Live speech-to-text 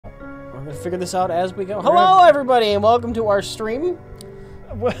We're gonna figure this out as we go. Hello, everybody, and welcome to our stream.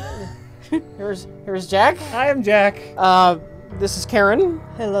 Here's Jack. I am Jack. This is Karen.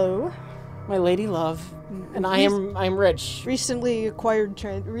 Hello. My lady love. And I'm Rich. Recently acquired,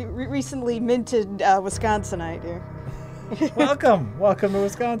 recently minted Wisconsinite here. Welcome to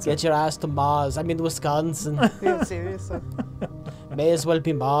Wisconsin. Get your ass to Mars. I mean Wisconsin. Yeah, seriously. May as well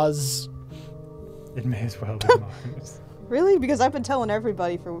be Mars. It may as well be Mars. Really? Because I've been telling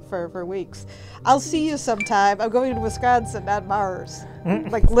everybody for weeks. I'll see you sometime. I'm going to Wisconsin, not Mars.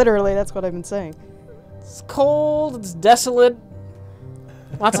 Like, literally, that's what I've been saying. It's cold. It's desolate.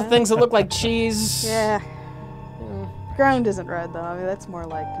 Lots of things that look like cheese. Yeah. Ground isn't red, though. I mean, that's more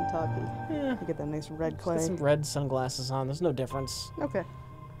like Kentucky. Yeah. You get that nice red clay. Get some red sunglasses on. There's no difference. Okay.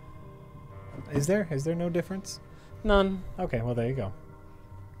 Is there no difference? None. Okay, well there you go.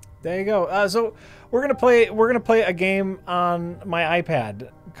 There you go. So we're gonna play a game on my iPad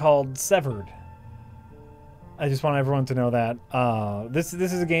called Severed. I just want everyone to know that this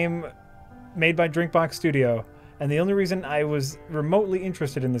is a game made by Drinkbox Studio, and the only reason I was remotely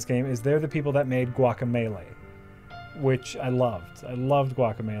interested in this game is they're the people that made Guacamelee, which I loved. I loved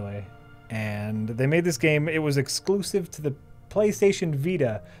Guacamelee, and they made this game. It was exclusive to the PlayStation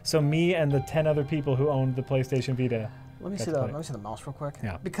Vita, so me and the 10 other people who owned the PlayStation Vita. Let me see the mouse real quick.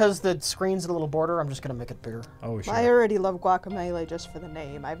 Yeah. Because the screen's a little border, I'm just gonna make it bigger. Oh, sure. I already love Guacamelee just for the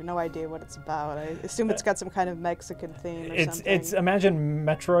name. I have no idea what it's about. I assume it's got some kind of Mexican theme or something. It's imagine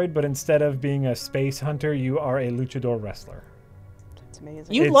Metroid, but instead of being a space hunter, you are a luchador wrestler. It's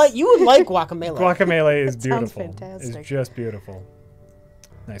amazing. You would like Guacamelee. Guacamelee is Sounds beautiful. fantastic. It's just beautiful.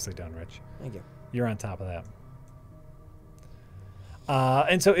 Nicely done, Rich. Thank you. You're on top of that.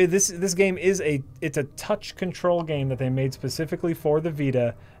 And so this game it's a touch control game that they made specifically for the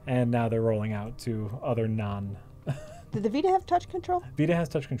Vita, and now they're rolling out to other non. Did the Vita have touch control? Vita has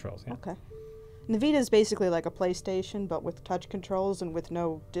touch controls. Yeah. Okay. And the Vita is basically like a PlayStation, but with touch controls and with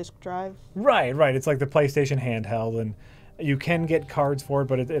no disk drive. Right. It's like the PlayStation handheld, and you can get cards for it,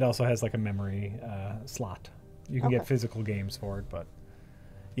 but it also has like a memory slot. You can get physical games for it, but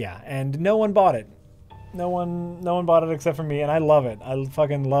yeah. And no one bought it. No one bought it except for me, and I love it. I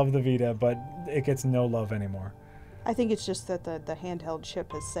fucking love the Vita, but it gets no love anymore. I think it's just that the handheld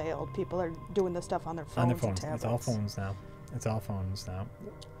ship has sailed. People are doing this stuff on their phones. On their phones. And tablets. It's all phones now.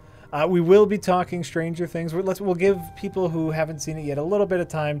 We will be talking Stranger Things. We'll give people who haven't seen it yet a little bit of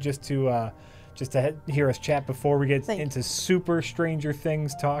time just to hear us chat before we get into super Stranger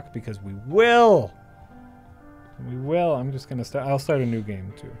Things talk, because we will. I'm just gonna start. I'll start a new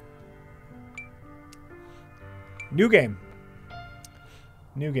game too. New game.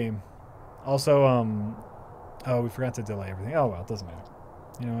 Also, oh, we forgot to delay everything. Oh, well, it doesn't matter.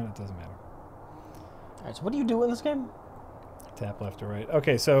 You know what? It doesn't matter. All right, so what do you do in this game? Tap left or right.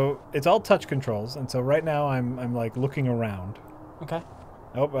 Okay, so it's all touch controls, and so right now I'm like looking around. Okay.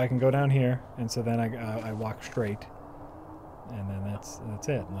 Oh, I can go down here, and so then I walk straight, and then that's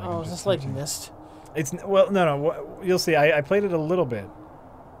it. Like, oh, is this like Myst? It's no. You'll see. I played it a little bit.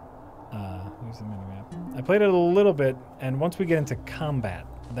 Here's the mini map. I played it a little bit, and once we get into combat,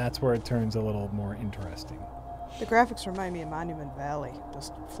 that's where it turns a little more interesting. The graphics remind me of Monument Valley,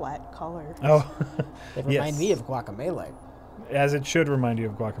 just flat color. Oh, They remind me of Guacamelee. As it should remind you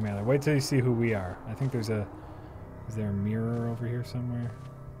of Guacamelee. Wait till you see who we are. I think is there a mirror over here somewhere?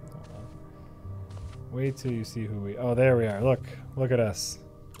 Hold on. Wait till you see who we. Oh, there we are. Look at us.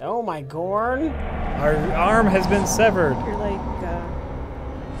 Oh my Gorn! Our arm has been severed. You're like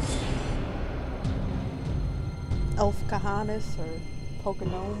Elf Kahanis or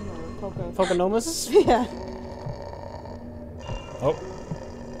Pokenome or Pokenomus? Yeah. Oh,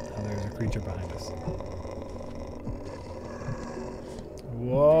 there's a creature behind us.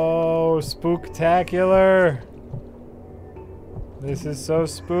 Whoa, spooktacular! This is so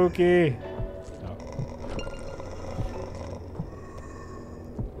spooky. Oh.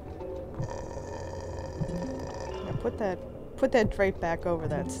 Yeah, put that drape back over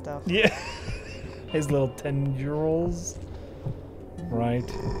that stuff. Yeah. His little tendrils. Right.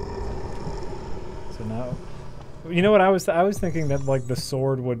 So now, you know what I was thinking that like the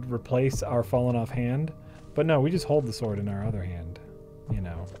sword would replace our fallen off hand, but no, we just hold the sword in our other hand. You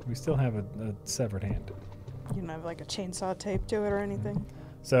know, we still have a severed hand. You don't have like a chainsaw tape to it or anything?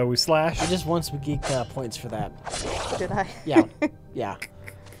 So we slash. I just won some geek points for that. Did I? Yeah. Yeah.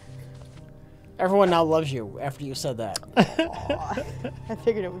 Everyone now loves you after you said that. I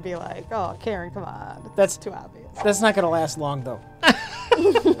figured it would be like, oh, Karen, come on. That's too obvious. That's not going to last long, though.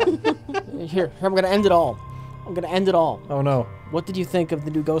 Here, I'm going to end it all. Oh, no. What did you think of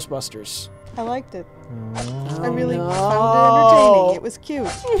the new Ghostbusters? I liked it. Oh, I really no. found it entertaining. It was cute.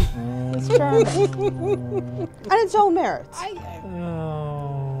 It's charming. And its own merits.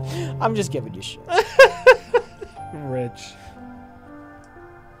 oh. I'm just giving you shit. Rich.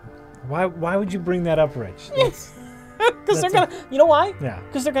 Why would you bring that up, Rich? Because they're gonna. You know why? Yeah,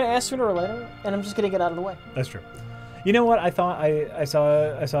 Because they're gonna ask sooner or later, and I'm just gonna get out of the way. that's true. You know what? I thought I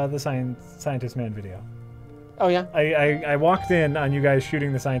saw the Scientist Man video. Oh yeah. I walked in on you guys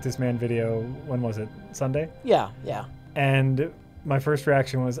shooting the Scientist Man video. When was it? Sunday. Yeah. Yeah. And my first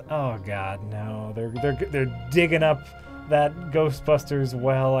reaction was, "Oh God, no! They're digging up that Ghostbusters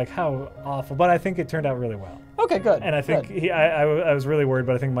well. Like how awful!" But I think it turned out really well. Okay. Good. And I think good. I was really worried,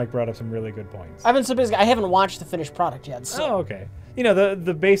 but I think Mike brought up some really good points. I've been so busy. I haven't watched the finished product yet. So. Oh, okay. You know,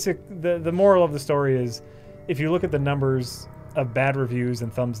 the basic the moral of the story is, if you look at the numbers of bad reviews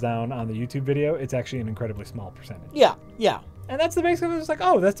and thumbs down on the YouTube video, it's actually an incredibly small percentage. Yeah. Yeah. And that's the basic. It was like,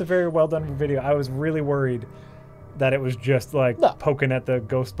 oh, that's a very well done video. I was really worried that it was just like No. poking at the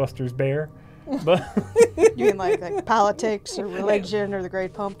Ghostbusters bear. But You mean like politics or religion or the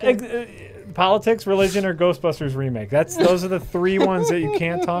Great Pumpkin? politics, religion, or Ghostbusters remake. Those are the three ones that you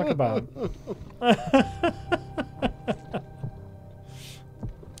can't talk about.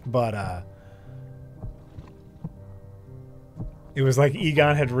 But it was like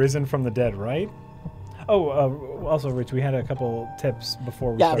Egon had risen from the dead, right? Oh, also, Rich, we had a couple tips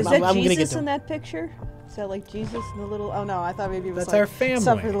before we Yeah, started. Is I'm that gonna get Jesus to in that picture? Is that like Jesus and the little? Oh no, I thought maybe it was That's like our family.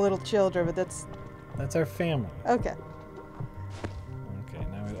 stuff for the little children, but that's That's our family. okay. Okay,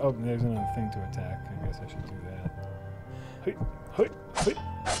 now there's another thing to attack. I guess I should do that. Hey. Okay.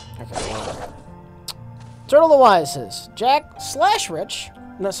 Turtle the Wise says Jack/Rich.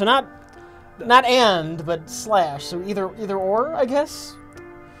 No, so not and, but slash. So either or, I guess.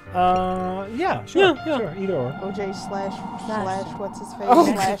 Yeah, sure, Yeah. sure, either or. OJ slash what's his face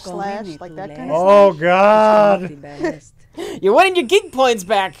Oh. slash like that kind of Oh God! You're winning your geek points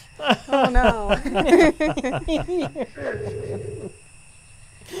back. Oh no.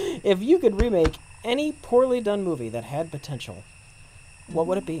 If you could remake any poorly done movie that had potential, what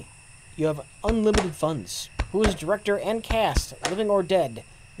would it be? You have unlimited funds. Who is director and cast, living or dead,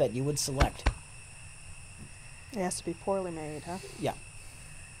 that you would select? It has to be poorly made, huh? Yeah.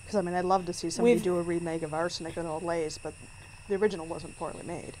 Because I mean, I'd love to see somebody We've- do a remake of Arsenic and Old Lace, but the original wasn't poorly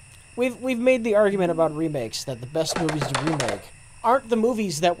made. We've made the argument about remakes that the best movies to remake aren't the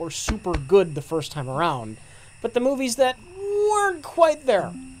movies that were super good the first time around, but the movies that weren't quite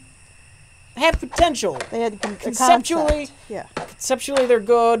there. Have potential. They had a Conceptually- concept. Yeah. Conceptually they're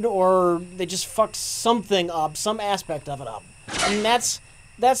good, or they just fuck something up, some aspect of it up. And that's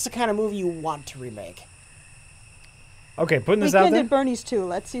the kind of movie you want to remake. Okay, putting this out Weekend there. at Bernie's 2.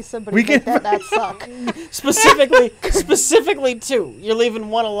 Let's see somebody Weekend make that not suck. Specifically two. You're leaving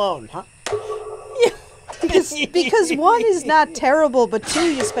one alone, huh? Because one is not terrible, but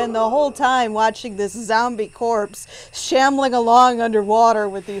two, you spend the whole time watching this zombie corpse shambling along underwater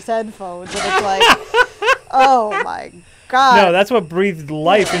with these headphones, and it's like, oh my god. No, that's what breathed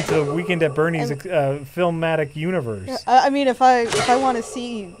life into the Weekend at Bernie's filmatic universe. I mean, if I want to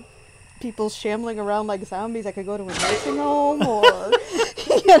see people shambling around like zombies, I could go to a nursing home or,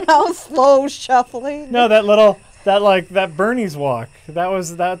 slow shuffling. No, that Bernie's walk.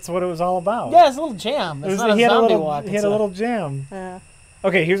 That's what it was all about. Yeah, it's a little jam. It's not a zombie walk. He had a little jam. Yeah.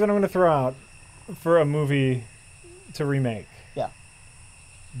 Okay, here's what I'm going to throw out for a movie to remake. Yeah.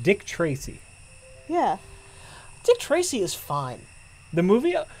 Dick Tracy. Yeah. Dick Tracy is fine. The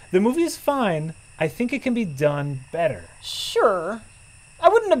movie is fine. I think it can be done better. Sure. I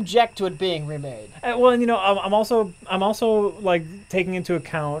wouldn't object to it being remade. Well, I'm also like taking into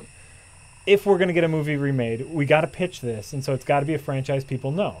account, if we're going to get a movie remade, we got to pitch this, and so it's got to be a franchise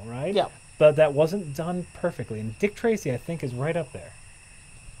people know, right? Yeah. But that wasn't done perfectly, and Dick Tracy, I think, is right up there.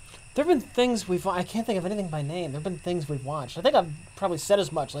 There have been things I can't think of anything by name. There have been things we've watched. I think I've probably said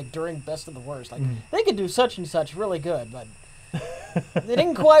as much, like, during Best of the Worst. Like, they could do such and such really good, but they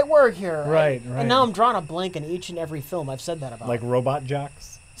didn't quite work here. Right. And now I'm drawing a blank in each and every film I've said that about. Like Robot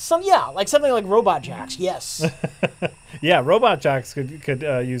Jocks? Like something like Robot Jocks, yes. Yeah, Robot Jocks could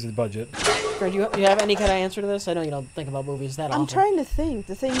use his budget. Fred, you have any kind of answer to this? I know you don't think about movies that often. I'm trying to think.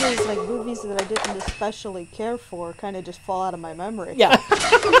 The thing is, like, movies that I didn't especially care for kind of just fall out of my memory. Yeah.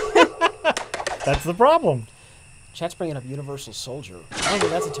 That's the problem. Chat's bringing up Universal Soldier. I don't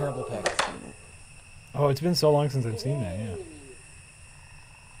think that's a terrible pick. Oh, it's been so long since I've seen that, yeah.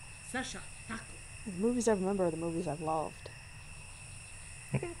 The movies I remember are the movies I've loved.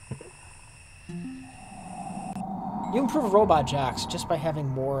 You improve Robot Jocks just by having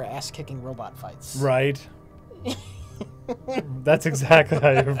more ass-kicking robot fights. Right. That's exactly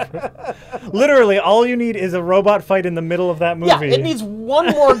how you... Literally, all you need is a robot fight in the middle of that movie. Yeah, it needs one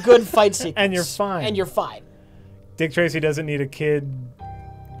more good fight sequence. And you're fine. And you're fine. Dick Tracy doesn't need a kid.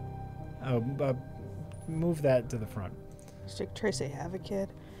 Move that to the front. Does Dick Tracy have a kid?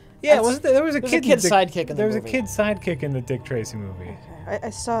 Yeah, there was a kid sidekick in the movie. There was a kid sidekick in the Dick Tracy movie. Okay. I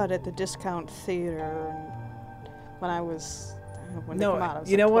saw it at the discount theater when I was... When they came out, I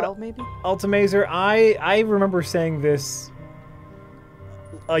was you know 12, what? Maybe? Ultimazer, I remember saying this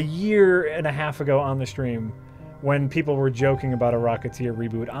a year and a half ago on the stream when people were joking about a Rocketeer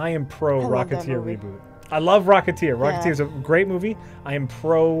reboot. I am pro Rocketeer reboot. I love Rocketeer. Rocketeer is a great movie. I am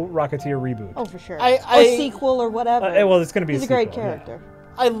pro Rocketeer reboot. Oh, for sure. A sequel or whatever. Well, it's going to be He's a sequel. He's a great character. Yeah.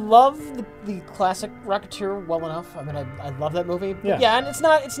 I love the classic Rocketeer well enough. I mean, I love that movie. Yeah, and it's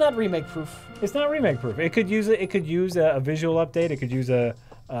not remake proof. It's not remake proof. It could use a visual update. It could use a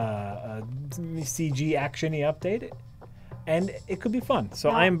CG actiony update, and it could be fun. So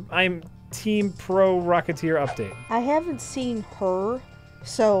I'm team pro Rocketeer update. I haven't seen Her,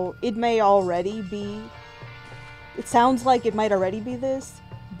 so it may already be. It sounds like it might already be this,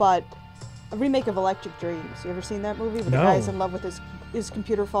 but a remake of Electric Dreams. You ever seen that movie? Where the guy's in love with his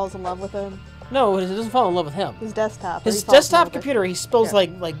computer falls in love with him. No, it doesn't fall in love with him. His desktop. His desktop computer, he spills like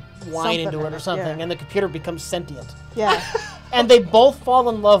wine something into it or something, and the computer becomes sentient. Yeah. And they both fall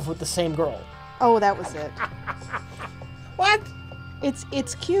in love with the same girl. Oh, that was it. What?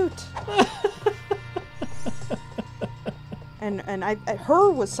 It's cute. and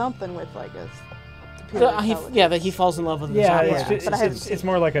Her was something with like a computer that he falls in love with. Yeah, it's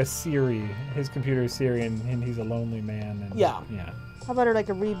more like a Siri. His computer is Siri, and he's a lonely man. And, yeah. How about like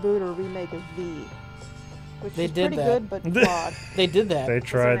a reboot or a remake of V? Which they is did pretty that. good, but flawed. They did that. They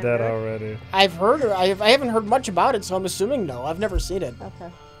tried that already. I've heard, I haven't heard much about it, so I'm assuming no. I've never seen it. Okay. I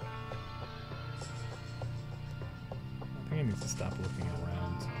think I need to stop looking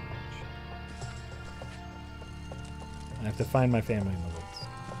around so much. I have to find my family in the woods.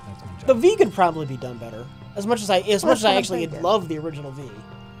 That's my job. The V could probably be done better. As much as I actually love the original V.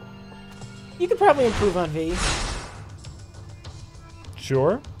 You could probably improve on V.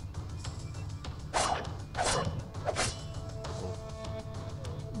 Sure.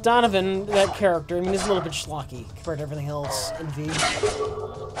 Donovan, that character, I mean, he's a little bit schlocky compared to everything else in V.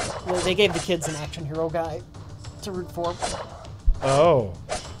 They gave the kids an action hero guy to root for. Oh.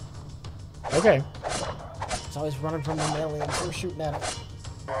 Okay. He's always running from the aliens who are shooting at him.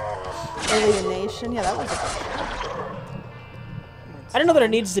 Alienation? Yeah, that was I don't know that it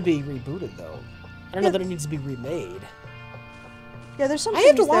needs to be rebooted, though. I don't know that it needs to be remade. Yeah, there's some I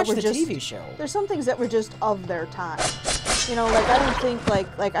things have to watch that were the just, TV show. There's some things that were just of their time. You know, like I don't think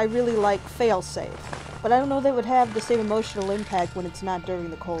like I really like Failsafe, but I don't know they would have the same emotional impact when it's not during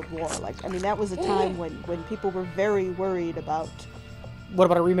the Cold War. Like, I mean, that was a time when people were very worried about. What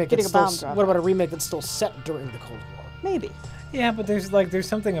about a remake? Getting a bomb drop. What about a remake that's still set during the Cold War? Maybe. Yeah, but there's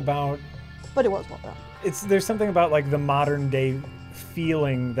something about. But it was well done. There's something about like the modern day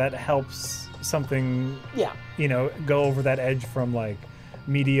feeling that helps something. Yeah. You know, go over that edge from like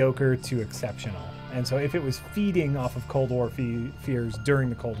mediocre to exceptional. And so if it was feeding off of Cold War fears during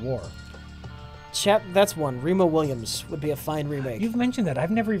the Cold War. Chat, that's one. Remo Williams would be a fine remake. You've mentioned that.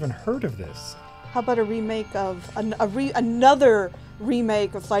 I've never even heard of this. How about a remake of another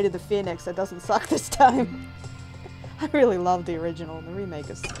remake of Flight of the Phoenix that doesn't suck this time? I really love the original, and the remake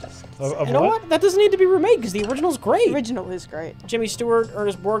is just... You know what? That doesn't need to be remade, because the original's great. The original is great. Jimmy Stewart,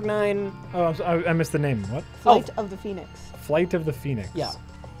 Ernest Borgnine. Oh, I missed the name. What? Flight of the Phoenix. Flight of the Phoenix. Yeah.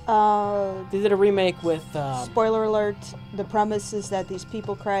 They did a remake with... Spoiler alert, the premise is that these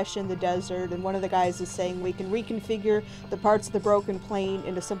people crash in the desert, and one of the guys is saying we can reconfigure the parts of the broken plane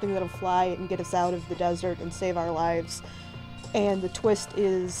into something that'll fly and get us out of the desert and save our lives. And the twist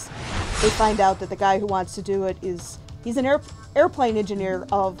is they find out that the guy who wants to do it he's an airplane engineer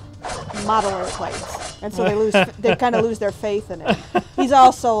of model airplanes, and so they kind of lose their faith in it. He's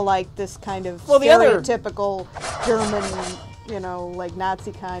also like this kind of stereotypical German, you know, like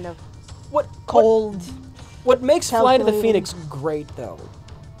Nazi kind of cold. What makes Flight of the Phoenix great, though?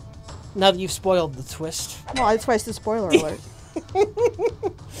 Now that you've spoiled the twist. No, that's why it's the spoiler alert.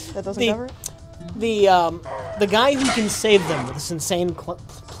 That doesn't cover it. The guy who can save them with this insane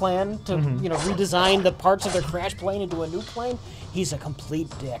plan to redesign the parts of their crash plane into a new plane, he's a complete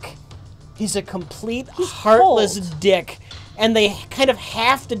dick. He's a complete heartless dick, and they kind of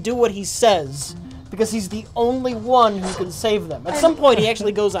have to do what he says because he's the only one who can save them. At some point, he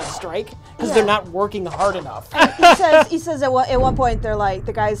actually goes on strike because they're not working hard enough. He says at one point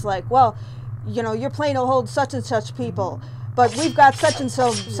the guy's like, well, you know, your plane will hold such and such people. But we've got such and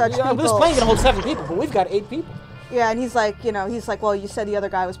such people. This plane can hold 7 people, but we've got 8 people. Yeah, and he's like, well, you said the other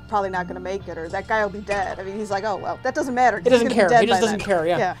guy was probably not going to make it, or that guy will be dead. I mean, he's like, oh, well, that doesn't matter. He doesn't care. He just doesn't care,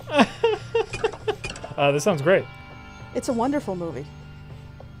 yeah. This sounds great. It's a wonderful movie.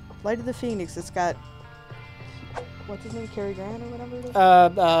 Light of the Phoenix. It's got, what's his name, Cary Grant or whatever it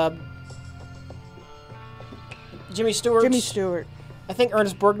is? Jimmy Stewart. Jimmy Stewart. I think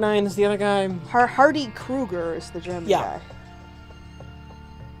Ernest Borgnine is the other guy. Hardy Kruger is the Jimmy guy.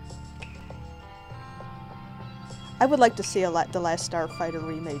 I would like to see The Last Starfighter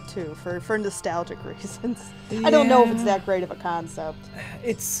remade too, for nostalgic reasons. Yeah. I don't know if it's that great of a concept.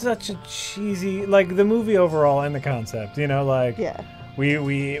 It's such a cheesy, like the movie overall and the concept. Yeah.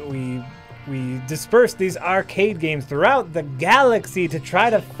 We dispersed these arcade games throughout the galaxy to try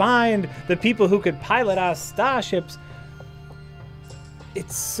to find the people who could pilot our starships.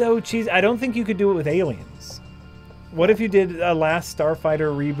 It's so cheesy. I don't think you could do it with aliens. What if you did a Last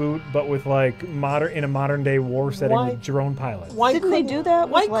Starfighter reboot, but with like in a modern day war setting with drone pilots? Why didn't they do that?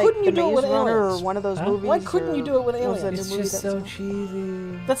 Why with, couldn't you the do it with Maze Runner aliens? Or one of those movies? Why couldn't you do it with aliens? It's just so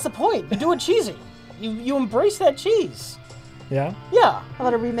cheesy. That's the point. You do it cheesy. You embrace that cheese. Yeah. Yeah. How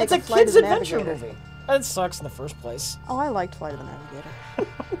about a remake It's of a Flight kid's of the adventure Navigator? movie. That sucks in the first place. Oh, I liked Flight of the Navigator.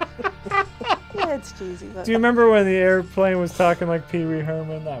 Yeah, it's cheesy. But Do you remember when the airplane was talking like Pee Wee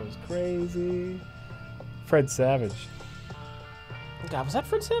Herman? That was crazy. Fred Savage. God, was that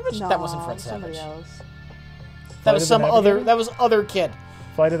Fred Savage? No, that wasn't Fred Savage. Somebody else. That was some other. That was other kid.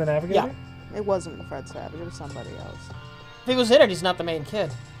 Flight of the Navigator? Yeah. It wasn't Fred Savage. It was somebody else. If he was in it, he's not the main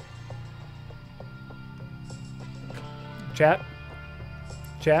kid.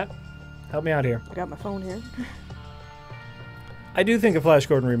 Chat, help me out here. I got my phone here. I do think a Flash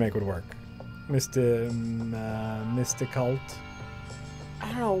Gordon remake would work. Mr. Cult. I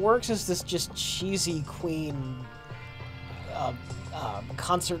don't know. It works as this just cheesy Queen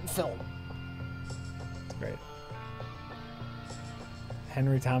concert film. It's great.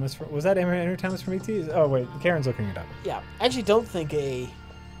 Henry Thomas. Was that Henry Thomas from E.T.? Oh, wait. Karen's looking it up. Yeah. I actually don't think a...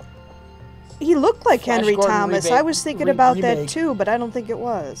 He looked like Flash Henry Gordon Thomas. remake- I was thinking about that remake. too, but I don't think it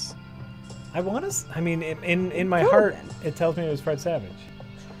was. I want to... I mean, in my Could've heart, been. it tells me it was Fred Savage.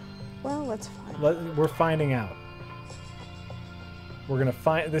 Well, that's fine. We're finding out. We're going to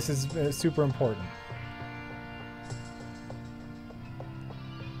find... This is super important.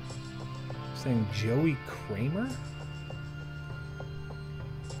 Saying Joey Kramer?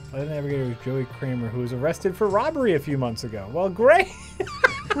 Flight of the Navigator was Joey Kramer, who was arrested for robbery a few months ago. Well, great!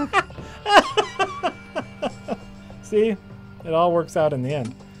 See? It all works out in the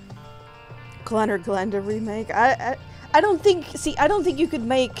end. Glenn or Glenda remake. I don't think. See, I don't think you could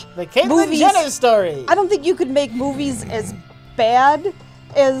make The Caitlyn movies. Jenner story. I don't think you could make movies as bad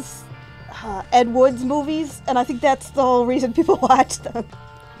as Ed Wood's movies, and I think that's the whole reason people watch them.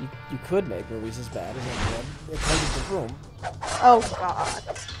 You could make movies as bad as Ed Wood. It comes the room. Oh God.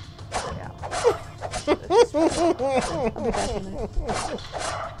 Yeah. I'll be back in a minute.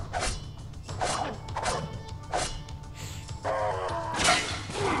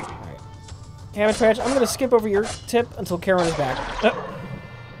 Cabin Trash, I'm going to skip over your tip until Karen is back.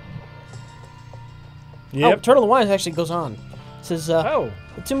 Yep. Oh, Turtle and Wise actually goes on. It says, Oh.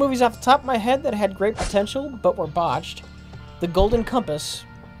 the two movies off the top of my head that had great potential but were botched, The Golden Compass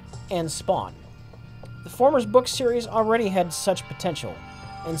and Spawn. The former's book series already had such potential,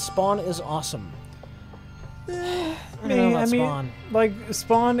 and Spawn is awesome. I don't know about Spawn. like,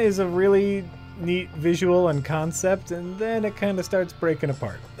 Spawn is a really neat visual and concept, and then it kind of starts breaking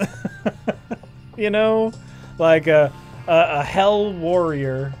apart. You know? Like a hell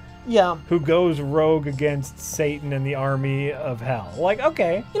warrior Yeah. who goes rogue against Satan and the army of hell. Like,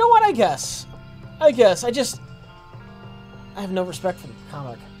 okay. You know what? I guess. I have no respect for the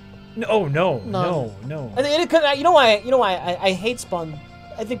comic. No. I think you know why I hate Spawn.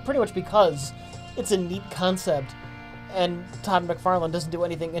 I think pretty much because it's a neat concept, and Todd McFarlane doesn't do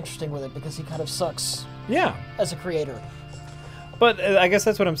anything interesting with it because he kind of sucks Yeah. as a creator. But I guess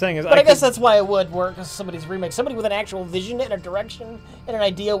that's what I'm saying is But I guess that's why it would work as somebody's remake. Somebody with an actual vision and a direction and an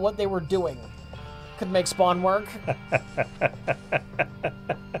idea what they were doing could make Spawn work.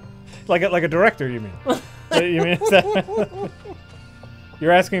 like a director, you mean? You mean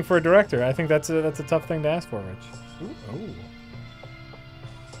you're asking for a director? I think that's a tough thing to ask for, Rich. Ooh.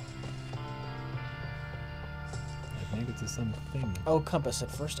 I've made it to something. Oh, Compass.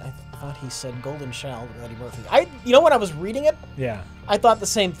 At first, I thought he said Golden Child with Eddie Murphy. You know when I was reading it, Yeah. I thought the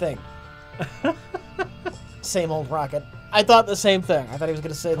same thing. Same old Rocket. I thought the same thing. I thought he was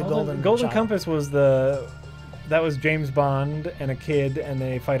going to say the Golden Child. Compass was that was James Bond and a kid, and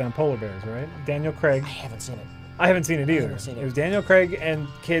they fight on polar bears, right? Daniel Craig. I haven't seen it. I haven't seen it either. haven't seen it. It was Daniel Craig and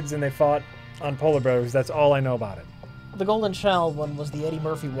kids, and they fought on Polar Bears. That's all I know about it. The Golden Child one was the Eddie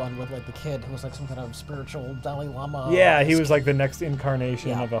Murphy one with like the kid who was like some kind of spiritual Dalai Lama. Yeah, he was like the next incarnation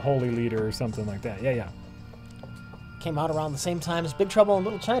Yeah. of a holy leader or something like that. Yeah, yeah. Came out around the same time as Big Trouble in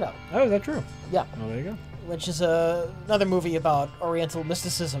Little China. Oh, is that true? Yeah. Oh, there you go. Which is another movie about Oriental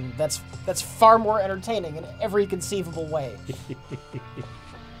mysticism that's far more entertaining in every conceivable way.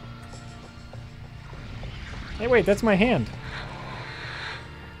 Hey, wait, that's my hand.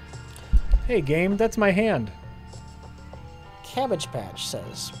 Hey, game, that's my hand. Cabbage Patch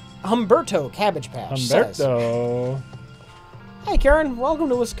says. Humberto Cabbage Patch says. Humberto. Hey, Karen, welcome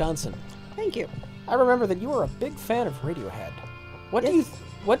to Wisconsin. Thank you. I remember that you were a big fan of Radiohead. What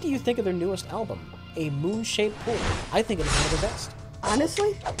do you think of their newest album, A Moon-Shaped Pool? I think it is one of the best.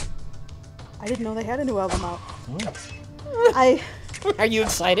 Honestly, I didn't know they had a new album out. Oh. Are you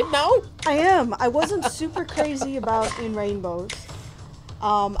excited now? I am. I wasn't super crazy about In Rainbows.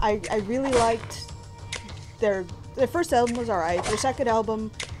 I really liked their first album was alright. Their second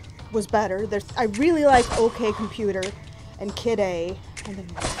album was better. I really like OK Computer and Kid A. And then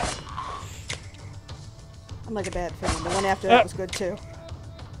I'm like a bad fan. The one after that was good too.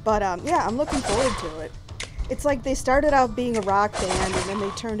 But yeah, I'm looking forward to it. It's like they started out being a rock band and then they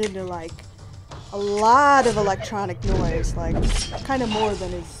turned into like a lot of electronic noise, like kind of more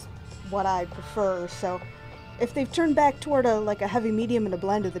than is what I prefer. So if they've turned back toward a heavy medium and a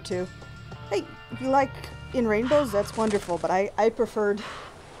blend of the two, hey, if you like In Rainbows, that's wonderful. But I preferred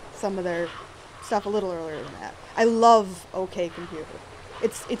some of their stuff a little earlier than that. I love OK Computer.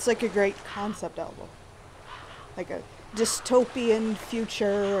 It's like a great concept album, like a dystopian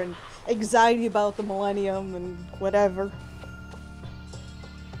future and anxiety about the millennium and whatever.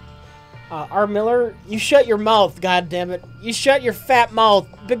 R. Miller, you shut your mouth, goddammit. You shut your fat mouth.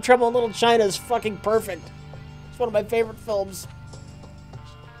 Big Trouble in Little China is fucking perfect. It's one of my favorite films.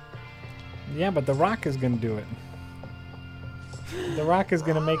 Yeah, but The Rock is going to do it. The Rock is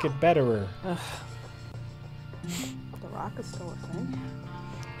going to make it betterer. The Rock is still a thing.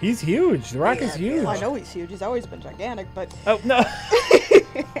 He's huge. The Rock is huge. Well, I know he's huge. He's always been gigantic, but... Oh, no.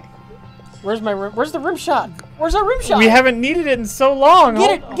 Where's my rim? Where's the rim shot? Where's our rim shot? We haven't needed it in so long.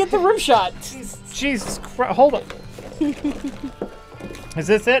 Get the rim shot. Jesus Christ. Hold on. Is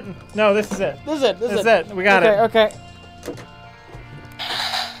this it? No, this is it. This is it. We got it. Okay.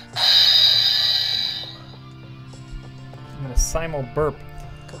 I'm gonna simul burp.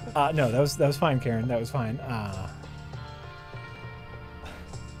 No, that was fine, Karen. That was fine.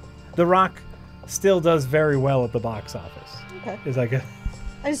 The Rock still does very well at the box office. Okay. Is like a.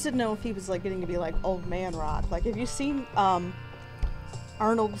 I just didn't know if he was like getting to be like old man Rock. Like, have you seen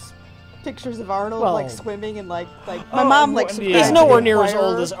Arnold's pictures of Arnold like swimming and like my mom like subscribes He's to nowhere the near as Inquirer.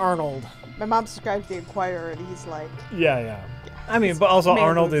 old as Arnold. My mom subscribes to the Inquirer and he's like Yeah. I mean, but also man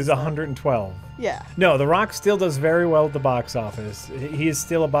Arnold moves is stuff. 112. yeah. No, The Rock still does very well at the box office. He is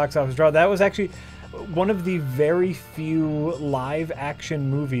still a box office draw. That was actually one of the very few live action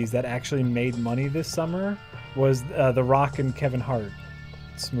movies that actually made money this summer. Was The Rock and Kevin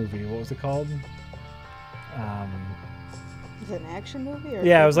Hart's movie? What was it called? Is it an action movie? Or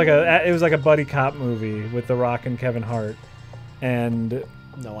Yeah, it was like a buddy cop movie with The Rock and Kevin Hart, and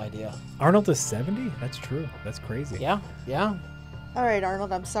No idea. Arnold is 70. That's true. That's crazy. Yeah. All right,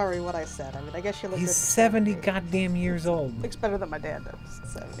 Arnold. I'm sorry what I said. I mean, I guess you look. He's good 70 goddamn years old. Looks better than my dad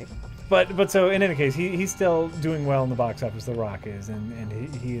does. 70. But so in any case, he's still doing well in the box office. The Rock is, and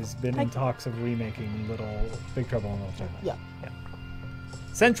he has been in talks of remaking Big Trouble in Little China. Yeah.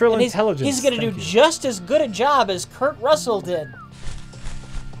 Central And Intelligence. He's going to do thank you. just as good a job as Kurt Russell did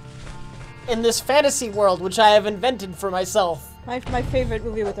in this fantasy world, which I have invented for myself. My favorite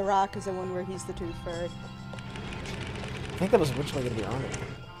movie with The Rock is the one where he's the Tooth Fairy. I think that was originally going to be Arnold.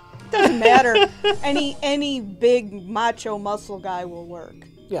 Doesn't matter. Any big macho muscle guy will work.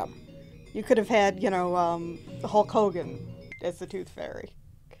 Yeah. You could have had, Hulk Hogan as the Tooth Fairy.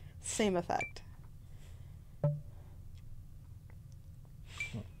 Same effect.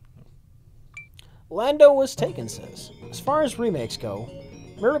 Lando Was Taken says, as far as remakes go,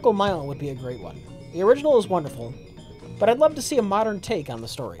 Miracle Mile would be a great one. The original is wonderful, but I'd love to see a modern take on the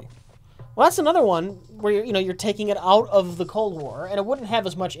story. Well, that's another one where you're taking it out of the Cold War, and it wouldn't have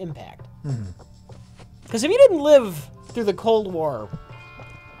as much impact. Because if you didn't live through the Cold War,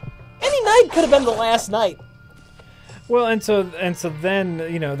 any night could have been the last night. Well, and so then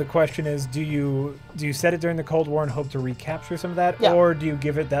the question is, do you set it during the Cold War and hope to recapture some of that, Yeah. or do you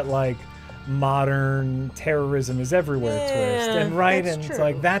give it that like modern terrorism is everywhere twist? And that's it's true.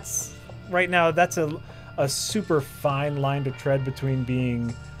 like that's right now that's a super fine line to tread between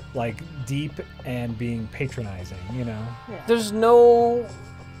being like deep and being patronizing. Yeah. There's no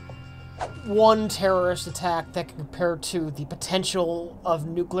one terrorist attack that can compare to the potential of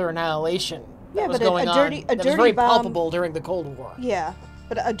nuclear annihilation that was going on. That was very palpable during the Cold War. Yeah,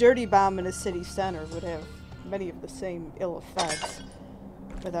 but a dirty bomb in a city center would have many of the same ill effects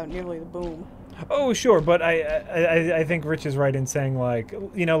without nearly the boom. Oh, sure, but I think Rich is right in saying, like,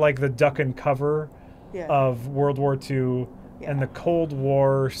 you know, like the duck and cover of World War II and the Cold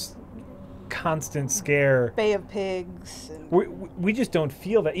War constant scare. Bay of Pigs. And we just don't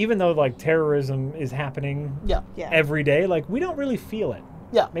feel that, even though like terrorism is happening every day. Like we don't really feel it.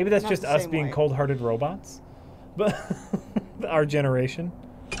 Yeah, maybe that's just us being cold-hearted robots, but our generation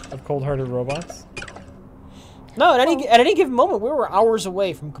of cold-hearted robots. No, at any given moment, we were hours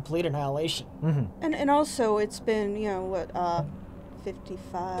away from complete annihilation. Mm-hmm. And also, it's been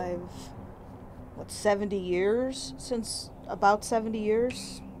 70 years since about 70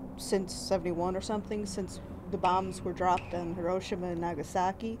 years. Since 71 or something, since the bombs were dropped on Hiroshima and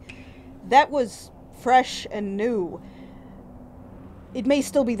Nagasaki. That was fresh and new. It may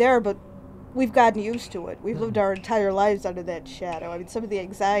still be there, but we've gotten used to it. We've lived our entire lives under that shadow. I mean, some of the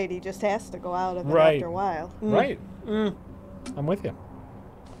anxiety just has to go out of it after a while. Right. I'm with you.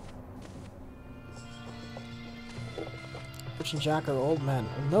 Rich and Jack are old men.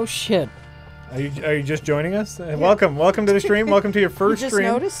 No shit. Are you just joining us? Welcome to the stream. Welcome to your first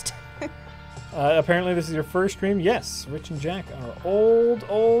stream. You just noticed? Apparently this is your first stream. Yes, Rich and Jack are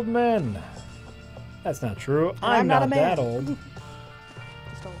old men. That's not true. I'm not that old.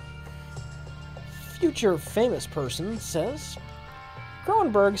 Future famous person says,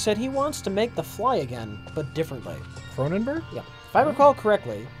 Cronenberg said he wants to make The Fly again, but differently. Cronenberg? Yeah. If I recall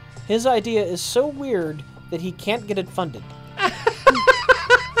correctly, his idea is so weird that he can't get it funded.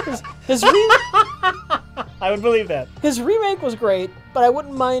 I would believe that. His remake was great, but I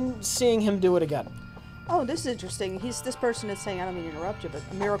wouldn't mind seeing him do it again. Oh, this is interesting. This person is saying, I don't mean to interrupt you, but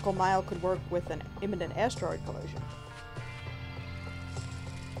a Miracle Mile could work with an imminent asteroid collision.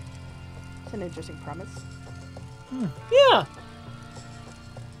 It's an interesting premise. Yeah.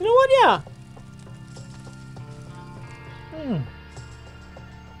 You know what? Yeah.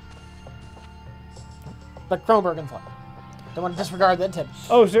 But Cronenberg and Fly. Don't want to disregard that tip.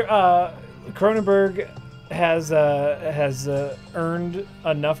 Oh, sir. Cronenberg has earned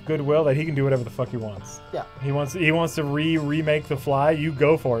enough goodwill that he can do whatever the fuck he wants. Yeah. He wants to remake The Fly. You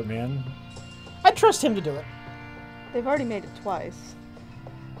go for it, man. I trust him to do it. They've already made it twice.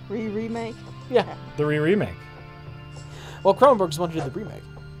 Remake? Yeah. The remake. Well, Cronenberg's the one who did the remake.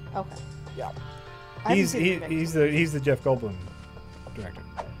 Okay. Yeah. He's the Jeff Goldblum director.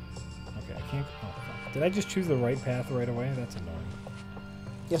 Okay, I can't. Oh, fuck. Did I just choose the right path right away? That's annoying.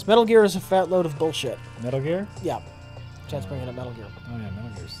 Yes, Metal Gear is a fat load of bullshit. Metal Gear? Yeah. Chad's bringing up Metal Gear. Oh yeah, Metal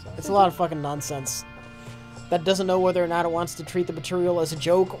Gear sucks. It's a lot of fucking nonsense. That doesn't know whether or not it wants to treat the material as a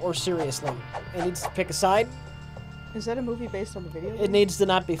joke or seriously. It needs to pick a side. Is that a movie based on the video game? It needs to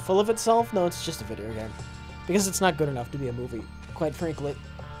not be full of itself. No, it's just a video game. Because it's not good enough to be a movie, quite frankly.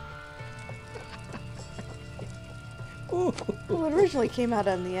 Well, it originally came out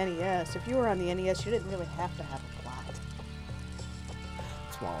on the NES. If you were on the NES, you didn't really have to have a plot.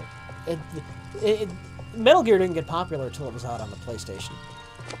 Well, Metal Gear didn't get popular until it was out on the PlayStation.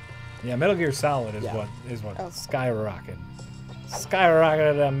 Yeah, Metal Gear Solid is what skyrocketed.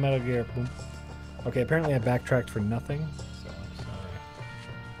 Skyrocketed on Metal Gear. Boom. Okay, apparently I backtracked for nothing. So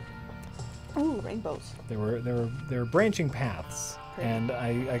sorry. Ooh, rainbows. They were branching paths, and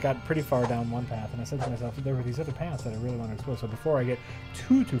I got pretty far down one path, and I said to myself, there were these other paths that I really want to explore. So before I get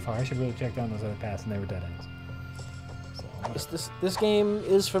too far, I should really check down those other paths, and they were dead ends. This game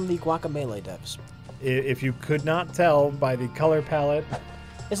is from the Guacamelee devs. If you could not tell by the color palette,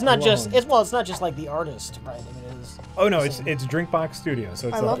 it's not just it's not just like the artist, right? I mean, it is. Oh no, it's Drinkbox Studio, so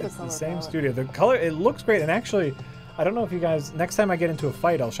it's the same studio. The color, it looks great, and actually, I don't know if you guys. Next time I get into a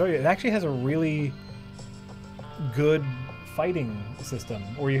fight, I'll show you. It actually has a really good fighting system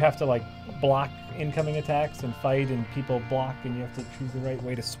where you have to like block incoming attacks and fight, and people block, and you have to choose the right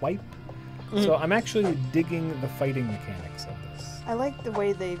way to swipe. So I'm actually digging the fighting mechanics of this. I like the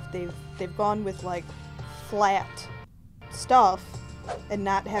way they've gone with like flat stuff and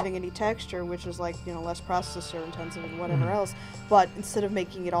not having any texture, which is like, less processor intensive and whatever else. But instead of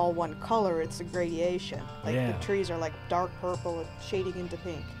making it all one color, it's a gradation. Like the trees are like dark purple and shading into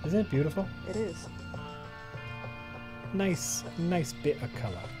pink. Isn't it beautiful? It is. Nice bit of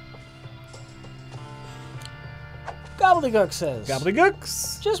color. Gobbledygook says,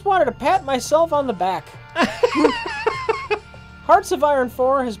 Gobbledygooks! Just wanted to pat myself on the back. Hearts of Iron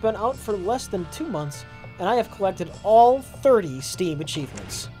 4 has been out for less than 2 months, and I have collected all 30 Steam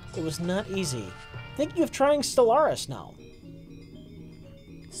achievements. It was not easy. Thinking of trying Stellaris now.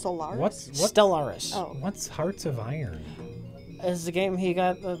 Solaris? What's Stellaris. Oh. What's Hearts of Iron? Is the game he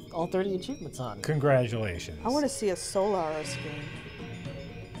got all 30 achievements on. Congratulations. I want to see a Solaris game.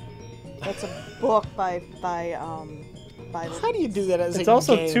 That's a book by How do you do that as It's a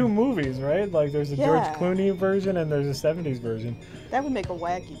also game? 2 movies, right? Like there's a George Yeah. Clooney version and there's a 70s version. That would make a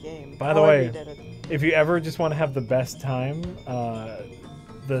wacky game. By the However way, you did it. if you ever just want to have the best time,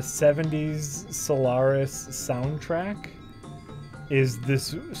 the 70s Solaris soundtrack is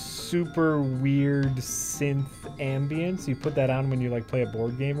this super weird synth ambience. You put that on when you like play a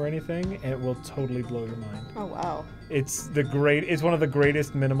board game or anything, and it will totally blow your mind. Oh wow! It's one of the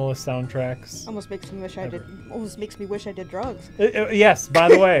greatest minimalist soundtracks. Almost makes me wish I Ever. did. Almost makes me wish I did drugs. Yes, by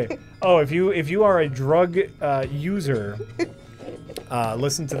the way. Oh, if you are a drug user,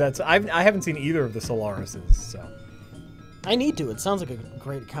 listen to that. I haven't seen either of the Solarises, so I need to. It sounds like a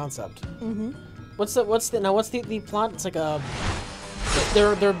great concept. Mm-hmm. What's the plot? It's like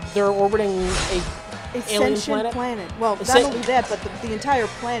they're orbiting a alien Sentient planet. Well, It's not sen- only that, but the entire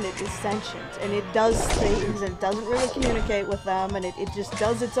planet is sentient, and it does things, and it doesn't really communicate with them, and it just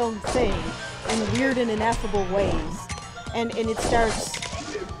does its own thing in weird and ineffable ways, and it starts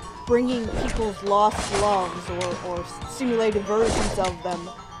bringing people's lost loves or simulated versions of them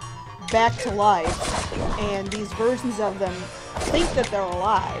back to life, and these versions of them think that they're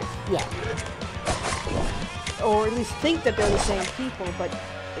alive, Yeah. or at least think that they're the same people, but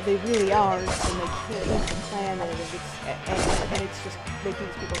they really aren't, and they can't leave the planet, and it's just making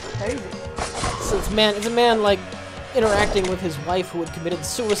these people go crazy. So it's a man like interacting with his wife who had committed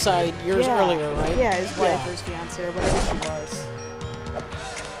suicide years earlier, right? Yeah, his wife or his fiance or whatever she was.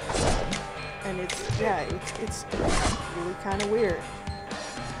 And it's really kind of weird.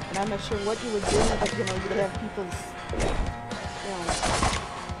 And I'm not sure what you would do, but you would have people's,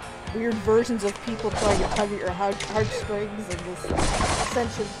 weird versions of people trying to tug at your heartstrings and this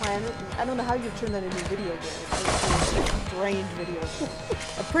sentient planet. And I don't know how you turn that into a video game. It's a strange video game.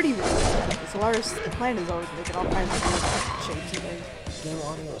 A pretty video game. Solaris, the planet is always making all kinds of weird shapes and things. Game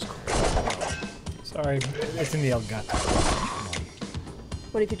audio is cool. sorry, it's in the Elgato.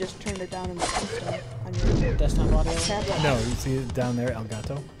 What if you just turned it down in the system on your Desktop audio. tablet? No, you see it down there,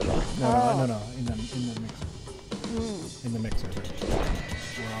 Elgato? No, in the mixer. In the mixer.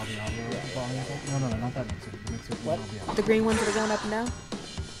 Where all the audio volume is. No, not that mixer. The mixer. What? The green ones that are going up and down?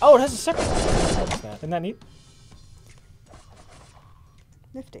 Oh, it has a separate one. I noticed that. Isn't that neat?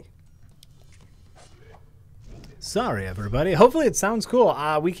 Nifty. Sorry, everybody. Hopefully it sounds cool.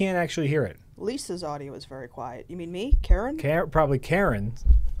 We can't actually hear it. Lisa's audio is very quiet. You mean me? Karen? Probably Karen.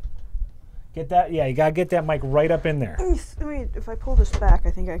 Get that? Yeah, you gotta get that mic right up in there. If I pull this back,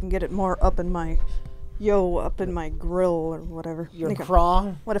 I think I can get it more up in my grill or whatever. Your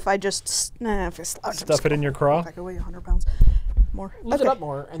craw. What if I just if I slouch Stuff it in your craw. I could weigh 100 pounds more. Lift it up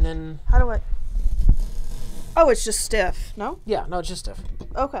more, and then How do I? Oh, it's just stiff. No? yeah, no, it's just stiff.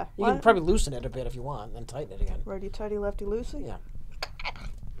 Okay. You can probably loosen it a bit if you want, and then tighten it again. righty tighty, lefty loosey. Yeah.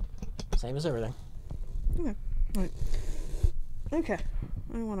 Same as everything. Yeah. Right. Okay.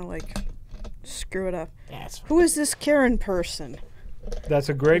 I don't want to screw it up. Yeah, it's Who is this Karen person? That's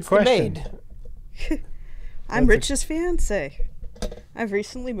a great it's the question. maid. I'm Rich's fiance. I've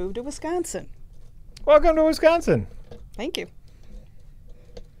recently moved to Wisconsin. Welcome to Wisconsin. Thank you.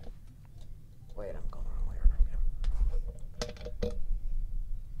 Wait, I'm going the wrong way.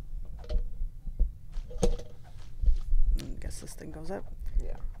 I guess this thing goes up.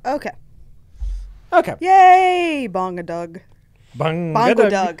 Yeah. Okay. Okay. Yay! Bonga Doug. Bongo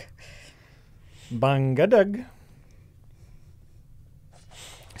Doug. Bonga Doug.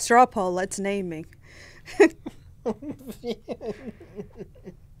 Straw poll, let's name me.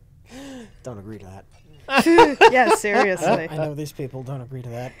 Don't agree to that. Yeah, seriously. I know these people don't agree to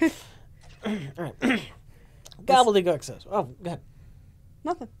that. All right. Gobbledygook says. Oh, go ahead.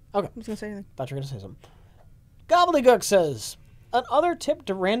 Nothing. Okay. I was going to say anything. Thought you were going to say something. Gobbledygook says, another tip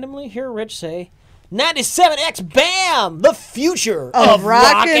to randomly hear Rich say, 97X BAM! The future of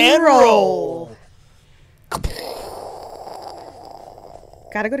rock and roll.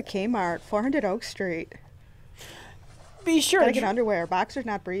 Gotta go to Kmart, 400 Oak Street. Be sure Gotta to get underwear, boxers,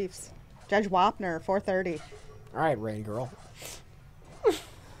 not briefs. Judge Wapner, 4:30. All right, Rain Girl.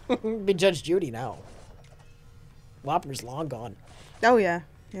 Be Judge Judy now. Wapner's long gone. Oh, yeah.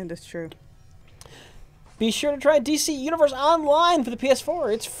 Yeah, that's true. Be sure to try DC Universe Online for the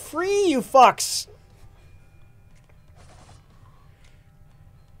PS4. It's free, you fucks.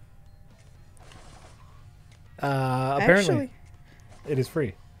 Apparently, Actually, it is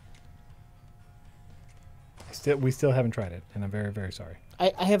free. We still haven't tried it, and I'm very, very sorry.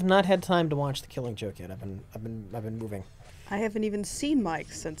 I have not had time to watch The Killing Joke yet. I've been moving. I haven't even seen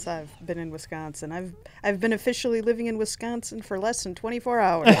Mike since I've been in Wisconsin. I've been officially living in Wisconsin for less than 24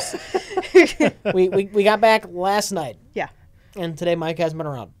 hours. we got back last night. Yeah. And today Mike hasn't been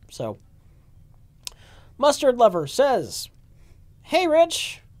around. So Mustard Lover says, "Hey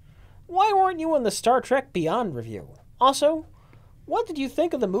Rich, why weren't you in the Star Trek Beyond review? Also, what did you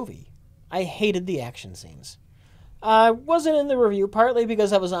think of the movie? I hated the action scenes. I wasn't in the review partly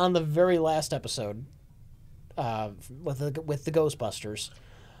because I was on the very last episode with the Ghostbusters.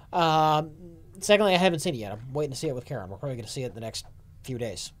 Secondly, I haven't seen it yet. I'm waiting to see it with Karen. We're probably going to see it in the next few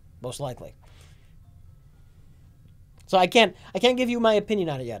days, most likely. So I can't give you my opinion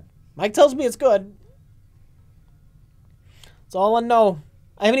on it yet. Mike tells me it's good. It's all I know.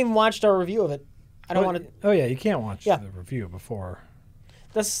 I haven't even watched our review of it. I don't want to. Oh yeah, you can't watch the review before.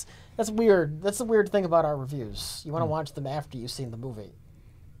 That's weird. That's the weird thing about our reviews. You want to watch them after you've seen the movie.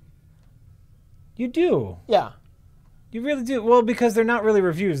 You do. Yeah. You really do. Well, because they're not really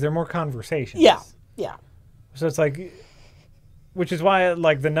reviews; they're more conversations. Yeah. Yeah. So it's like, which is why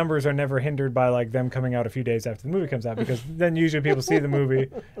like the numbers are never hindered by like them coming out a few days after the movie comes out, because then usually people see the movie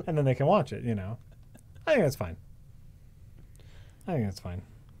and then they can watch it. You know, I think that's fine.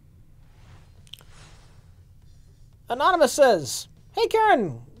 Anonymous says, "Hey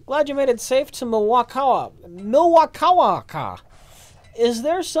Karen, glad you made it safe to Milwaukee. Is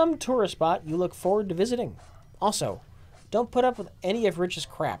there some tourist spot you look forward to visiting? Also, don't put up with any of Rich's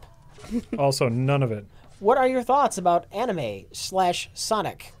crap. Also, none of it. What are your thoughts about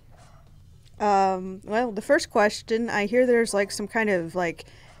anime/Sonic?" Well, the first question, I hear there's like some kind of like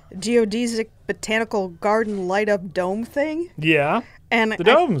geodesic botanical garden light up dome thing. Yeah. And the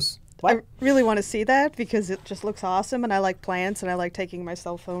domes. I really want to see that because it just looks awesome, and I like plants, and I like taking my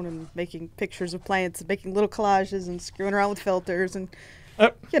cell phone and making pictures of plants and making little collages and screwing around with filters and,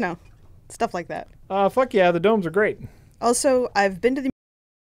 stuff like that. Fuck yeah, the domes are great. Also, I've been to the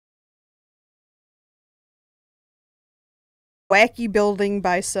wacky building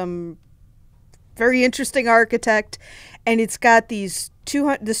by some very interesting architect, and it's got this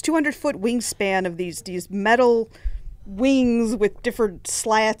 200-foot wingspan of these metal wings with different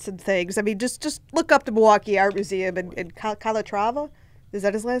slats and things. I mean, just look up the Milwaukee Art Museum and Calatrava. Is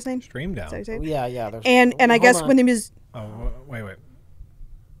that his last name? Stream down. Yeah. And I guess when the museum. Oh, wait.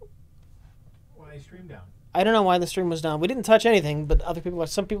 Why stream down? I don't know why the stream was down. We didn't touch anything, but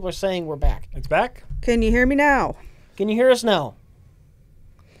some people are saying we're back. It's back? Can you hear me now? Can you hear us now?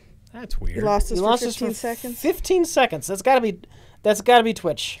 That's weird. You lost us for 15 seconds? 15 seconds. That's gotta be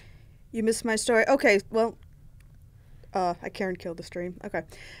Twitch. You missed my story. Okay, well, Karen killed the stream. Okay.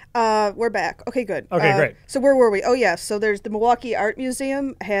 We're back. Okay, good. Okay, great. So where were we? Oh, yeah. So there's the Milwaukee Art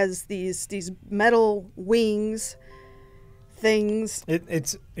Museum has these metal wings things.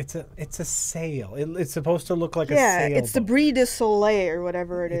 It's a sail. It's supposed to look like a yeah, sail. it's the Brie de Soleil or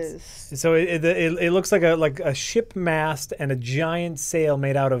whatever it is. So it looks like a ship mast and a giant sail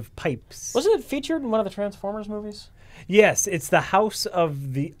made out of pipes. Wasn't it featured in one of the Transformers movies? Yes, it's the house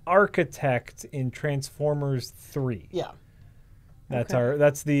of the architect in Transformers 3. Yeah. That's Okay.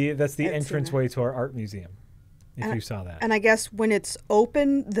 that's the seen entranceway to our art museum. If you saw that. And I guess when it's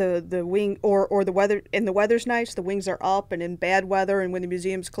open, the wing or the weather in the weather's nice, the wings are up, and in bad weather and when the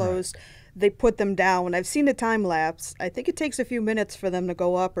museum's closed, they put them down. I've seen a time lapse. I think it takes a few minutes for them to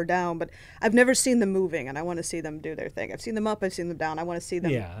go up or down, but I've never seen them moving, and I want to see them do their thing. I've seen them up, I've seen them down. I want to see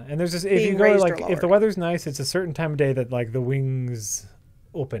them. Yeah, and there's this, if being you go raised or like if the lowered. weather's nice, it's a certain time of day that like the wings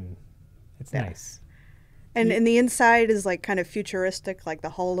open. It's Yeah. nice. And the inside is like kind of futuristic, like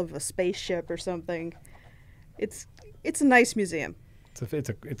the hull of a spaceship or something. It's a nice museum. It's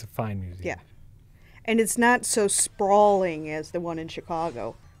a fine museum. Yeah. And it's not so sprawling as the one in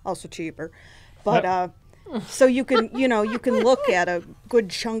Chicago, also cheaper. But so you can, you can look at a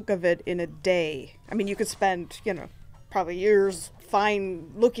good chunk of it in a day. I mean, you could spend, probably years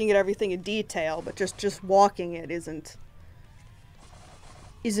fine looking at everything in detail, but just walking it isn't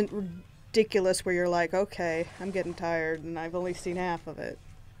ridiculous where you're like, okay, I'm getting tired and I've only seen half of it.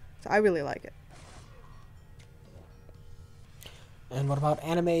 So I really like it. And what about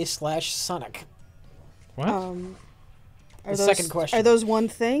anime/Sonic? What? The second question. Are those one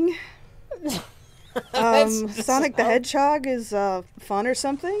thing? Sonic the Hedgehog is fun or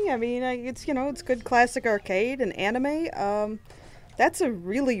something? I mean, it's it's good classic arcade and anime. That's a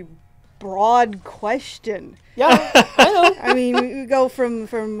really broad question. Yeah, I know. I mean, we go from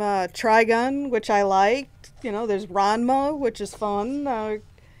Trigun, which I liked. There's Ranma, which is fun.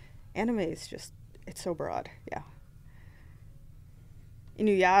 Anime is just, it's so broad. Yeah.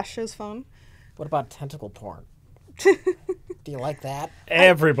 Inuyasha's fun. What about tentacle porn? Do you like that?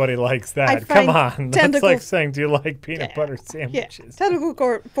 Everybody likes that. Come on. That's like saying, do you like peanut butter sandwiches? Yeah.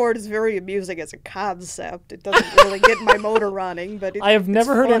 Tentacle Port is very amusing as a concept. It doesn't really get my motor running, but I have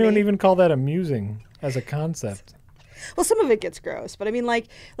never heard anyone even call that amusing as a concept. Well, some of it gets gross, but I mean, like,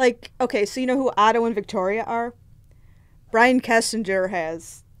 okay, so you know who Otto and Victoria are? Brian Kessinger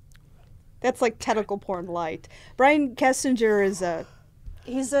has... That's like tentacle porn light. Brian Kessinger is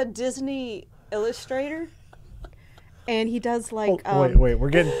he's a Disney illustrator, and he does like... wait, we're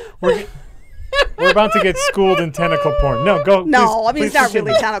about to get schooled in tentacle porn. No, go. No, please, I mean, it's not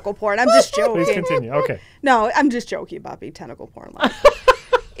really tentacle porn. I'm just joking. Please continue. Okay. No, I'm just joking about being tentacle porn light.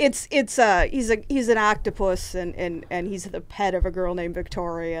 He's an octopus and he's the pet of a girl named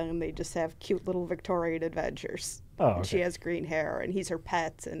Victoria, and they just have cute little Victorian adventures. Oh, okay. And she has green hair, and he's her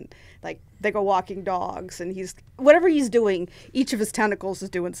pet, and like they go walking dogs, and whatever he's doing, each of his tentacles is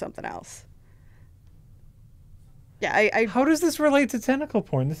doing something else. Yeah, How does this relate to tentacle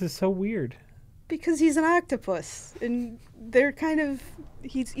porn? This is so weird. Because he's an octopus, and they're kind of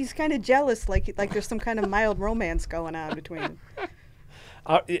he's kind of jealous, like there's some kind of mild romance going on between them.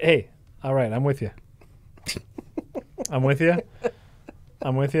 Hey, all right, I'm with you. I'm with you. I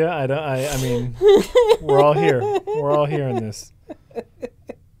mean, we're all here. We're all here in this.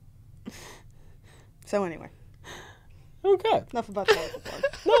 So anyway. Okay. Enough about tentacle porn.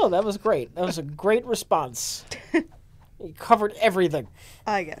 No, that was great. That was a great response. You covered everything.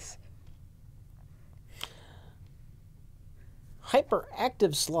 I guess.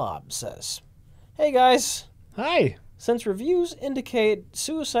 Hyperactive Slob says, "Hey guys. Hi. Since reviews indicate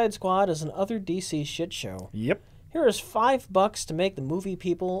Suicide Squad is an other DC shit show, Yep. here is $5 to make the movie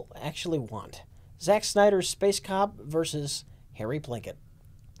people actually want. Zack Snyder's Space Cop versus Harry Plinkett."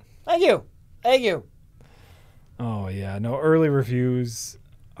 Thank you. Thank you. Oh, yeah. No, early reviews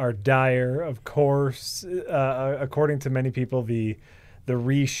are dire. Of course, according to many people, the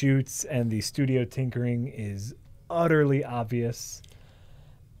reshoots and the studio tinkering is utterly obvious.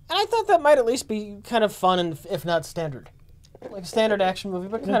 And I thought that might at least be kind of fun, and if not standard. Like a standard action movie,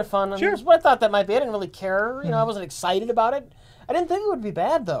 but kind of fun. Sure. That's what I thought that might be. I didn't really care. I wasn't excited about it. I didn't think it would be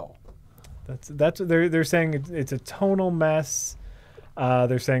bad, though. That's what they're saying. It's a tonal mess.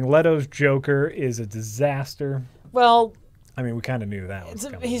 They're saying Leto's Joker is a disaster. Well, I mean, we kind of knew that was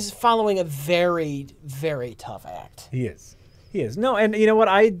coming. He's following a very, very tough act. He is. No, and you know what?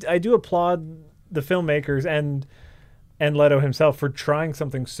 I do applaud the filmmakers and Leto himself for trying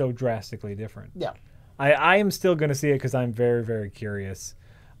something so drastically different. Yeah. I am still going to see it because I'm very, very curious.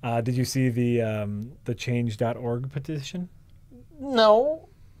 Did you see the change.org petition? No.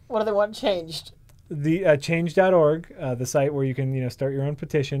 What do they want changed? The change.org, the site where you can start your own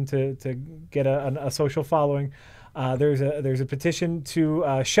petition to get a social following. There's a petition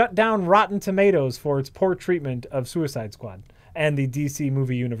to shut down Rotten Tomatoes for its poor treatment of Suicide Squad and the DC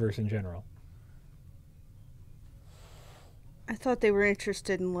movie universe in general. I thought they were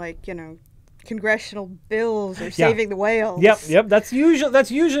interested in congressional bills or saving the whales. Yep. That's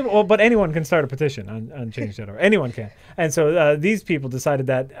usually. Well, but anyone can start a petition on change.org. Anyone can. And so these people decided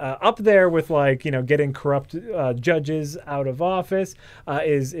that up there with getting corrupt judges out of office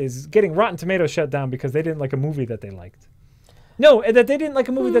is getting Rotten Tomatoes shut down because they didn't like a movie that they liked. No, that they didn't like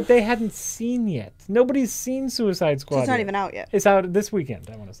a movie that they hadn't seen yet. Nobody's seen Suicide Squad. It's not even out yet. It's out this weekend,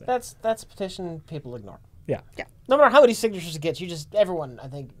 I want to say. That's a petition people ignore. Yeah. No matter how many signatures it gets, everyone, I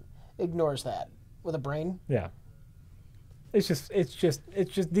think, ignores that with a brain. Yeah. It's just this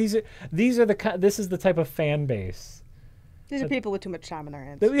is the type of fan base. These are people with too much time on their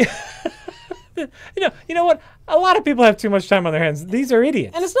hands. You know what? A lot of people have too much time on their hands. These are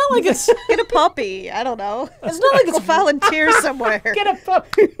idiots. And it's not like it's get a puppy. I don't know. It's not like it's volunteer somewhere. Get a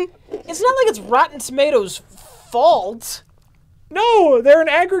puppy. It's not like it's Rotten Tomatoes' fault. No, they're an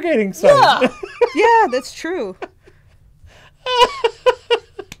aggregating site. Yeah. Yeah, that's true.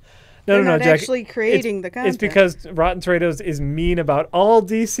 No, Jack. Actually creating the content. It's because Rotten Tomatoes is mean about all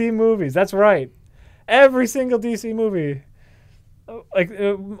DC movies. That's right. Every single DC movie.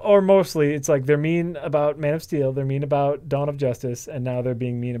 Or mostly, it's like they're mean about Man of Steel, they're mean about Dawn of Justice, and now they're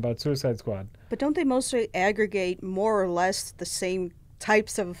being mean about Suicide Squad. But don't they mostly aggregate more or less the same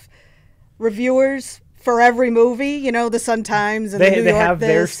types of reviewers for every movie? The Sun-Times and the New York have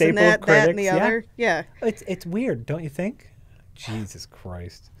their this staple and that, critics, that and the other. Yeah. It's weird, don't you think? Jesus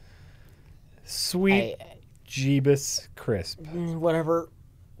Christ. Sweet Jeebus crisp. Whatever.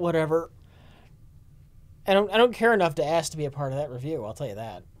 I don't care enough to ask to be a part of that review, I'll tell you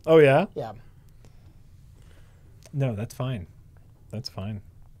that. Oh, yeah? Yeah. No, that's fine. That's fine.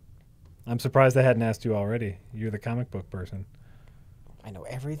 I'm surprised I hadn't asked you already. You're the comic book person. I know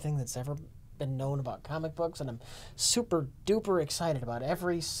everything that's ever been known about comic books, and I'm super duper excited about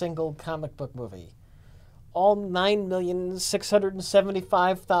every single comic book movie. All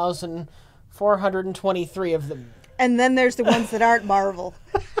 9,675,423 of them. And then there's the ones that aren't Marvel.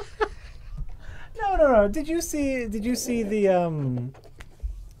 No. Did you see the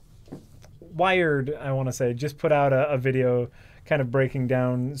Wired, I want to say, just put out a video kind of breaking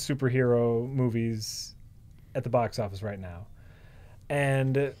down superhero movies at the box office right now.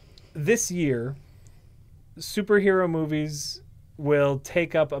 And this year, superhero movies will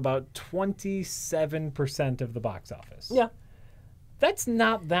take up about 27% of the box office. Yeah. That's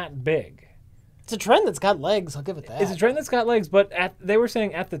not that big. It's a trend that's got legs, I'll give it that. It's a trend that's got legs, but they were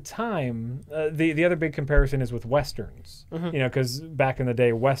saying at the time, the other big comparison is with Westerns. Mm-hmm. Because back in the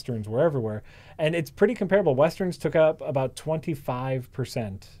day, Westerns were everywhere. And it's pretty comparable. Westerns took up about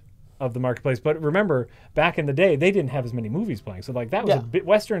 25% of the marketplace. But remember, back in the day, they didn't have as many movies playing. So like that was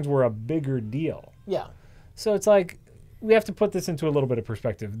Westerns were a bigger deal. Yeah. So it's like, we have to put this into a little bit of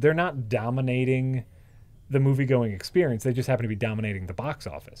perspective. They're not dominating the movie-going experience. They just happen to be dominating the box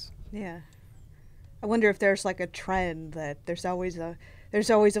office. Yeah. I wonder if there's like a trend that there's always a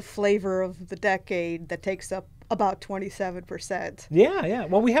flavor of the decade that takes up about 27%. Yeah.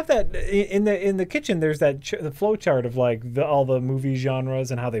 Well, we have that in the kitchen. There's that the flow chart of like all the movie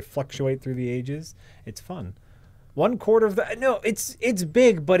genres and how they fluctuate through the ages. It's fun. 1/4 of the it's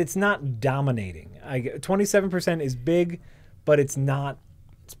big, but it's not dominating. 27% is big, but it's not.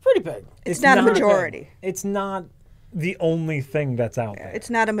 It's pretty big. It's not a majority. It's not the only thing that's out there. It's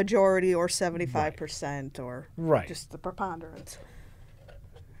not a majority or 75% or just the preponderance.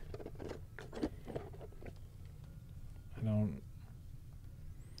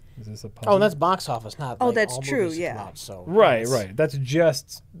 Is this a puzzle? Oh, that's box office, not. Oh, like, that's all true. movies Yeah. come out, so Right. That's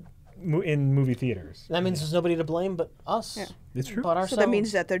just in movie theaters. That means there's nobody to blame but us. Yeah. It's true. But So that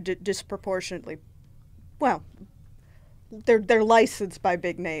means that they're disproportionately, well, they're licensed by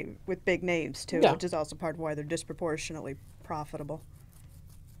big names too, which is also part of why they're disproportionately profitable.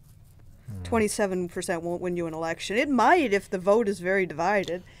 27% won't win you an election. It might if the vote is very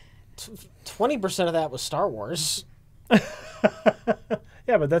divided. 20% of that was Star Wars.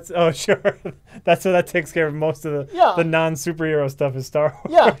 Yeah, but that's sure. That's what that takes care of most of the non-superhero stuff is Star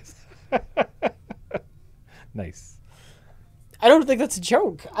Wars. Yeah. Nice. I don't think that's a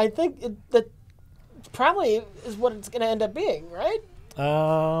joke. I think that probably is what it's going to end up being, right?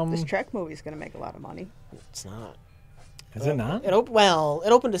 This Trek movie is going to make a lot of money. It's not. Is it not? It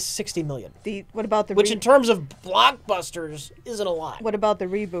opened to $60 million. What about the which in terms of blockbusters isn't a lot. What about the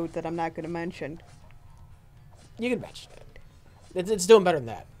reboot that I'm not going to mention? You can mention it. It's doing better than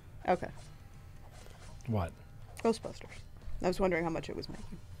that. Okay. What? Ghostbusters. I was wondering how much it was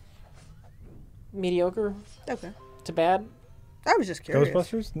making. Mediocre. Okay. To bad. I was just curious.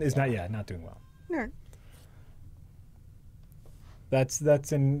 Ghostbusters is not doing well. All right. That's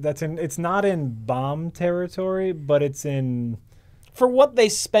in it's not in bomb territory, but it's in. For what they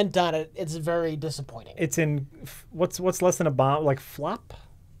spent on it, it's very disappointing. It's in what's less than a bomb, like flop,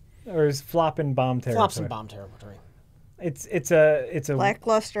 or is flop in bomb territory? Flop's in bomb territory. It's a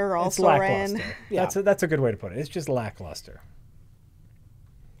lackluster. Also it's lackluster. ran. Yeah. That's a good way to put it. It's just lackluster.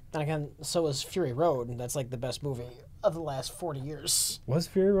 And again, so is Fury Road, and that's like the best movie of the last 40 years. Was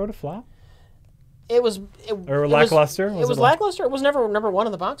Fury Road a flop? It was. Or lackluster? It was lackluster. It was never number one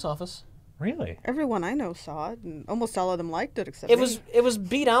in the box office. Really? Everyone I know saw it, and almost all of them liked it, except it me. was. It was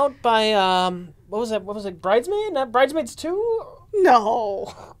beat out by what was that? What was it? Bridesmaid? Not Bridesmaids 2?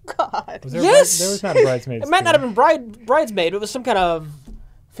 No, God. Yes. There was not a Bridesmaids. It might not have been Bridesmaid. It was some kind of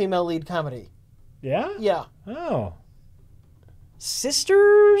female lead comedy. Yeah. Yeah. Oh.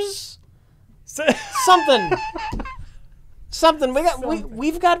 Sisters. Something. Something.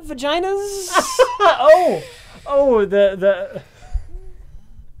 We've got vaginas.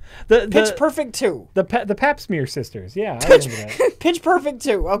 The Pitch Perfect 2. The Pap Smear sisters. Yeah, I remember that. Pitch Perfect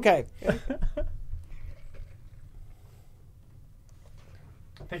 2. Okay.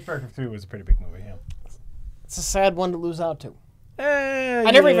 Pitch Perfect 2 was a pretty big movie. Yeah. It's a sad one to lose out to.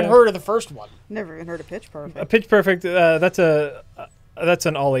 I never even heard of the first one. Never even heard of Pitch Perfect. Pitch Perfect. That's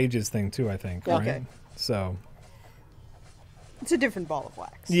an all ages thing too. I think. Yeah. Right? Okay. So. It's a different ball of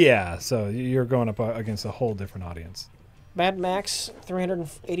wax. Yeah. So you're going up against a whole different audience. Mad Max,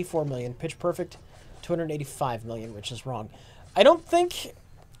 384 million. Pitch Perfect, 285 million, which is wrong. I don't think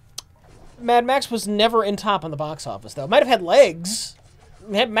Mad Max was never in top on the box office, though. It might have had legs.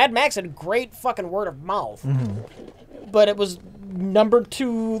 Mad Max had great fucking word of mouth. Mm-hmm. But it was number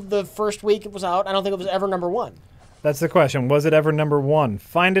 2 the first week it was out. I don't think it was ever number 1. That's the question. Was it ever number 1?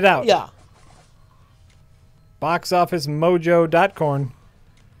 Find it out. Yeah. Boxofficemojo.com.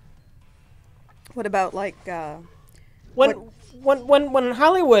 What about like When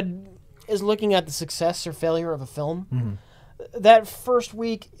Hollywood is looking at the success or failure of a film, that first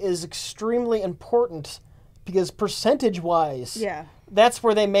week is extremely important because percentage-wise, that's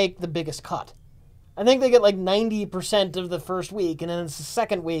where they make the biggest cut. I think they get like 90% of the first week, and then it's the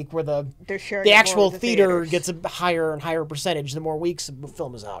second week where the actual theater gets a higher and higher percentage the more weeks the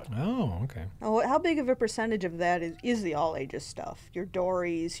film is out. Oh, okay. Oh, how big of a percentage of that is the all ages stuff? Your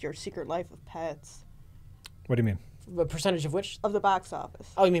Dories, your Secret Life of Pets. What do you mean? The percentage of which? Of the box office.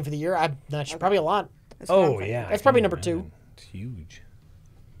 Oh, you mean for the year? I'm not sure. Probably a lot. Yeah. That's probably number 2. It's huge.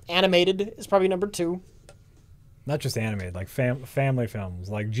 Animated is probably number 2. Not just animated, like family films,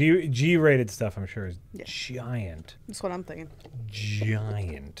 like G-rated stuff. I'm sure is giant. That's what I'm thinking.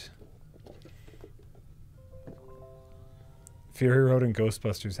 Giant. Fury Road and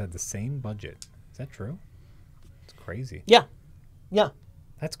Ghostbusters had the same budget. Is that true? It's crazy. Yeah.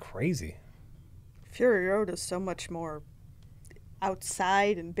 That's crazy. Fury Road is so much more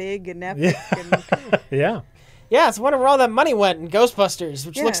outside and big and epic. Yeah. Yeah, it's wonder where all that money went in Ghostbusters,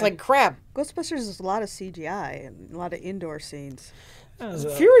 which looks like crap. Ghostbusters is a lot of CGI and a lot of indoor scenes.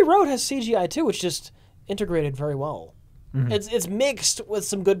 Fury Road has CGI too, which just integrated very well. It's mixed with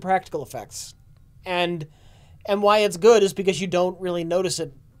some good practical effects, and why it's good is because you don't really notice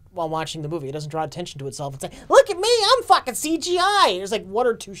it while watching the movie. It doesn't draw attention to itself. It's like, look at me, I'm fucking CGI. There's like 1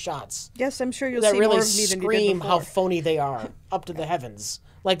 or 2 shots. Yes, I'm sure you'll that see really more of me than you did scream before. how phony they are, up to the heavens,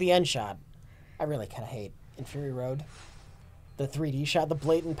 like the end shot. I really kind of hate in Fury Road the 3D shot, the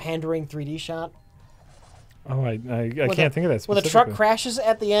blatant pandering 3D shot. Oh, I can't think of that specifically. When the truck crashes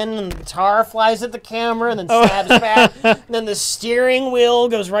at the end and the guitar flies at the camera and then stabs back, and then the steering wheel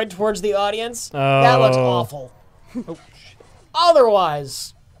goes right towards the audience. That looks awful.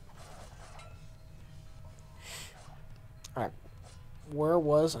 Otherwise, all right, where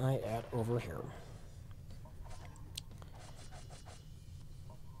was I at over here?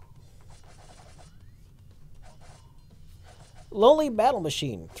 Lonely Battle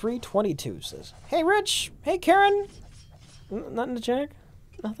Machine 322 says, "Hey Rich, hey Karen, nothing to check,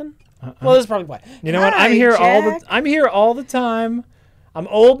 nothing." Well, this is probably why. You know what? I'm here all the time. I'm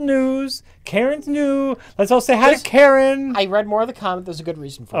old news. Karen's new. Let's all say hi to Karen. I read more of the comment. There's a good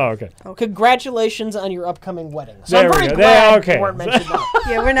reason for it. Oh, okay. Congratulations on your upcoming wedding. So There I'm we very go. glad Okay. you weren't mentioned that.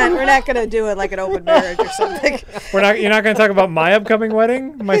 Yeah, we're not gonna do it like an open marriage or something. You're not going to talk about my upcoming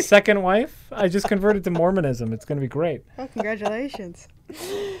wedding, my second wife. I just converted to Mormonism. It's going to be great. Oh, congratulations.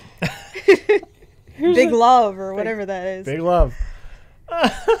 Big love or whatever that is. Big love.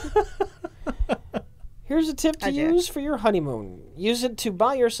 Here's a tip to use for your honeymoon. Use it to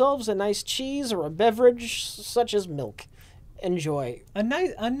buy yourselves a nice cheese or a beverage such as milk. Enjoy. A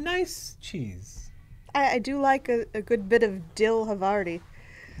nice cheese. I do like a good bit of dill Havarti.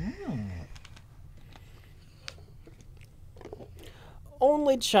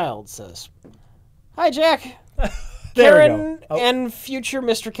 Only Child says, "Hi Jack, There we Karen, go. Oh. and future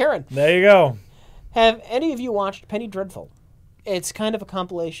Mr. Karen. There you go. Have any of you watched Penny Dreadful? It's kind of a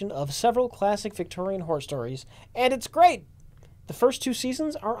compilation of several classic Victorian horror stories, and it's great. The first 2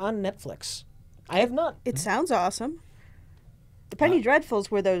 seasons are on Netflix. I have not. It sounds awesome. The Penny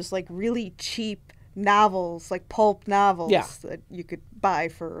Dreadfuls were those like really cheap novels, like pulp novels that you could buy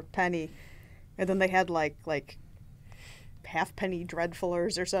for a penny, and then they had like halfpenny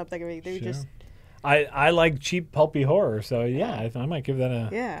Dreadfulers or something. I mean, they were just. I like cheap pulpy horror, so yeah, I might give that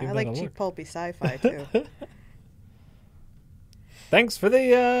a I like cheap pulpy sci-fi too. Thanks for the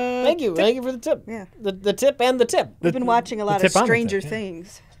Thank you for the tip. Yeah. The tip and the tip. We've been watching a lot of tip on the Stranger tip,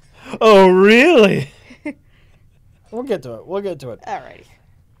 Things. Oh, really? We'll get to it. Alrighty.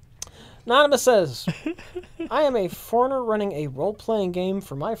 Anonymous says, "I am a foreigner running a role-playing game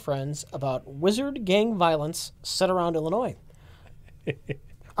for my friends about wizard gang violence set around Illinois."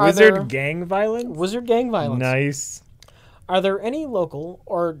 Wizard gang violence? Wizard gang violence. Nice. Are there any local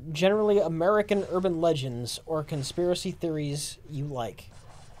or generally American urban legends or conspiracy theories you like?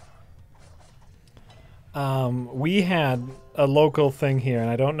 We had a local thing here, and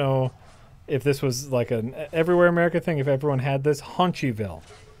I don't know if this was like an everywhere America thing, if everyone had this. Haunchyville.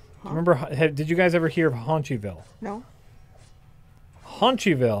 Remember, did you guys ever hear of Haunchyville? No.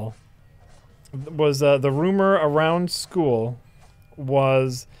 Haunchyville was the rumor around school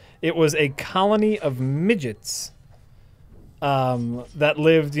was it was a colony of midgets that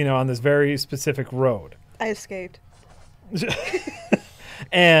lived, on this very specific road. I escaped.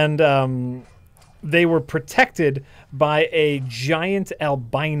 And they were protected by a giant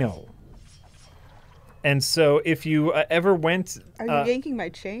albino. And so if you ever went... Are you yanking my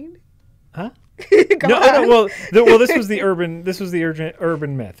chain? Huh? Go on. Well, this was the urban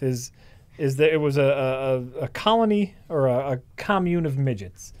myth is is that it was a colony or a commune of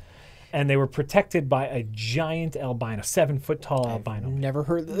midgets, and they were protected by a giant albino, 7-foot tall albino. Never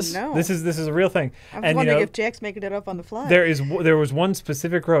heard this. No. This is a real thing. I was wondering if Jack's making it up on the fly. There was one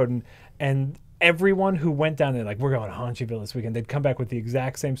specific road, and everyone who went down there, like, we're going to Haunchyville this weekend, they'd come back with the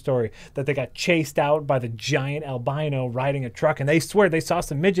exact same story, that they got chased out by the giant albino riding a truck, and they swear they saw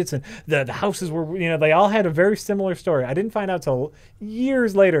some midgets, and the houses were, they all had a very similar story. I didn't find out till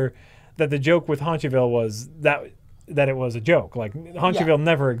years later that the joke with Haunchyville was that it was a joke. Like, Haunchyville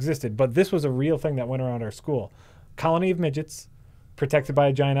never existed, but this was a real thing that went around our school. Colony of midgets, protected by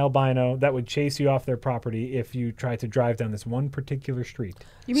a giant albino that would chase you off their property if you tried to drive down this one particular street.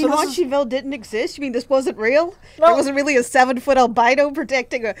 You mean Haunchyville didn't exist? You mean this wasn't real? No. There wasn't really a 7-foot albino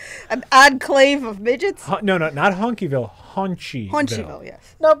protecting an enclave of midgets? No, not Haunchyville. Haunchyville,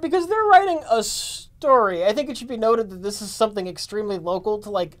 yes. No, because they're writing a story. I think it should be noted that this is something extremely local to,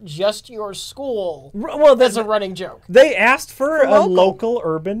 like, just your school. Well, That's a running joke. They asked for a local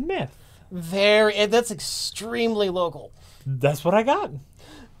urban myth. That's extremely local. That's what I got.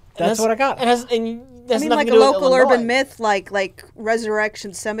 That's what I got. That's I mean, nothing like to a do with local Illinois. urban myth, like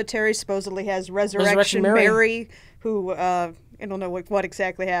Resurrection Cemetery supposedly has Resurrection Mary. Mary, who I don't know what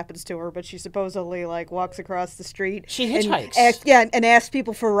exactly happens to her, but she supposedly like walks across the street. She hitchhikes. And asks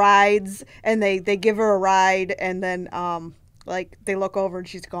people for rides, and they give her a ride, and then like they look over and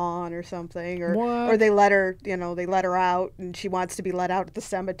she's gone or something, or they let her out and she wants to be let out at the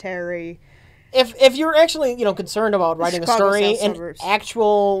cemetery. If you're actually concerned about writing a Chicago story South and suburbs.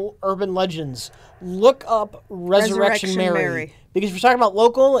 actual urban legends, look up Resurrection Mary. Mary. Because if you're talking about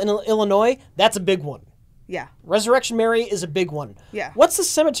local in Illinois, that's a big one. Yeah. Resurrection Mary is a big one. Yeah. What's the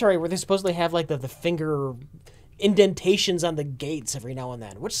cemetery where they supposedly have like the finger indentations on the gates every now and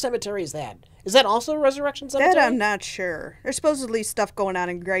then? Which cemetery is that? Is that also Resurrection Cemetery? That I'm not sure. There's supposedly stuff going on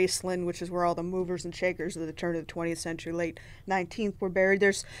in Graceland, which is where all the movers and shakers of the turn of the 20th century, late 19th, were buried.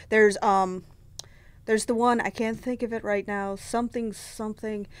 There's the one, I can't think of it right now, something.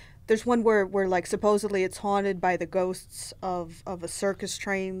 There's one where like supposedly it's haunted by the ghosts of a circus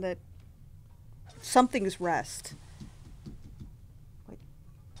train that something's rest. Like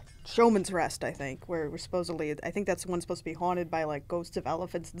Showman's Rest, I think, where we're supposedly, I think that's the one supposed to be haunted by like ghosts of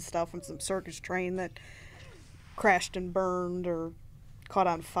elephants and stuff, and some circus train that crashed and burned or caught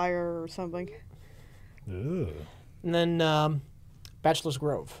on fire or something. Ooh. And then Bachelor's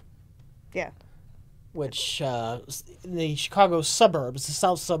Grove, Yeah. which in the Chicago suburbs, the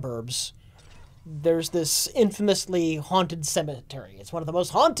south suburbs, there's this infamously haunted cemetery. It's one of the most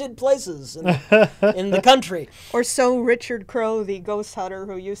haunted places in the country. Or so Richard Crowe, the ghost hunter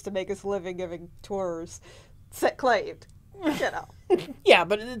who used to make his living giving tours, claimed. Yeah,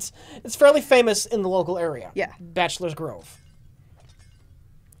 but it's fairly famous in the local area. Yeah. Bachelor's Grove.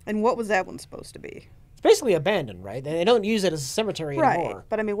 And what was that one supposed to be? It's basically abandoned, right? They don't use it as a cemetery anymore. Right.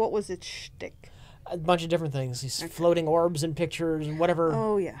 But I mean, what was its shtick? A bunch of different things. These floating orbs and pictures and whatever.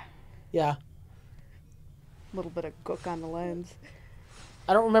 Oh, yeah. Yeah. A little bit of gook on the lens.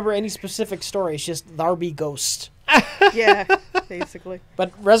 I don't remember any specific story. It's just Larby Ghost. Yeah, basically.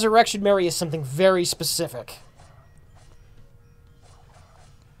 But Resurrection Mary is something very specific.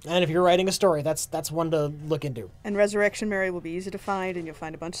 And if you're writing a story, that's one to look into. And Resurrection Mary will be easy to find, and you'll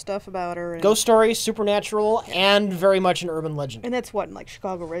find a bunch of stuff about her. And, Ghost story, supernatural, and very much an urban legend. and that's what, in like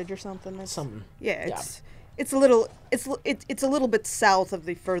Chicago Ridge or something? That's, Something. Yeah, it's a little bit south of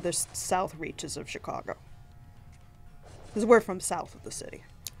the furthest south reaches of Chicago. Because we're from south of the city.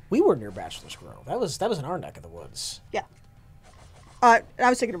 We were near Bachelor's Grove. That was in our neck of the woods. Yeah. I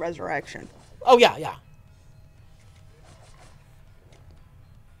was thinking of Resurrection. Oh, yeah, yeah.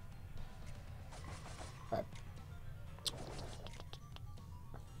 All right.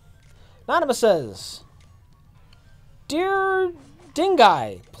 Anonymous says, Dear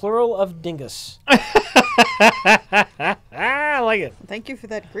Dingai, plural of dingus. I like it. Thank you for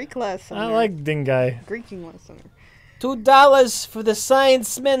that Greek lesson. I like Dingai. Greeking lesson. $2 for the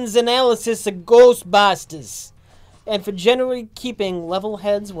scienceman's analysis of Ghostbusters, and for generally keeping level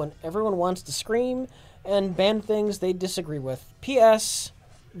heads when everyone wants to scream and ban things they disagree with. P.S.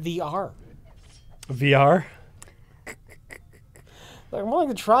 VR. VR? I'm willing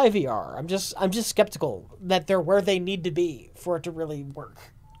to try VR. I'm just skeptical that they're where they need to be for it to really work.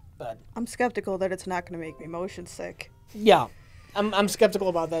 But I'm skeptical that it's not going to make me motion sick, yeah, I'm skeptical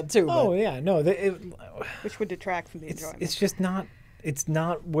about that too. Oh, but yeah. No, which would detract from the enjoyment. it's just not... It's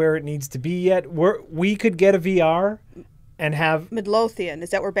not where it needs to be yet. We could get a VR and have... Midlothian, is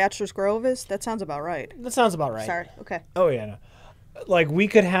that where Bachelor's Grove is? That sounds about right. that sounds about right. Sorry, okay. Oh, yeah, no. like we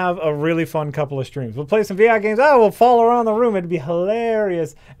could have a really fun couple of streams. We'll play some VR games. Oh, we'll fall around the room. It'd be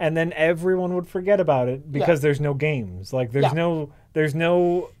hilarious, and then everyone would forget about it because there's no games. Like there's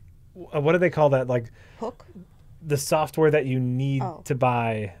no what do they call that? Like Hook? The software that you need to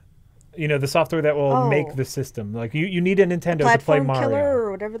buy. You know, the software that will make the system. Like you need a Nintendo to play Mario. Platform killer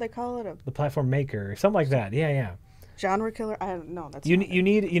or whatever they call it. The platform maker, something like that. Yeah. Genre killer? I don't know. That's you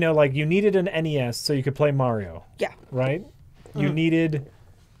need, you know, like you needed an NES so you could play Mario. Yeah. Right? You needed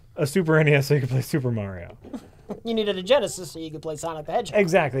a Super NES so you could play Super Mario. You needed a Genesis so you could play Sonic the Hedgehog.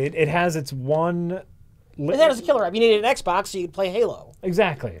 Exactly. It has its one... It has a killer app. You needed an Xbox so you could play Halo.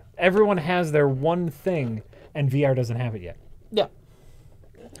 Exactly. Everyone has their one thing, and VR doesn't have it yet. Yeah.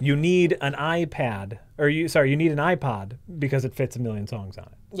 You need an iPad, or you need an iPod because it fits a million songs on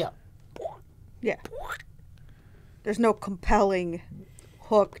it. Yeah. Yeah. There's no compelling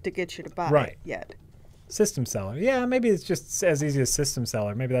hook to get you to buy it yet. System seller. Yeah, maybe it's just as easy as system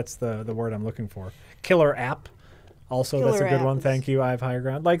seller. Maybe that's the word I'm looking for. Killer app. Also, that's a good one. Thank you. I have higher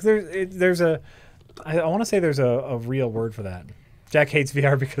ground. Like there's a I want to say there's a real word for that. Jack hates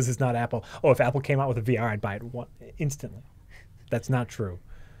VR because it's not Apple. Oh, if Apple came out with a VR, I'd buy it instantly. That's not true.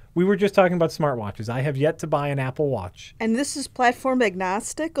 We were just talking about smartwatches. I have yet to buy an Apple Watch. And this is platform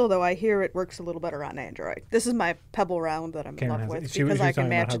agnostic, although I hear it works a little better on Android. This is my Pebble Round that I'm in love with because I can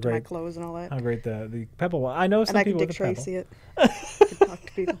match it to my clothes and all that. How great the Pebble was. I know some people with the Pebble. And I can Dick Tracey it. I can talk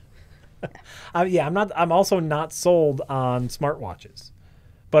to people. Yeah, I'm also not sold on smartwatches,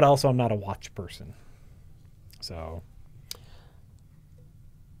 but also I'm not a watch person. So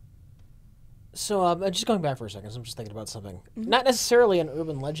just going back for a second, so I'm just thinking about something. Not necessarily an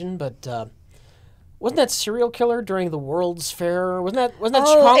urban legend, but wasn't that serial killer during the World's Fair? Wasn't that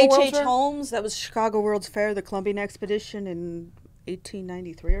Chicago World's Fair? H.H. Holmes. That was Chicago World's Fair, the Columbian Expedition in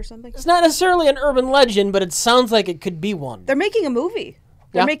 1893 or something. It's not necessarily an urban legend, but it sounds like it could be one. They're making a movie.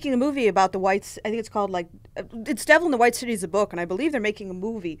 They're making a movie about the Whites. I think it's called it's Devil in the White City is a book, and I believe they're making a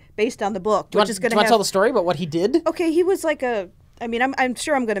movie based on the book. Do you want to tell the story about what he did? Okay, he was like I'm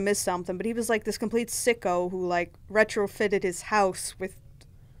sure I'm going to miss something, but he was like this complete sicko who like retrofitted his house with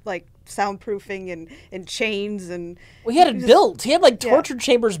like soundproofing and chains and... Well, he had it built. He had like torture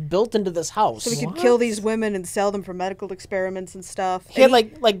chambers built into this house. So he could kill these women and sell them for medical experiments and stuff. He had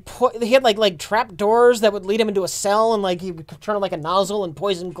like trap doors that would lead him into a cell, and like he would turn on like a nozzle and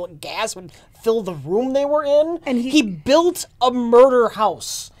poison gas would fill the room they were in. And he built a murder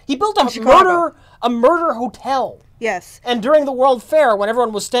house. He built a murder hotel. Yes. And during the World Fair, when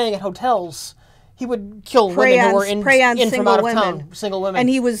everyone was staying at hotels, he would kill women who were in from out of town, single women. And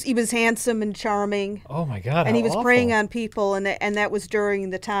he was handsome and charming. Oh my God! And he was preying on people, and that was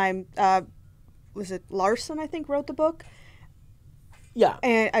during the time. Was it Larson? I think wrote the book. Yeah.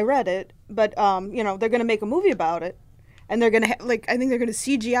 And I read it, but they're going to make a movie about it, and they're going to I think they're going to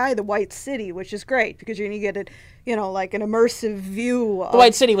CGI the White City, which is great because you're going to get it, like an immersive view. The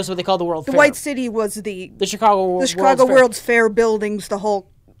White City was what they called the World Fair. The White City was the Chicago World's Fair buildings, the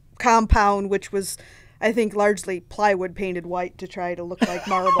whole compound, which was, I think, largely plywood painted white to try to look like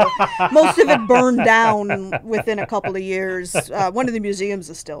marble. Most of it burned down within a couple of years. One of the museums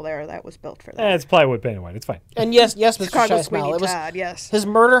is still there. That was built for that. It's plywood painted white. It's fine. And yes, Mr. Chicago Scheismel, yes. His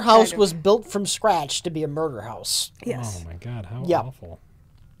murder house was built from scratch to be a murder house. Yes. Oh my God, how awful.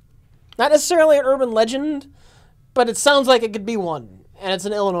 Not necessarily an urban legend, but it sounds like it could be one. And it's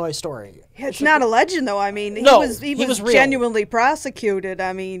an Illinois story. It's not a legend, though. I mean, he was genuinely prosecuted.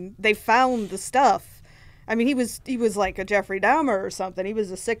 I mean, they found the stuff. I mean, he was like a Jeffrey Dahmer or something. He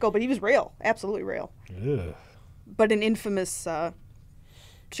was a sicko, but he was real, absolutely real. Ugh. But an infamous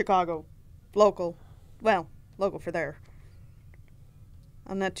Chicago local for there.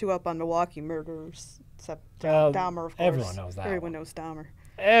 I'm not too up on Milwaukee murderers, except Dahmer, of course. Everyone knows that. Everyone knows Dahmer.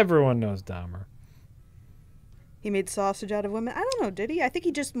 Everyone knows Dahmer. He made sausage out of women. I don't know, did he? I think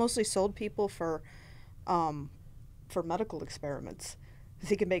he just mostly sold people for medical experiments. Because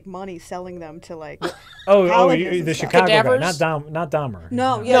he could make money selling them to like the Chicago guy, not Dahmer.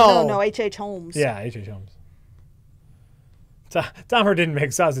 No, H.H. Holmes. Yeah, H.H. Holmes. Dahmer didn't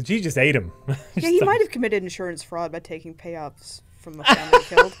make sausage; he just ate him. Yeah, he might have committed insurance fraud by taking payoffs from a family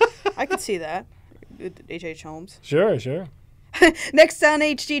killed. I could see that. H.H. Holmes. Sure. Next on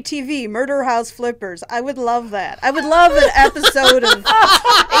HGTV, Murder House Flippers. I would love that. I would love an episode of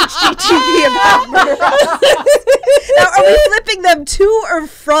HGTV about murder houses. Now, are we flipping them to or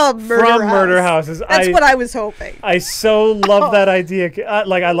from murder houses? From murder houses. That's what I was hoping. I so love that idea. I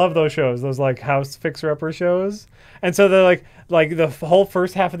love those shows, those like house fixer-upper shows. And so they're like the whole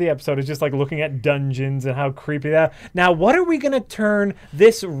first half of the episode is just like looking at dungeons and how creepy that. Now, what are we going to turn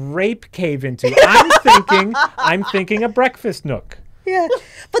this rape cave into? I'm thinking a breakfast nook. Yeah.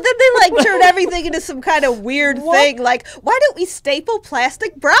 But then they like turn everything into some kind of weird thing. Like, why don't we staple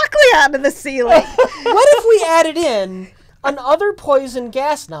plastic broccoli onto the ceiling? What if we added in another poison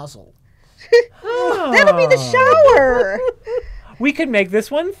gas nozzle? That'll be the shower. We could make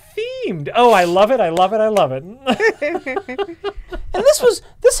this one themed. Oh, I love it. I love it. I love it. And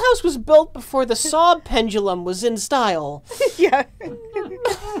this house was built before the saw pendulum was in style. Yeah.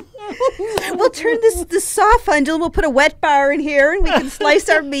 We'll turn this saw pendulum. We'll put a wet bar in here, and we can slice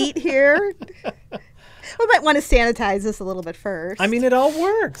our meat here. We might want to sanitize this a little bit first. I mean, it all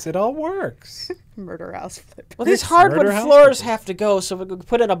works. It all works. Murder house flip. Well, these hardwood Murder house floors flippers. have to go, so we could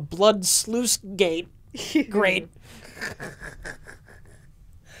put in a blood sluice gate. Great.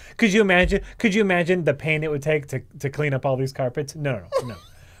 Could you imagine? Could you imagine the pain it would take to clean up all these carpets? No.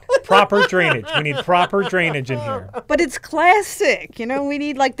 Proper drainage. We need proper drainage in here. But it's classic. You know, we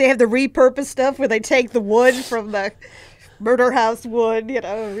need, like, they have the repurposed stuff where they take the wood from the murder house wood, you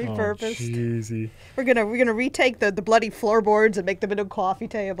know, repurposed. Oh, cheesy. We're gonna retake the bloody floorboards and make them into a coffee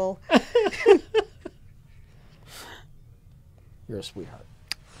table. You're a sweetheart.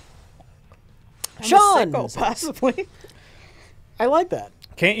 I'm Sean! a sicko, possibly. I like that.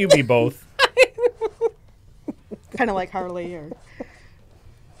 Can't you be both? Kind of like Harley. Or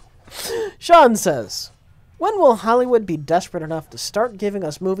Sean says, when will Hollywood be desperate enough to start giving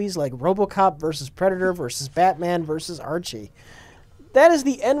us movies like RoboCop versus Predator versus Batman versus Archie? That is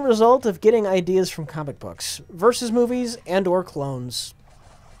the end result of getting ideas from comic books versus movies and or clones.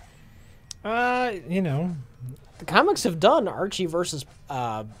 You know. The comics have done Archie versus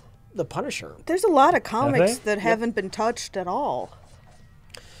the Punisher. there's a lot of comics they? that haven't been touched at all.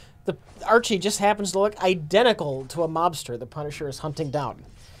 The Archie just happens to look identical to a mobster the Punisher is hunting down.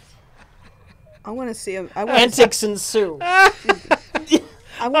 I want to see Antics ensue. I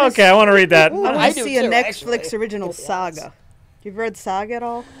want Okay, I want to read that. I to do see a too, Netflix actually. original To be honest. Saga. You've read Saga at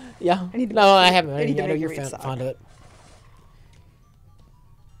all? Yeah. I need to- No, I haven't. I need to I know make you're you read fond of it.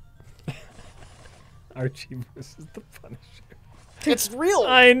 Archie versus the Punisher. It's real.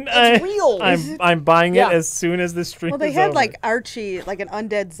 It's real. I'm buying it Yeah. as soon as the stream Well, they is had over. like Archie, like an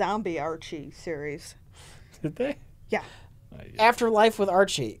undead zombie Archie series. Did they? Yeah. Afterlife with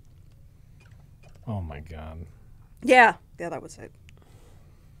Archie. Oh my god. Yeah, that was it.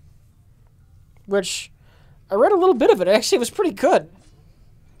 Which I read a little bit of it. Actually, it was pretty good.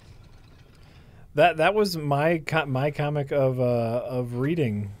 That was my comic of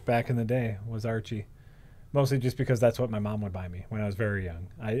reading back in the day was Archie. Mostly just because that's what my mom would buy me when I was very young.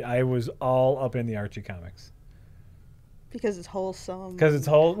 I was all up in the Archie comics. Because it's wholesome. Because it's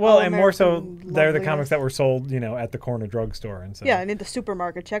and more so All-American they're the loveliness. comics that were sold, at the corner drugstore and so. Yeah, and in the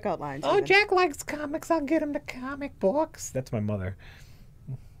supermarket checkout lines. even. Jack likes comics. I'll get him the comic books. That's my mother.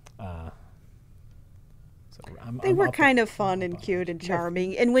 They were kind of fun and cute and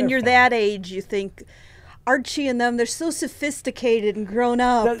charming. And when you're that age, you think Archie and them, they're so sophisticated and grown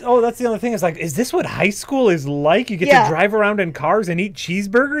up. That's the other thing. Is like, is this what high school is like? You get Yeah. to drive around in cars and eat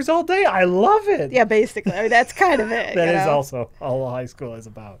cheeseburgers all day? I love it. Yeah, basically. I mean, that's kind of it. That you is know? also all high school is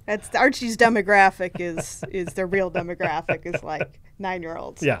about. That's Archie's demographic is their real demographic is like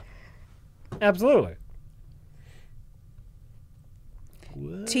 9-year-olds. Yeah. Absolutely.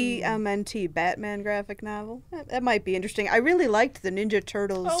 TMNT, Batman graphic novel. That might be interesting. I really liked the Ninja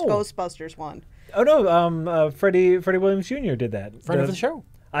Turtles Oh. Ghostbusters one. Oh no, Freddie Williams Jr. did that. Friend of the show.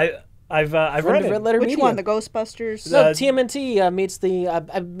 I've Friend read of it. Red Letter Which Media. one? The Ghostbusters? No, TMNT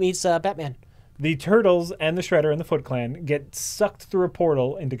meets Batman. The Turtles and the Shredder and the Foot Clan get sucked through a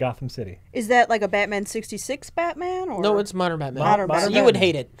portal into Gotham City. Is that like a Batman 66 Batman? Or? No, it's Modern Batman. Modern So Batman. you would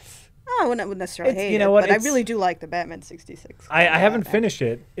hate it. Oh, I wouldn't necessarily It's- hate you know it, what, but I it's- really do like the Batman 66. I haven't finished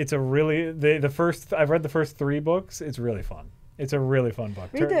it. It's a really the first. I've read the first 3 books. It's really fun. It's a really fun book.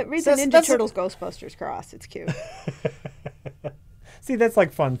 Read the That's- Ninja that's a- Turtles Ghostbusters cross. It's cute. See, that's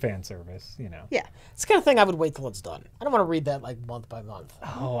like fun fan service, Yeah. It's the kind of thing I would wait till it's done. I don't want to read that like month by month.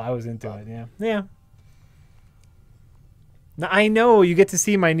 Oh, I was into it. Yeah. Yeah. Now, I know you get to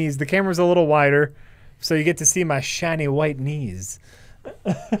see my knees. The camera's a little wider, so you get to see my shiny white knees.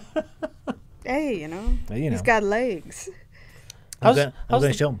 Hey, You he's know. got legs. How's I'm the-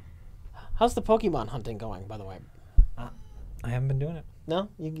 gonna show 'em. How's the Pokemon hunting going, by the way? I haven't been doing it. No?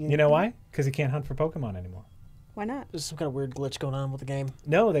 You know why? Because you can't hunt for Pokemon anymore. Why not? There's some kind of weird glitch going on with the game.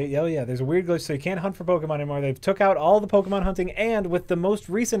 No, there's a weird glitch, so you can't hunt for Pokemon anymore. They've took out all the Pokemon hunting, and with the most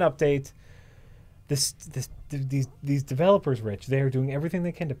recent update, these developers, Rich, they are doing everything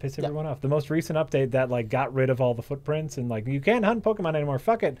they can to piss everyone off. The most recent update that got rid of all the footprints and you can't hunt Pokemon anymore.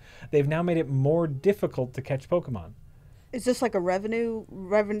 Fuck it. They've now made it more difficult to catch Pokemon. Is this like a revenue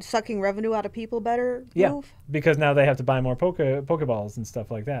sucking revenue out of people better Yeah, move? because now they have to buy more Pokeballs and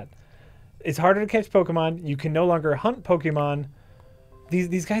stuff like that. It's harder to catch Pokemon. You can no longer hunt Pokemon.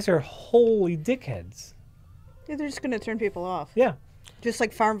 These guys are holy dickheads. Yeah, they're just gonna turn people off. Yeah. Just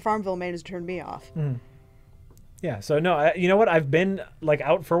like Farmville managed to turn me off. Yeah. So no, you know what? I've been like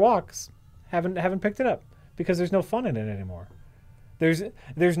out for walks, haven't picked it up because there's no fun in it anymore.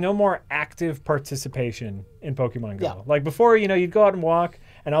 There's no more active participation in Pokemon Go. Yeah. Like before, you'd go out and walk,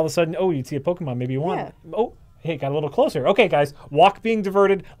 and all of a sudden, you'd see a Pokemon maybe you want. Yeah. Oh, hey, got a little closer. Okay, guys, walk being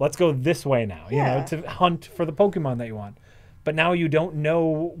diverted. Let's go this way now. Yeah. To hunt for the Pokemon that you want. But now you don't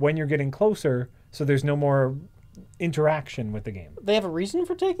know when you're getting closer, so there's no more interaction with the game. They have a reason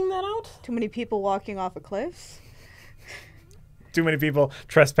for taking that out? Too many people walking off of cliffs. Too many people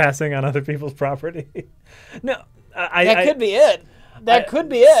trespassing on other people's property. No, That could be it. That could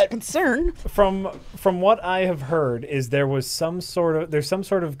be it. Concern. From what I have heard is there's some sort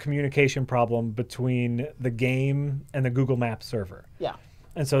of communication problem between the game and the Google Maps server. Yeah.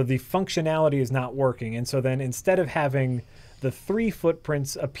 And so the functionality is not working. And so then instead of having the 3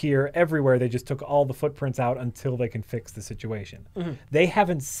 footprints appear everywhere, they just took all the footprints out until they can fix the situation. They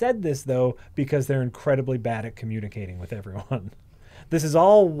haven't said this though because they're incredibly bad at communicating with everyone. This is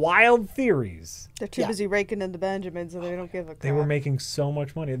all wild theories. They're too busy raking in the Benjamins and they don't give a crap. They were making so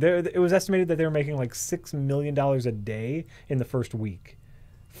much money. It was estimated that they were making like $6 million a day in the first week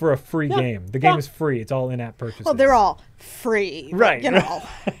for a free game. The game is free. It's all in-app purchases. Well, they're all free. But, Right.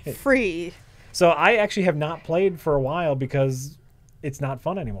 Free. So I actually have not played for a while because it's not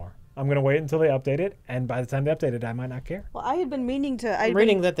fun anymore. I'm going to wait until they update it, and by the time they update it, I might not care. Well, I had been meaning to... I'm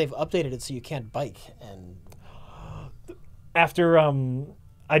reading that they've updated it so you can't bike. And After,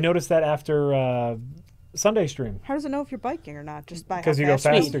 I noticed that after Sunday stream. How does it know if you're biking or not? Just by how Because you go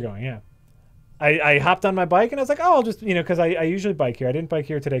fast faster going, yeah. I hopped on my bike, and I was like, I'll just, because I usually bike here. I didn't bike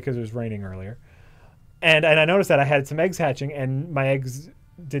here today because it was raining earlier. And I noticed that I had some eggs hatching, and my eggs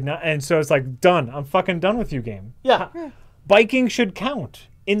did not. And so it's like, done. I'm fucking done with you, game. yeah. Biking should count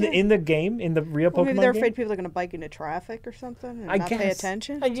in the game, in the real Pokemon Maybe they're game. afraid people are going to bike into traffic or something and I not pay guess.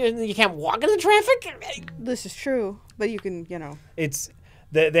 attention. You can't walk in the traffic? This is true, but you can, It's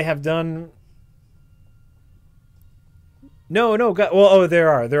they have done. No. There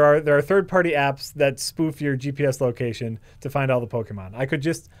are third-party apps that spoof your GPS location to find all the Pokemon. I could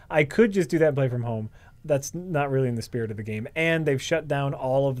just do that and play from home. That's not really in the spirit of the game. And they've shut down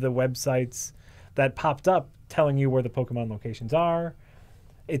all of the websites that popped up telling you where the Pokemon locations are.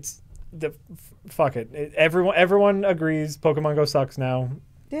 It's fuck it. Everyone agrees Pokemon Go sucks now.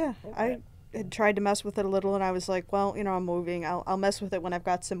 Yeah, I had tried to mess with it a little, and I was like, well, I'm moving. I'll mess with it when I've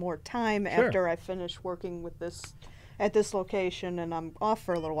got some more time after I finish working with this at this location, and I'm off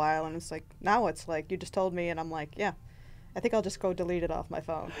for a little while. And it's like, now it's like, you just told me, and I'm like, yeah, I think I'll just go delete it off my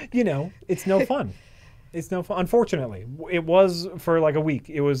phone. It's no fun. It's no fun. Unfortunately, it was for like a week.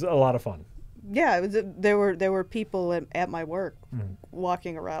 It was a lot of fun. Yeah, it was. There were people at my work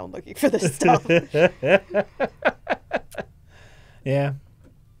walking around looking for this stuff. Yeah.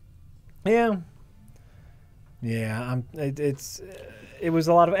 It was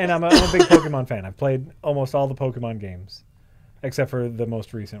a lot of, and I'm a big Pokemon fan. I've played almost all the Pokemon games, except for the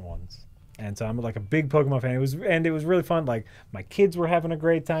most recent ones. And so I'm like a big Pokemon fan. It was really fun. Like my kids were having a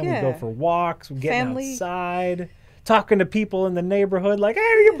great time. Yeah. We'd go for walks, we'd get Family. outside, talking to people in the neighborhood. Like, hey,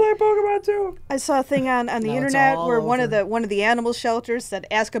 you can play Pokemon too. I saw a thing on the Now it's internet all where one of over. the animal shelters said,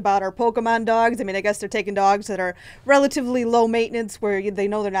 ask about our Pokemon dogs. I mean, I guess they're taking dogs that are relatively low maintenance where they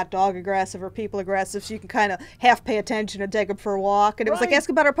know they're not dog aggressive or people aggressive, so you can kind of half pay attention and take them for a walk. And it was like, Right. ask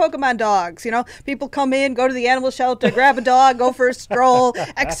about our Pokemon dogs. People come in, go to the animal shelter, grab a dog, go for a stroll,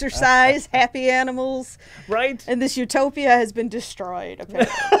 exercise, happy animals. Right? And this utopia has been destroyed, apparently.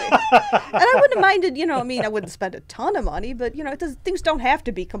 And I wouldn't have minded, I wouldn't spend a ton of money, but, things don't have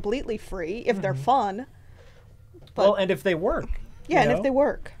to be completely free if they're fun. But, Well, and if they work. yeah, you and know? if they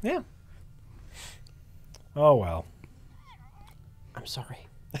work. Yeah. Oh, well. I'm sorry.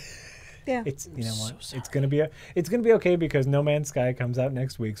 Yeah. It's you know So what? sorry. It's gonna be okay because No Man's Sky comes out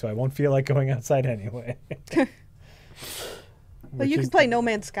next week, so I won't feel like going outside anyway. Well, you can play No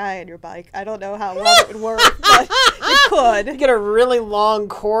Man's Sky on your bike. I don't know how well it would work, but you could. Get a really long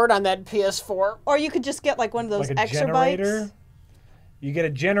cord on that PS4. Or you could just get like one of those Like a extra generator. bikes. You get a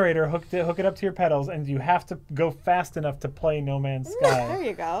generator, hook it up to your pedals, and you have to go fast enough to play No Man's There Sky.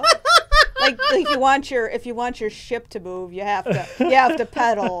 you go. Like if you want your ship to move, you have to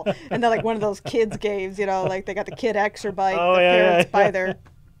pedal. And they're like one of those kids games, like they got the kid extra bike Oh, that yeah, parents yeah, buy yeah. their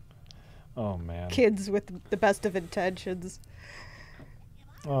Oh man. kids with the best of intentions.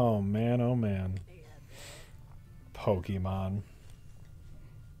 Oh man. Pokemon.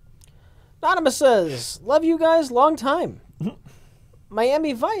 Anonymous says, love you guys, long time.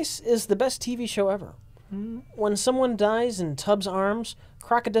 Miami Vice is the best TV show ever. When someone dies in Tubbs' arms,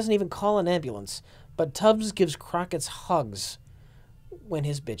 Crockett doesn't even call an ambulance, but Tubbs gives Crockett's hugs when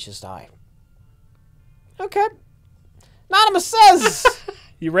his bitches die. Okay. Anonymous says,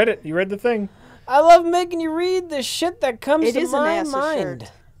 You read it. You read the thing. I love making you read the shit that comes It to is a my NASA mind.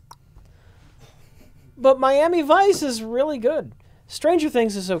 shirt. But Miami Vice is really good. Stranger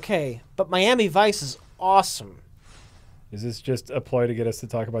Things is okay, but Miami Vice is awesome. Is this just a ploy to get us to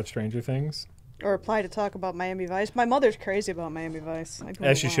talk about Stranger Things? Or apply to talk about Miami Vice. My mother's crazy about Miami Vice. I don't know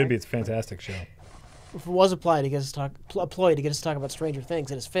As she should why. be. It's a fantastic show. If it was a ploy to get us to talk about Stranger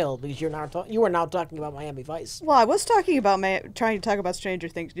Things, it has failed because you are now talking about Miami Vice. Well, I was talking about trying to talk about Stranger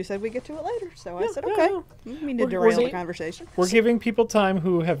Things. You said we get to it later, so I said okay. yeah. I didn't mean to We're- derail we're- the conversation. We're giving people time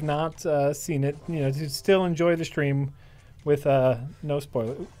who have not seen it, to still enjoy the stream with no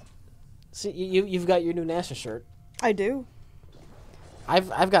spoiler. See, you've got your new NASA shirt. I do.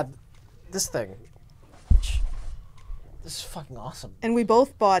 I've got this thing. This is fucking awesome. And we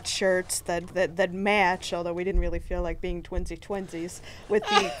both bought shirts that match, although we didn't really feel like being twinsies, with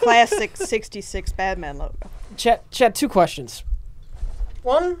the classic 66 Batman logo. Chat, two questions.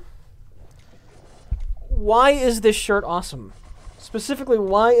 One, why is this shirt awesome? Specifically,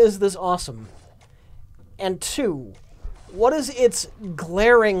 why is this awesome? And two, what is its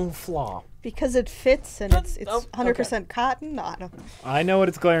glaring flaw? Because it fits and it's Oh, 100% cotton. No, I don't. I know what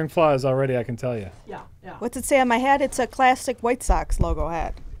its glaring flaw is already, I can tell you. Yeah. What's it say on my hat? It's a classic White Sox logo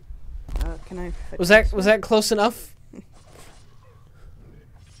hat. Can I? Was that close enough?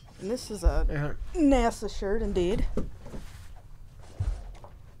 And this is a NASA shirt, indeed.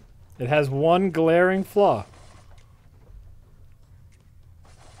 It has one glaring flaw.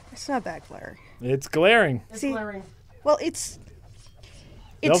 It's not that glaring. It's glaring. It's See, glaring. Well,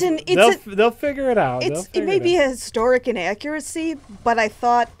 They'll figure it out. it may be a historic inaccuracy, but I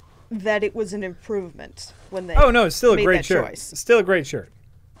thought that it was an improvement when they. Oh no, it's still a made great that shirt. choice. It's still a great shirt.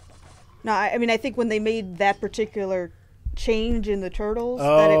 No, I mean I think when they made that particular change in the turtles,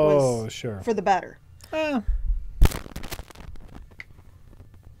 that it was sure. for the better.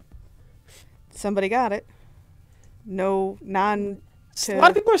 Somebody got it. No non. A lot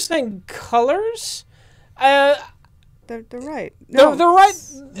of people are saying colors. They're right. They're right. It Not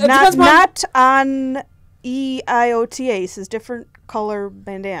depends upon- not on EIOTA. It says different color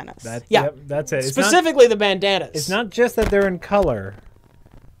bandanas. Yeah. Yep, that's it. Specifically the bandanas. It's not just that they're in color.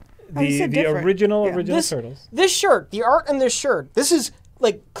 Oh, you The said different. original Yeah. turtles. This shirt, the art in this shirt, this is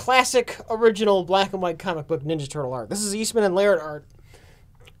like classic original black and white comic book Ninja Turtle art. This is Eastman and Laird art.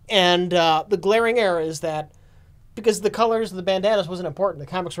 And the glaring error is that because the colors of the bandanas wasn't important, the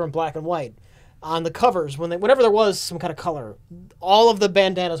comics were in black and white. On the covers, whenever there was some kind of color, all of the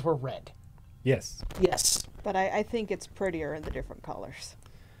bandanas were red. Yes. Yes. But I think it's prettier in the different colors.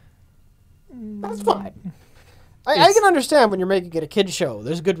 That's fine. I can understand when you're making it a kid's show.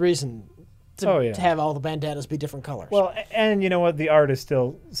 There's a good reason to have all the bandanas be different colors. Well, and you know what? The art is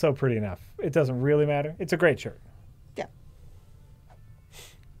still so pretty enough. It doesn't really matter. It's a great shirt. Yeah.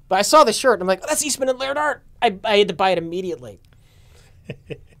 But I saw the shirt and I'm like, oh, that's Eastman and Laird art. I had to buy it immediately.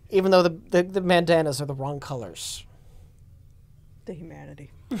 Even though the bandanas are the wrong colors. The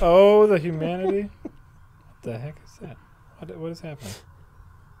humanity. Oh, the humanity. What the heck is that? What is happening?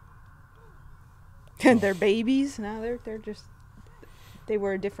 And they're babies. No, they're just. They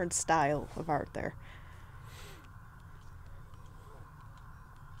were a different style of art there.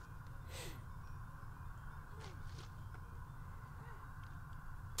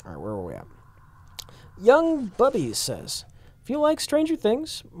 All right, where were we at? Young Bubby says, if you like Stranger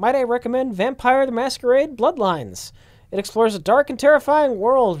Things, might I recommend Vampire the Masquerade Bloodlines? It explores a dark and terrifying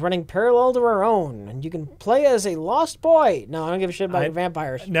world running parallel to our own, and you can play as a lost boy. No, I don't give a shit about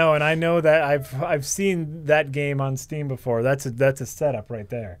vampires. No, and I know that I've seen that game on Steam before. That's a setup right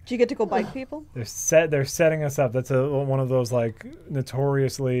there. Do you get to go bite people? They're setting us up. That's one of those like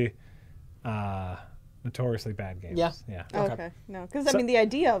notoriously bad games. Yeah. Yeah. Okay. No, because I mean the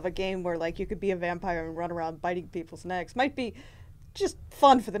idea of a game where like you could be a vampire and run around biting people's necks might be just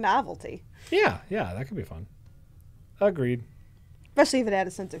fun for the novelty. Yeah, that could be fun. Agreed. Especially if it had a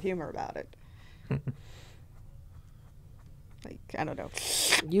sense of humor about it. Like, I don't know.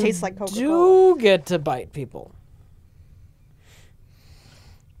 Tastes like Coca-Cola. Do get to bite people.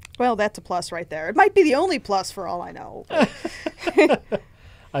 Well, that's a plus right there. It might be the only plus for all I know.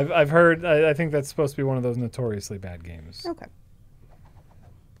 I've heard. I think that's supposed to be one of those notoriously bad games. Okay.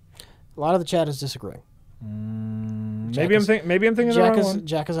 A lot of the chat is disagreeing. Maybe I'm thinking of the wrong one.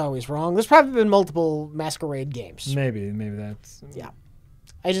 Jack is always wrong. There's probably been multiple Masquerade games. Maybe that's. Yeah.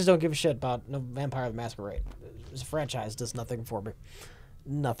 I just don't give a shit about no Vampire the Masquerade. As a franchise, does nothing for me.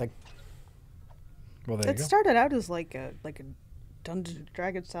 Nothing. Well, there you go. It started out as like a Dungeons and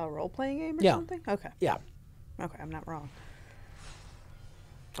Dragons style role playing game or something. Okay. Yeah. Okay, I'm not wrong.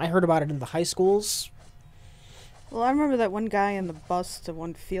 I heard about it in the high schools. Well, I remember that one guy in the bus to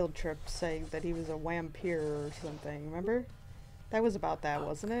one field trip saying that he was a vampire or something. Remember? That was about that,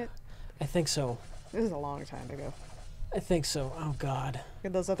 wasn't it? I think so. This is a long time ago. I think so. Oh, God.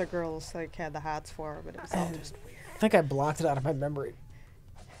 And those other girls like had the hots for him, but it was all just weird. I think I blocked it out of my memory.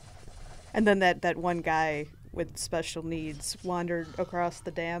 And then that one guy with special needs wandered across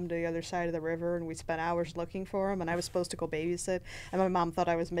the dam to the other side of the river, and we spent hours looking for him, and I was supposed to go babysit, and my mom thought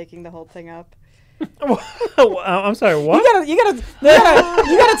I was making the whole thing up. I'm sorry. What? You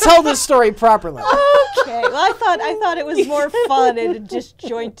gotta tell this story properly. Okay. Well, I thought it was more fun and a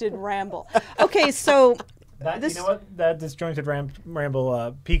disjointed ramble. Okay, so you know what? That disjointed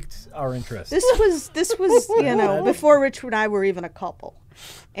ramble piqued our interest. This was before Rich and I were even a couple,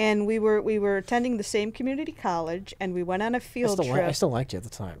 and we were attending the same community college, and we went on a field trip. I still liked you at the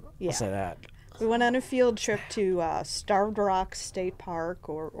time. Yeah. I'll say that. We went on a field trip to Starved Rock State Park,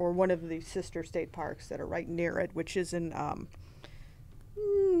 or one of the sister state parks that are right near it, which is in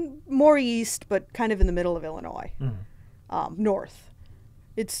more east, but kind of in the middle of Illinois, north.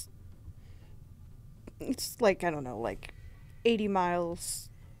 It's like, I don't know, like 80 miles.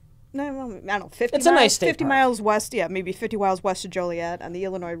 No, I don't know, 50 It's miles, a nice state 50 park. miles west, yeah, maybe 50 miles west of Joliet on the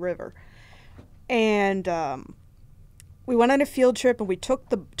Illinois River. And we went on a field trip, and we took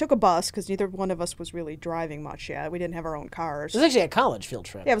a bus because neither one of us was really driving much yet. We didn't have our own cars. It was actually a college field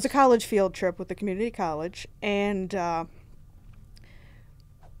trip. Yeah, it was a college field trip with the community college, and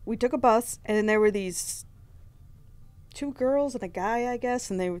we took a bus, and there were these two girls and a guy, I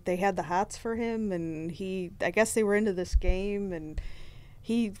guess, and they had the hots for him, and I guess they were into this game, and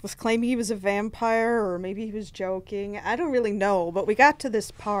he was claiming he was a vampire, or maybe he was joking. I don't really know, but we got to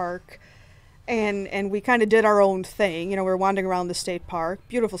this park, and we kind of did our own thing. We were wandering around the state park,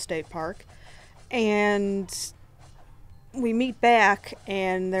 beautiful state park, and we meet back,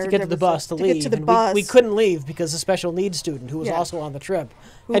 and to get to the bus to leave. Get to the and bus. We couldn't leave because a special needs student who was also on the trip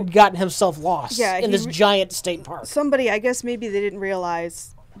had gotten himself lost in this giant state park. Somebody, I guess maybe they didn't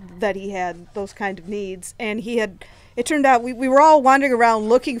realize that he had those kind of needs, and it turned out we were all wandering around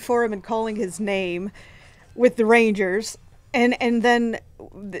looking for him and calling his name with the rangers, and then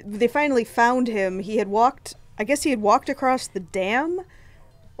they finally found him. He had walked across the dam,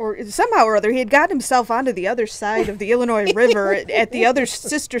 or somehow or other, he had gotten himself onto the other side of the Illinois River at the other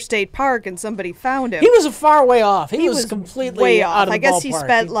sister state park, and somebody found him. He was a far way off. He was completely way out of the I guess ballpark. he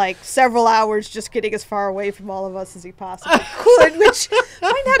spent like several hours just getting as far away from all of us as he possibly could, which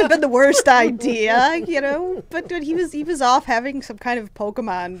might not have been the worst idea, But he was off having some kind of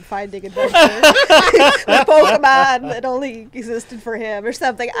Pokemon finding adventure with Pokemon that only existed for him or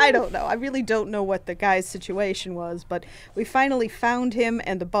something. I don't know. I really don't know what the guy's situation was, but we finally found him,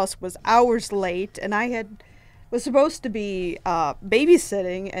 and the bus was hours late, and I was supposed to be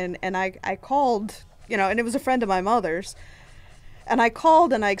babysitting, and I called, and it was a friend of my mother's, and I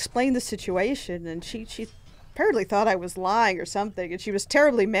called and I explained the situation, and she apparently thought I was lying or something, and she was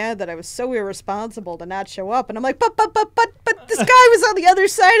terribly mad that I was so irresponsible to not show up, and I'm like, but this guy was on the other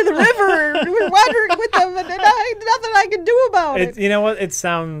side of the river, and we were wandering with him, and nothing I can do about it. You know what? It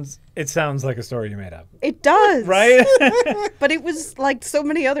sounds like a story you made up. It does. Right? But it was like so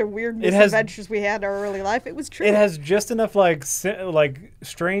many other weird misadventures we had in our early life. It was true. It has just enough like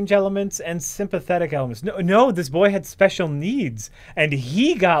strange elements and sympathetic elements. No, this boy had special needs, and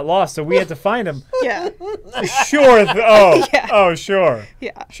he got lost, so we had to find him. Yeah. Sure. Yeah. Oh, sure.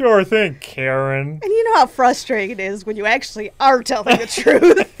 Yeah. Sure thing, Karen. And you know how frustrating it is when you actually are telling the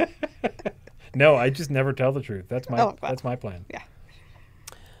truth. No, I just never tell the truth. That's my plan. Yeah.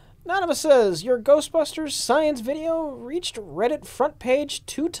 Anonymous says, your Ghostbusters science video reached Reddit front page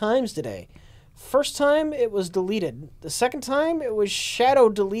 2 times today. First time, it was deleted. The second time, it was shadow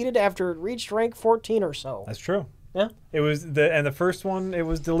deleted after it reached rank 14 or so. That's true. Yeah. It was the first one, it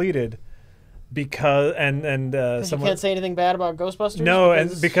was deleted because you can't say anything bad about Ghostbusters? No,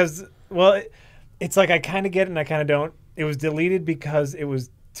 because it's like I kind of get it and I kind of don't. It was deleted because it was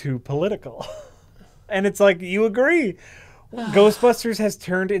too political. And it's like, you agree. Ghostbusters has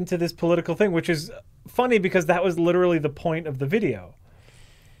turned into this political thing, which is funny because that was literally the point of the video.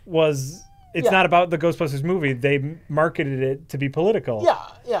 It's not about the Ghostbusters movie. They marketed it to be political.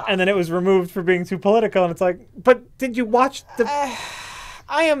 Yeah. And then it was removed for being too political, and it's like, but did you watch the...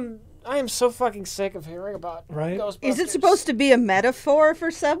 I am am so fucking sick of hearing about Ghostbusters. Is it supposed to be a metaphor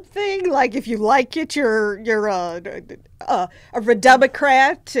for something? Like if you like it, you're a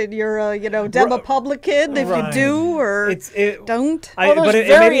Democrat and you're a Demopublican. If you do or don't. There's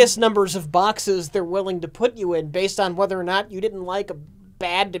various numbers of boxes they're willing to put you in based on whether or not you didn't like a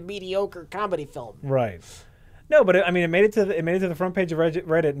bad to mediocre comedy film. Right. No, but it made it to the front page of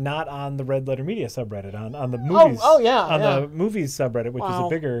Reddit, not on the Red Letter Media subreddit, on the movies. The movies subreddit, which is a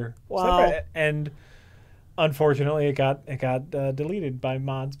bigger subreddit, and unfortunately, it got deleted by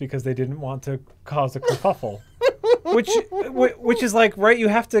mods because they didn't want to cause a kerfuffle. which is like, right? You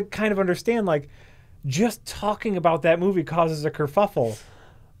have to kind of understand, like, just talking about that movie causes a kerfuffle,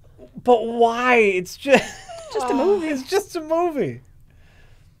 but why? It's just a movie. It's just a movie.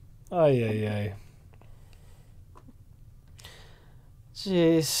 Oh yeah.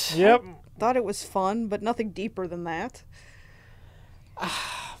 Jeez. Yep. Thought it was fun, but nothing deeper than that.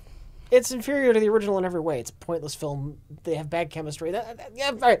 It's inferior to the original in every way. It's a pointless film. They have bad chemistry. All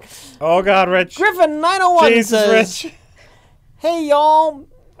right. Oh God, Rich. Griffin 901 Jesus, says, Rich. "Hey y'all,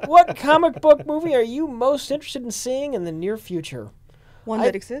 what comic book movie are you most interested in seeing in the near future?" One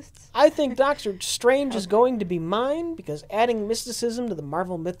that exists. I think Doctor Strange is going to be mine because adding mysticism to the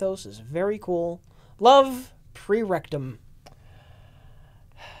Marvel mythos is very cool. Love, Prerectum.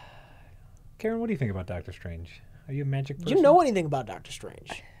 Karen, what do you think about Doctor Strange? Are you a magic person? Do you know anything about Doctor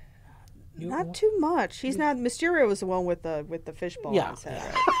Strange? Not too much. He's not. Mysterio was the one with the fishbowl on his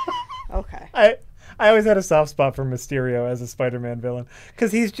head, right? Okay. I always had a soft spot for Mysterio as a Spider-Man villain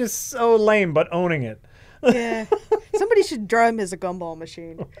because he's just so lame, but owning it. Yeah. Somebody should draw him as a gumball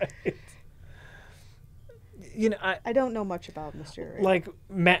machine. Right. I don't know much about Mysterio. Like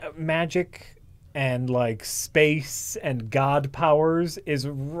magic and like space and god powers is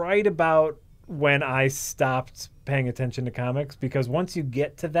right about when I stopped paying attention to comics, because once you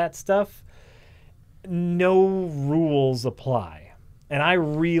get to that stuff, no rules apply. And I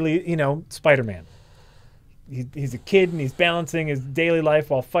really, Spider-Man. He's a kid and he's balancing his daily life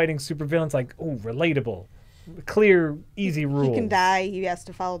while fighting supervillains. Like, relatable. Clear, easy rules. He can die. He has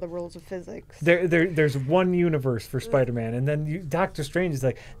to follow the rules of physics. There's one universe for Spider-Man, and then Doctor Strange is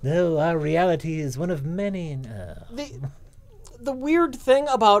like, no, our reality is one of many. No. The weird thing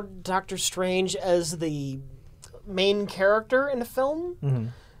about Doctor Strange as the main character in a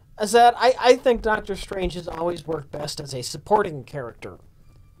film is that I think Doctor Strange has always worked best as a supporting character.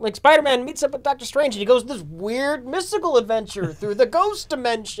 Like, Spider-Man meets up with Doctor Strange and he goes on this weird mystical adventure through the ghost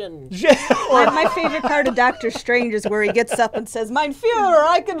dimension. My favorite part of Doctor Strange is where he gets up and says, "Mein Führer,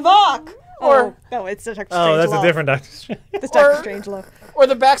 I can walk." It's Doctor Strange. Oh, that's a different Doctor Strange. It's Doctor Strange love. Or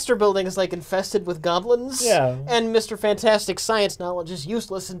the Baxter Building is like infested with goblins. Yeah. And Mr. Fantastic's science knowledge is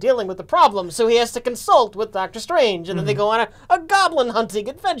useless in dealing with the problem, so he has to consult with Doctor Strange, and then they go on a goblin hunting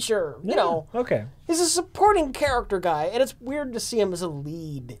adventure. Okay. He's a supporting character guy, and it's weird to see him as a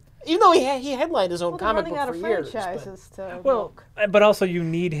lead. Even though he headlined his own comic book for years. But also you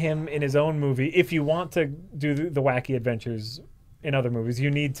need him in his own movie. If you want to do the wacky adventures in other movies,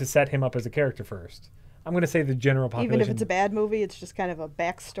 you need to set him up as a character first. I'm going to say the general population. Even if it's a bad movie, it's just kind of a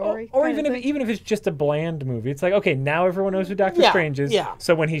backstory. Or even if it's just a bland movie, it's like, okay, now everyone knows who Doctor Strange is. Yeah.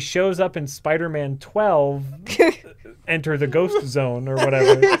 So when he shows up in Spider-Man 12, enter the Ghost Zone or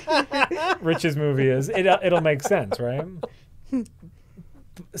whatever Rich's movie is, it'll make sense, right?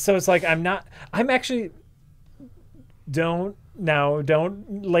 So it's like I'm actually don't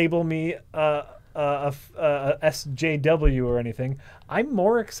label me a SJW or anything. I'm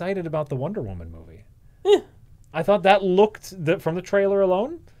more excited about the Wonder Woman movie. I thought that looked from the trailer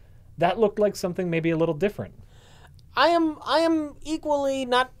alone, that looked like something maybe a little different. I am equally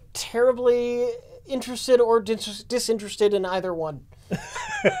not terribly interested or disinterested in either one.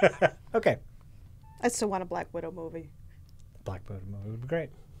 Okay. I still want a Black Widow movie. Black Widow movie would be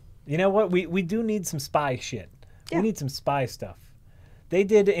great. You know what? We do need some spy shit. Yeah. We need some spy stuff. They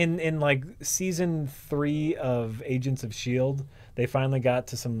did in like season 3 of Agents of S.H.I.E.L.D., they finally got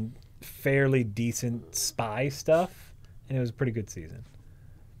to some fairly decent spy stuff, and it was a pretty good season.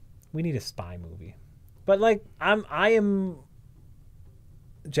 We need a spy movie. But like I am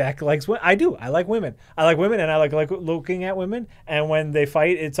Jack likes women. I do. I like women. I like women, and I like looking at women, and when they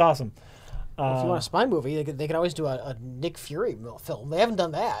fight, it's awesome. If you want a spy movie, they could always do a Nick Fury film. They haven't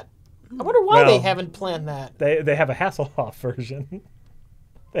done that. I wonder why they haven't planned that. They have a Hasselhoff version.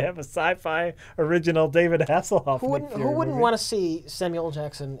 They have a sci-fi original David Hasselhoff. Who wouldn't want to see Samuel L.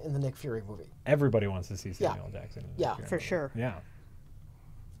 Jackson in the Nick Fury movie? Everybody wants to see Samuel L. Jackson. For sure. Yeah.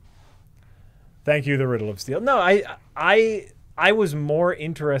 Thank you, The Riddle of Steel. No, I I was more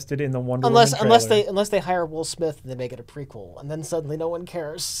interested in the Wonder Unless Woman trailer. unless they hire Will Smith and they make it a prequel, and then suddenly no one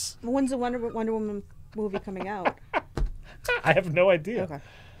cares. When's the Wonder Woman movie coming out? I have no idea. Okay.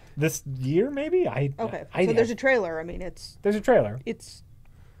 This year, maybe? Okay. So there's a trailer. I mean, There's a trailer. it's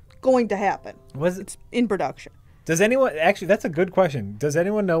going to happen. Was it? In production. Does anyone... Actually, that's a good question. Does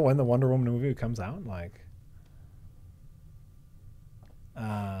anyone know when the Wonder Woman movie comes out? Like...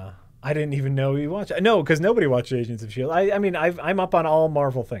 I didn't even know you watched it. No, because nobody watched Agents of S.H.I.E.L.D. I mean, I'm up on all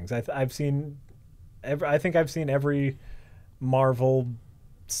Marvel things. I've seen... I think I've seen every Marvel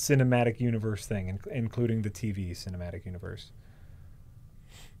cinematic universe thing, including the TV cinematic universe.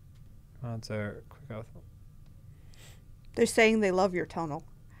 Odds are quick off. They're saying they love your tunnel.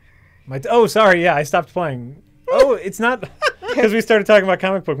 Oh, sorry. Yeah, I stopped playing. Oh, it's not because we started talking about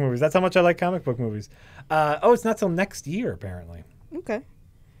comic book movies. That's how much I like comic book movies. It's not till next year apparently. Okay.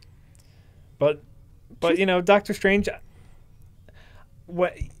 But you know, Doctor Strange.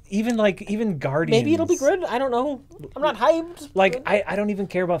 What even Guardians? Maybe it'll be good. I don't know. I'm not hyped. Like I don't even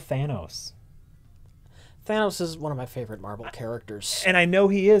care about Thanos. Thanos is one of my favorite Marvel characters. And I know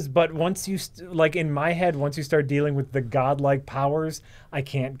he is, but once you in my head, once you start dealing with the godlike powers, I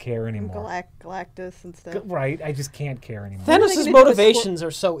can't care anymore. Galactus and stuff. Right, I just can't care anymore. Thanos' motivations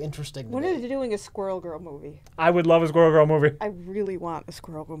are so interesting. When are they doing a Squirrel Girl movie? I would love a Squirrel Girl movie. I really want a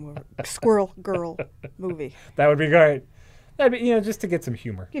Squirrel Girl movie. That would be great. That'd be, just to get some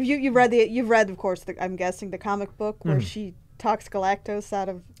humor. You've read of course I'm guessing the comic book where she talks Galactus out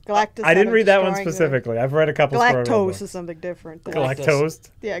of Galactus. I didn't read that one specifically. I've read a couple. Galactose is something different.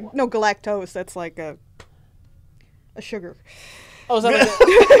 Galactose. Yeah, no, galactose. That's like a sugar. Oh, is that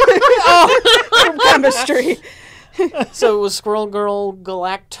From chemistry. So was Squirrel Girl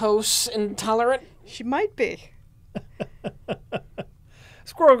galactose intolerant? She might be.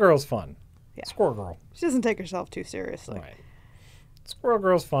 Squirrel Girl's fun. Yeah. Squirrel Girl. She doesn't take herself too seriously. Right. Squirrel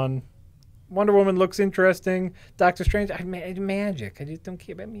Girl's fun. Wonder Woman looks interesting. Doctor Strange, magic. I just don't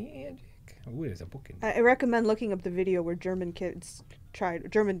care about magic. Ooh, there's a book in there. I recommend looking up the video where German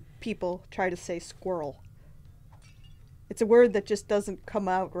people try to say squirrel. It's a word that just doesn't come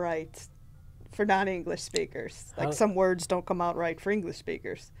out right for non-English speakers. Like some words don't come out right for English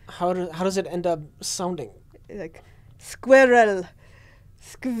speakers. How does it end up sounding? Like squirrel,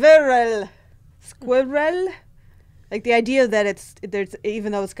 squirrel, squirrel. Like the idea that there's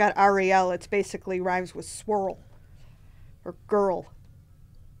even though it's got REL, it's basically rhymes with swirl or girl,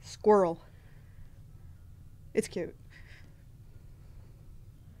 squirrel. It's cute.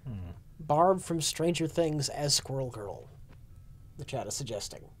 Barb from Stranger Things as Squirrel Girl. The chat is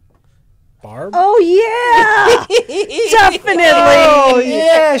suggesting. Barb? Oh yeah, definitely. Oh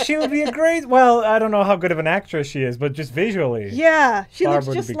yeah, she would be a great. Well, I don't know how good of an actress she is, but just visually. Yeah, she Barb looks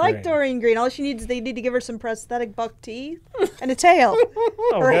would just be like great. Doreen Green. They need to give her some prosthetic buck teeth and a tail.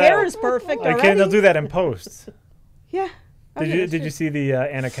 Oh, Her yeah. hair is perfect already. They'll do that in post. Yeah. Did you see the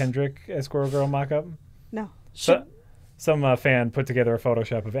Anna Kendrick as Squirrel Girl mock-up? No. Some fan put together a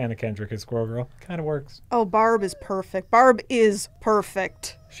Photoshop of Anna Kendrick as Squirrel Girl. Kind of works. Oh, Barb is perfect. Barb is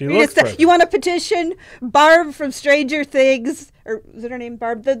perfect. She looks perfect. You want a petition? Barb from Stranger Things, or is it her name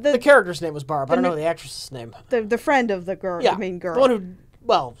Barb? The character's name was Barb. I don't know the actress's name. The friend of the girl, Yeah, the main girl. the one who,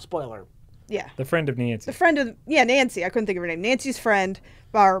 well, spoiler. Yeah. The friend of Nancy. The friend of Nancy. I couldn't think of her name. Nancy's friend,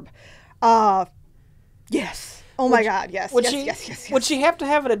 Barb. Yes. Oh my God. Yes. Yes. Would she have to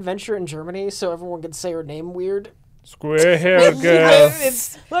have an adventure in Germany so everyone could say her name weird? Squirrel Girl.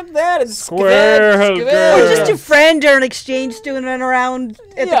 Look that, it's Squirrel Girl. Or just a friend or an exchange student around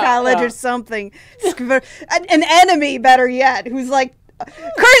at the college or something. An enemy, better yet, who's like,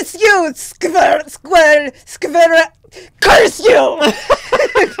 curse you, curse you.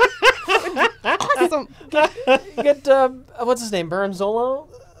 Awesome. Get what's his name, Baronzolo?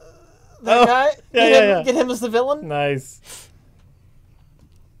 That guy. Yeah. Get him as the villain. Nice.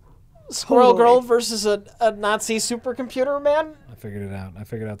 Squirrel Girl versus a Nazi supercomputer man. I figured it out. I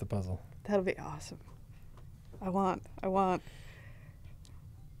figured out the puzzle. That'll be awesome. I want.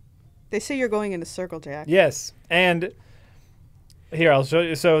 They say you're going in a circle, Jack. Yes, and here I'll show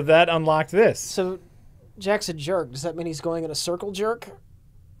you. So that unlocked this. So Jack's a jerk. Does that mean he's going in a circle jerk?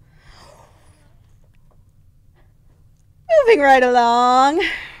 Moving right along.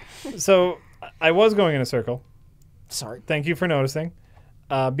 So I was going in a circle. Sorry. Thank you for noticing.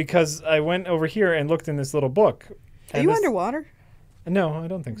 Because I went over here and looked in this little book. Are you underwater? No, I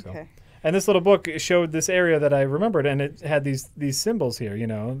don't think so. Okay. And this little book showed this area that I remembered, and it had these symbols here,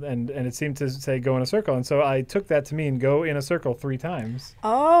 and it seemed to say go in a circle. And so I took that to mean go in a circle 3 times.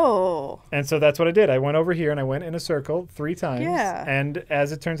 Oh. And so that's what I did. I went over here and I went in a circle 3 times. Yeah. And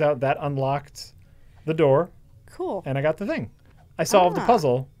as it turns out, that unlocked the door. Cool. And I got the thing. I solved the Ah.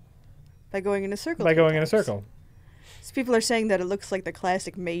 puzzle By going in a circle. by going in a 3 times. circle. So people are saying that it looks like the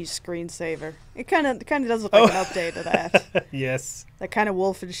classic Maze screensaver. It kind of does look like an update of that. Yes. That kind of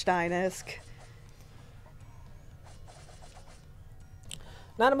Wolfenstein-esque.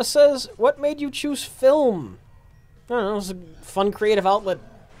 Anonymous says, what made you choose film? I don't know, it was a fun creative outlet.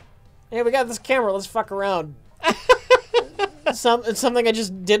 Hey, we got this camera, let's fuck around. It's something I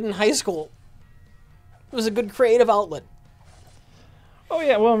just did in high school. It was a good creative outlet. Oh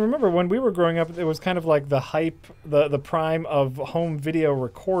yeah, well remember when we were growing up, it was kind of like the hype, the prime of home video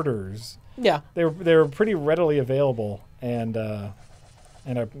recorders. Yeah. They were pretty readily available, and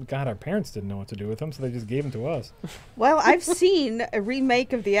our parents didn't know what to do with them, so they just gave them to us. Well, I've seen a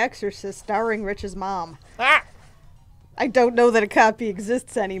remake of The Exorcist starring Rich's mom. Ah! I don't know that a copy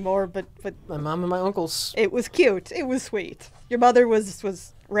exists anymore, but My mom and my uncles. it was cute. It was sweet. Your mother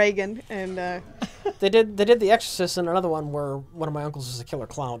was Reagan, and They did The Exorcist and another one where one of my uncles is a killer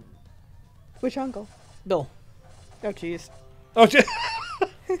clown. which uncle? Bill. Oh, jeez. Oh,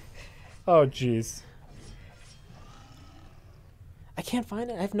 oh, jeez. I can't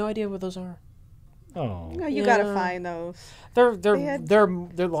find it. I have no idea what those are. Oh. No, you Yeah. gotta find those. They're had- they're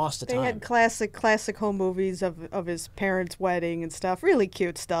lost to They time. had classic home movies of his parents' wedding and stuff. Really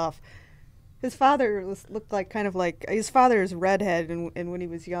cute stuff. His father looked like his father is redhead, and when he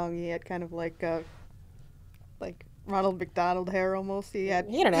was young, he had kind of like Ronald McDonald hair almost. He had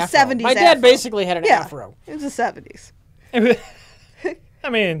He had an the afro. 70s My dad afro. basically had an Yeah, afro. it was the 70s. I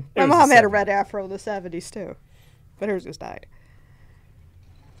mean, it My was mom the had a 70s. red afro in the 70s too, but hers just died.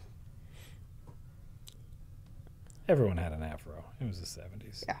 Everyone had an afro. It was the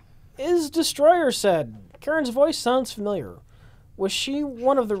 70s. Yeah. Is Destroyer said, Karen's voice sounds familiar. Was she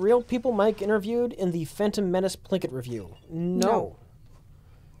one of the real people Mike interviewed in the Phantom Menace Plinkett review? No.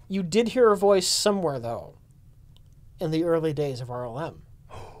 You did hear her voice somewhere, though, in the early days of RLM.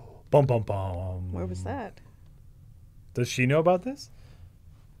 Bum, bum, bum. Where was that? Does she know about this?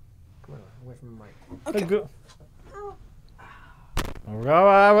 Come on, away from the mic. Okay.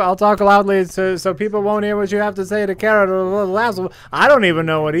 I'll talk loudly so people won't hear what you have to say to Kara. I don't even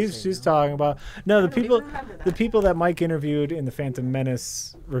know what she's talking about. No, the people that Mike interviewed in the Phantom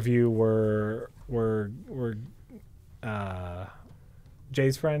Menace review were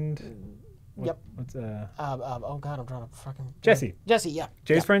Jay's friend. Yep. What's Oh, God, I'm drawing a fucking... Jesse. Jesse, yeah.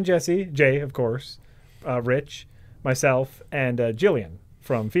 Jay's friend Jesse, Jay, of course, Rich, myself, and Jillian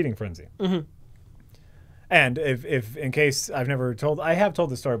from Feeding Frenzy. Mm-hmm. And if in case I have told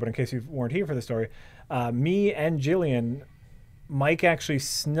the story, but in case you weren't here for the story, me and Jillian, Mike actually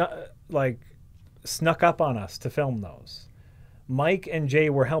snuck up on us to film those. Mike and Jay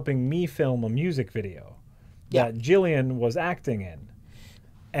were helping me film a music video that Jillian was acting in.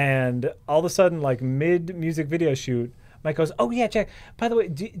 And all of a sudden, like mid-music video shoot, Mike goes, "Oh yeah, Jack. By the way,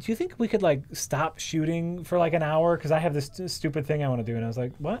 do you think we could like stop shooting for like an hour? Because I have this stupid thing I want to do." And I was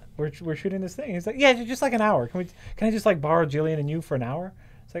like, "What? We're shooting this thing?" He's like, "Yeah, just like an hour. Can I just like borrow Jillian and you for an hour?"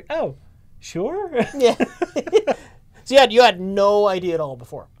 It's like, "Oh, sure." Yeah. So you had no idea at all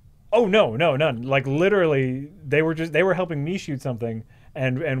before. Oh no, none. Like literally, they were helping me shoot something,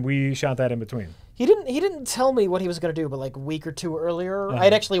 and we shot that in between. He didn't tell me what he was going to do, but like a week or two earlier,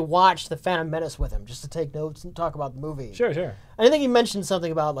 I'd actually watched The Phantom Menace with him just to take notes and talk about the movie. Sure. I think he mentioned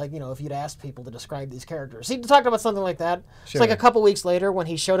something about like, if you'd asked people to describe these characters. He talked about something like that. Sure. It's like a couple weeks later when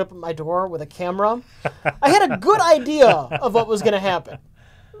he showed up at my door with a camera. I had a good idea of what was going to happen.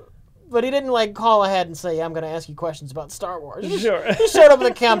 But he didn't like call ahead and say, "I'm going to ask you questions about Star Wars." Sure. He showed up with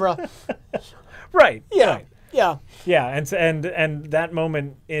a camera. Right. Yeah. Right. Yeah. Yeah, and that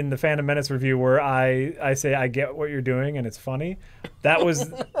moment in the Phantom Menace review where I say I get what you're doing and it's funny, that was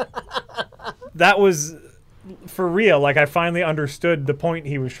for real. Like I finally understood the point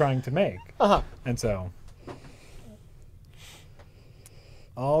he was trying to make, and so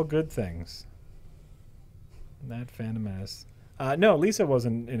all good things. That Phantom Menace. No, Lisa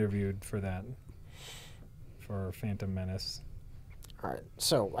wasn't interviewed for that. For Phantom Menace. All right.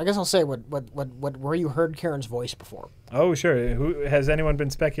 So I guess I'll say where you heard Karen's voice before. Oh, sure. Who has anyone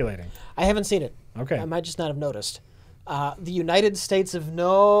been speculating? I haven't seen it. Okay. I might just not have noticed. The United States of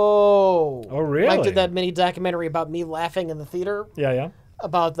No. Oh, really? Mike did that mini documentary about me laughing in the theater Yeah.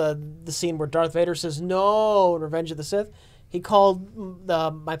 about the scene where Darth Vader says no in Revenge of the Sith. He called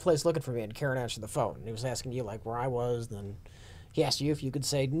my place looking for me, and Karen answered the phone. And he was asking you like where I was, and then he asked you if you could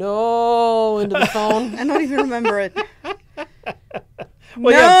say no into the phone. I don't even remember it.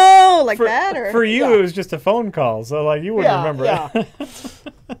 Well, no, yeah, like that, or for you, it was just a phone call, so like you wouldn't remember it.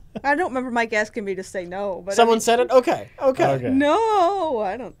 I don't remember Mike asking me to say no. But Someone said it. Okay. Okay. No,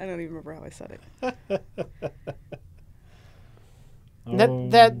 I don't even remember how I said it.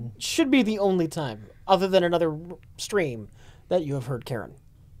 That should be the only time, other than another stream, that you have heard Karen.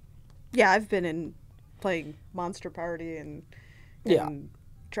 Yeah, I've been in playing Monster Party and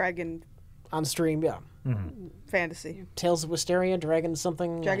Dragon On stream, yeah. Fantasy. Tales of Wisteria, Dragon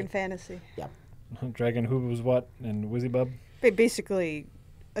something. Dragon Fantasy. Yeah. Dragon Who Was What and Wizzy Bub. Basically,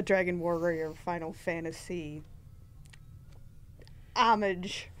 a Dragon Warrior Final Fantasy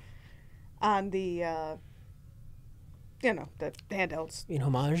homage on the, the handhelds. In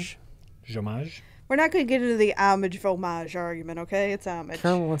homage. Homage. We're not going to get into the homage argument, okay? It's homage.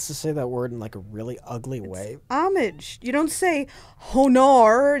 Karen wants to say that word in like a really ugly way. Homage. You don't say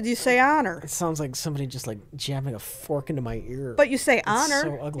honor, you say honor. It sounds like somebody just like jamming a fork into my ear. But you say honor.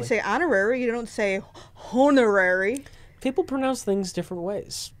 So ugly. You say honorary. You don't say honorary. People pronounce things different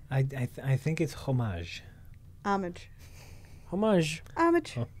ways. I think it's homage. Homage. Homage.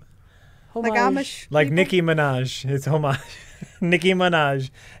 Homage. Oh. Like Amish. Like people? Nicki Minaj. It's homage. Nicki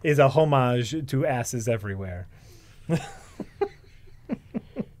Minaj is a homage to asses everywhere.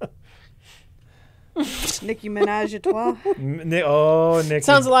 Nicki Minaj et toi. Nicki.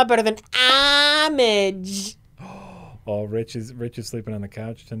 Sounds a lot better than homage. Oh, Rich is sleeping on the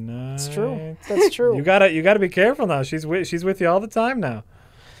couch tonight. It's true. That's true. You gotta be careful now. She's with you all the time now.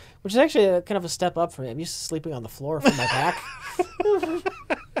 Which is actually kind of a step up for me. I'm used to sleeping on the floor from my back.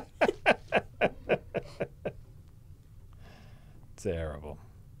 Terrible.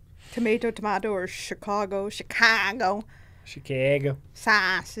 Tomato, or Chicago. Chicago.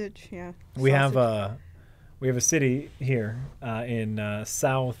 Sausage, yeah. We have a city here in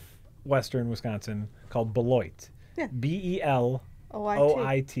southwestern Wisconsin called Beloit. Yeah. Beloit.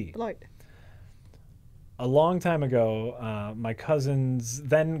 Beloit. A long time ago, my cousin's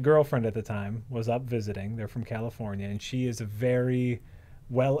then girlfriend at the time was up visiting. They're from California, and she is a very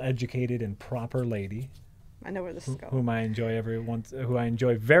well-educated and proper lady. I know where this is going. Who I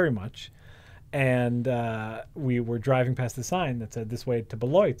enjoy very much. And we were driving past the sign that said this way to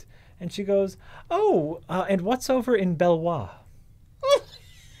Beloit, and she goes, and what's over in Bellois?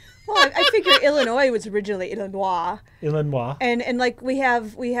 Well, I figure Illinois was originally Illinois. Illinois. And like we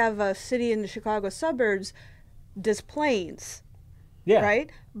have a city in the Chicago suburbs, Des Plaines. Yeah. Right?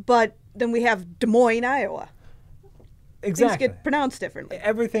 But then we have Des Moines, Iowa. Exactly. Things get pronounced differently.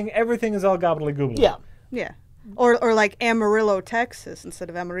 Everything is all gobbledygook. Yeah. Yeah. Or like Amarillo, Texas instead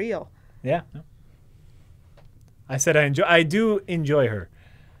of Amarillo. Yeah. I said I do enjoy her.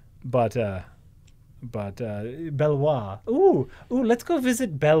 But Bellois. Ooh, let's go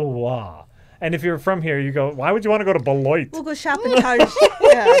visit Bellois. And if you're from here, you go, why would you want to go to Beloit? We'll go shop at Target.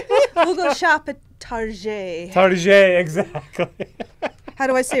 Yeah. We'll go shop at Target. Target, exactly. How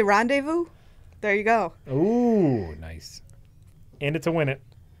do I say rendezvous? There you go. Ooh, nice. And it's a win it.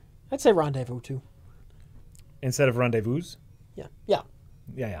 I'd say rendezvous too. Instead of rendezvous? Yeah. Yeah.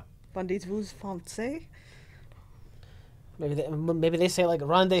 Yeah. Rendezvous français? Maybe they say like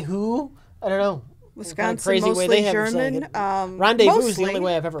rendezvous. I don't know. Wisconsin, crazy mostly way they have German. Rendezvous mostly, is the only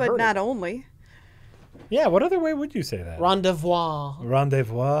way I've ever heard but not it. only. Yeah, what other way would you say that? Rendezvous.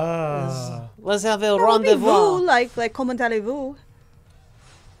 Rendezvous. Let's have a Rendezvous, rendezvous. like comment allez-vous?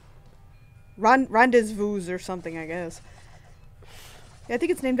 Rendezvous or something, I guess. Yeah, I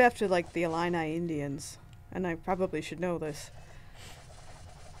think it's named after like the Illini Indians, and I probably should know this.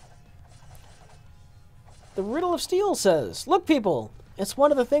 The Riddle of Steel says, "Look, people, it's one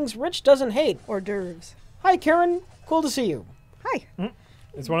of the things Rich doesn't hate." Hors d'oeuvres. Hi, Karen. Cool to see you. Hi.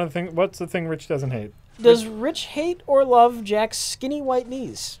 It's one of the things. What's the thing Rich doesn't hate? Does Rich hate or love Jack's skinny white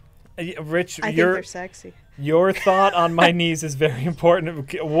knees? Rich, I think they're sexy. Your thought on my knees is very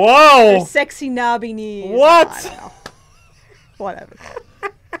important. Whoa! They're sexy knobby knees. What? I don't know. Whatever.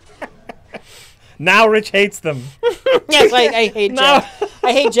 Now Rich hates them. Yes, I hate Jack.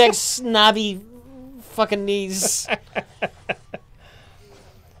 I hate Jack's snobby fucking knees.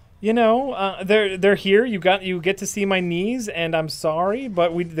 You know, they're here. You get to see my knees, and I'm sorry,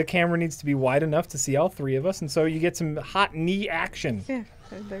 but the camera needs to be wide enough to see all three of us, and so you get some hot knee action. Yeah,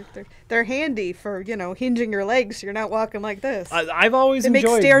 they're handy for hinging your legs so you're not walking like this. I've always They make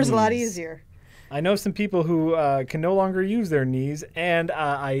enjoyed stairs knees. a lot easier. I know some people who can no longer use their knees, and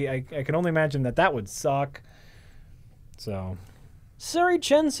I can only imagine that would suck. So, Sari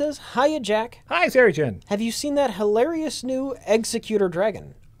Chen says, "Hiya, Jack. hi, Sari Chen. Have you seen that hilarious new Executor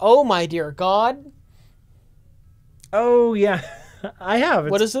Dragon? Oh my dear God! Oh yeah, I have.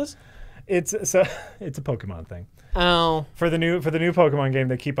 What is this? It's a Pokemon thing. Oh, For the new Pokemon game,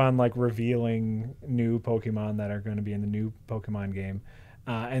 they keep on like revealing new Pokemon that are going to be in the new Pokemon game,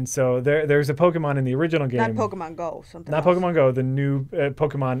 and so there's a Pokemon in the original game. Not Pokemon Go. Something. Not else. Pokemon Go. The new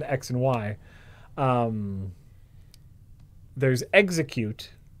Pokemon X and Y. there's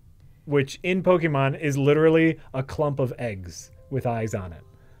Execute, which in Pokemon is literally a clump of eggs with eyes on it.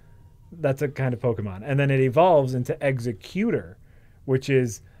 That's a kind of Pokemon. And then it evolves into Executor, which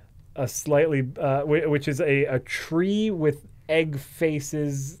is a slightly, which is a tree with egg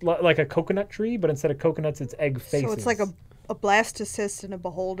faces, like a coconut tree, but instead of coconuts, it's egg faces. So it's like a Blastocyst and a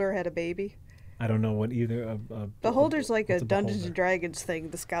Beholder had a baby. I don't know what either. Beholder's like a what's Dungeons Beholder? and Dragons thing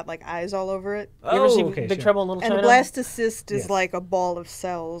that's got like eyes all over it. You ever see okay, Big sure. Trouble in Little And a China? Blastocyst is Yes. like a ball of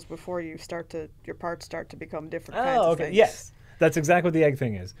cells before your parts start to become different kinds Oh, of okay. things. Yes. That's exactly what the egg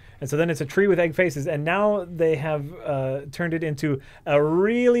thing is. And so then it's a tree with egg faces, and now they have turned it into a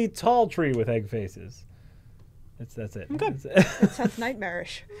really tall tree with egg faces. That's it. Okay. That's it. It sounds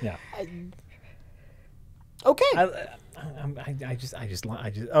nightmarish. Yeah. Okay. I just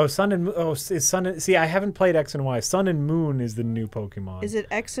oh, Sun and Moon. Oh, is Sun and, see, I haven't played X and Y. Sun and Moon is the new Pokemon. Is it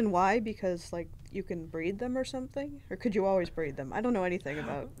X and Y because like you can breed them or something? Or could you always breed them? I don't know anything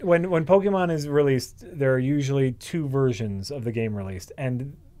about. When Pokemon is released, there are usually 2 versions of the game released,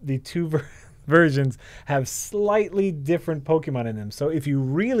 and the 2 versions have slightly different Pokemon in them. So if you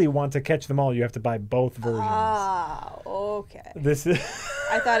really want to catch them all, you have to buy both versions. Ah, okay. This is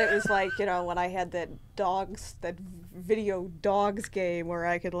I thought it was like, when I had that video dogs game where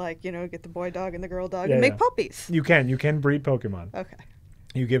I could like, get the boy dog and the girl dog Yeah, and make yeah. puppies. you can breed Pokemon. Okay.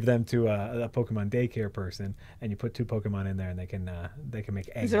 You give them to a Pokemon daycare person, and you put 2 Pokemon in there, and they can make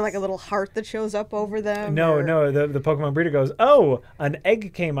eggs. Is there like a little heart that shows up over them? No, or- no. The Pokemon breeder goes, "Oh, an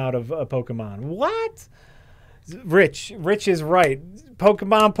egg came out of a Pokemon." What? Rich is right.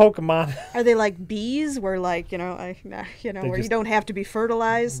 Pokemon. Are they like bees where like, where you just- don't have to be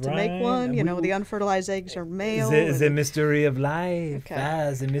fertilized to make Right. one? The unfertilized eggs are male. The mystery of life.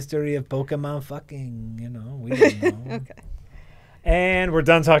 Okay. The mystery of Pokemon fucking. We don't know. Okay. And we're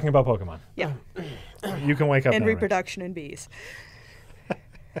done talking about Pokemon. Yeah. You can wake up And now, Rich. reproduction in bees.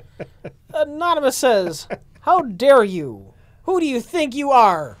 Anonymous says, "How dare you? Who do you think you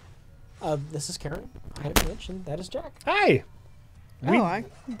are?" This is Karen. I have mentioned that is Jack. Hi. I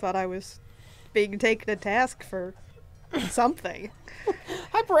thought I was being taken to task for something.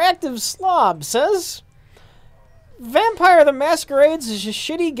 Hyperactive Slob says, "Vampire the Masquerades is a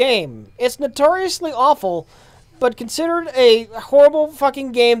shitty game. It's notoriously awful, but considered a horrible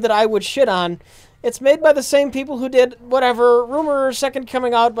fucking game that I would shit on. It's made by the same people who did whatever Rumor Second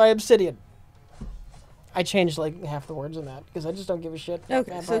Coming Out by Obsidian." I changed like half the words in that because I just don't give a shit. about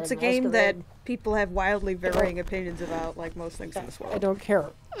Okay, so Vampire it's a the game that Masquerade. people have wildly varying opinions about, like most things in this I world. don't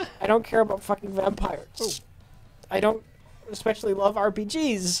care. I don't care about fucking vampires. I don't especially love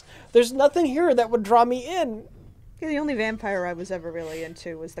RPGs. There's nothing here that would draw me in. Yeah, the only vampire I was ever really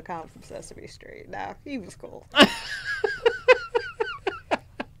into was the Count from Sesame Street. Nah, he was cool.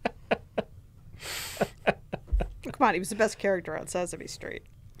 Come on, he was the best character on Sesame Street.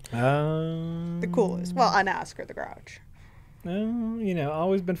 The coolest. Well, on Oscar the Grouch.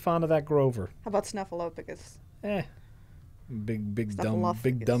 Always been fond of that Grover. How about Snuffleupagus? Big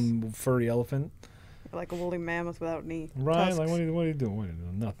Snuffleupagus. dumb furry elephant. Like a woolly mammoth without any Right? tusks Like what are you doing? What are you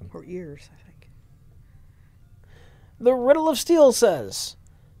doing? Nothing. or ears, I think. The Riddle of Steel says,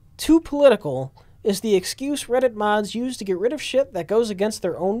 "Too political is the excuse Reddit mods use to get rid of shit that goes against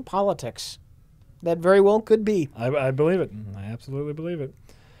their own politics." That very well could be. I believe it. I absolutely believe it.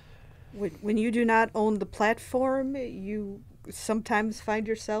 When you do not own the platform, you sometimes find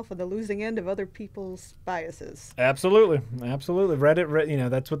yourself on the losing end of other people's biases. Absolutely. Reddit,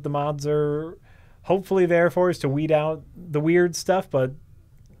 that's what the mods are hopefully there for, is to weed out the weird stuff, but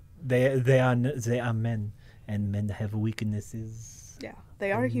they are men, and men have weaknesses. Yeah,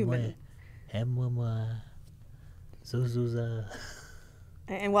 they are human.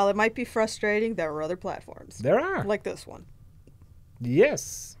 And while it might be frustrating, there are other platforms. There are. Like this one.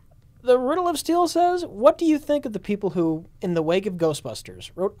 Yes. The Riddle of Steel says, "What do you think of the people who, in the wake of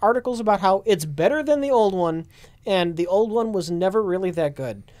Ghostbusters, wrote articles about how it's better than the old one, and the old one was never really that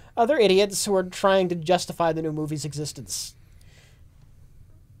good? Other idiots who are trying to justify the new movie's existence."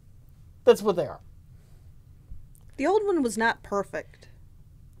 That's what they are. The old one was not perfect.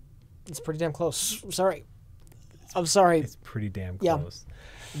 It's pretty damn close. I'm sorry. It's pretty damn Yeah. close.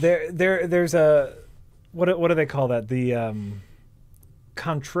 There's a what do they call that? The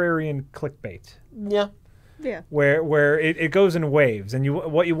contrarian clickbait, Yeah. Yeah. where it goes in waves, and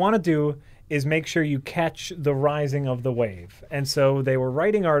what you want to do is make sure you catch the rising of the wave. And so they were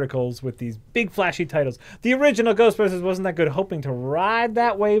writing articles with these big flashy titles. The original Ghostbusters wasn't that good, hoping to ride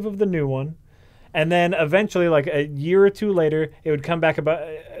that wave of the new one. And then eventually, like a year or two later, it would come back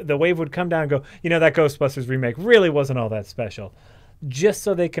the wave would come down and go, that Ghostbusters remake really wasn't all that special. just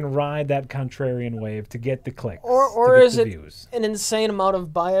so they can ride that contrarian wave to get the clicks, Or to get is the it views. an insane amount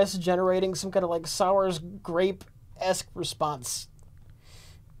of bias generating some kind of like sour's grape-esque response?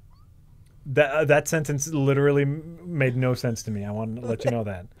 That sentence literally made no sense to me. I want to let you know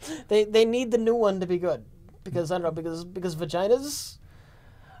that. They need the new one to be good because I don't know because vaginas.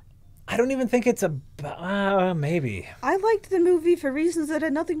 I don't even think it's maybe. I liked the movie for reasons that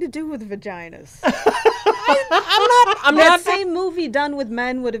had nothing to do with vaginas. I'm That not. same movie done with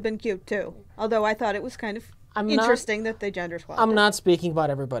men would have been cute too. Although I thought it was kind of interesting that they gender swapped. I'm not speaking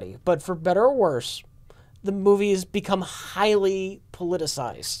about everybody, but for better or worse, the movie's become highly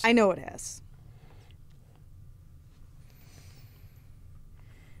politicized. I know it has.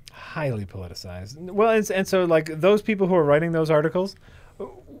 Highly politicized. Well, and so like those people who are writing those articles,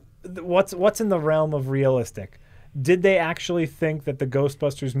 what's in the realm of realistic? Did they actually think that the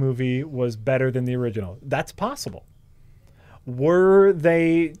Ghostbusters movie was better than the original? That's possible. Were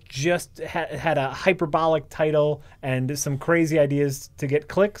they just had a hyperbolic title and some crazy ideas to get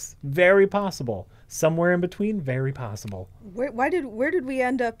clicks? Very possible. Somewhere in between, very possible. Where did we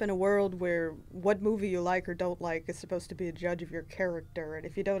end up in a world where what movie you like or don't like is supposed to be a judge of your character? And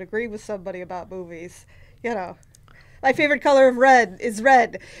if you don't agree with somebody about movies, you know, my favorite color of red is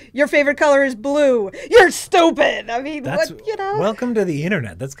red. Your favorite color is blue. You're stupid. I mean, what, you know? Welcome to the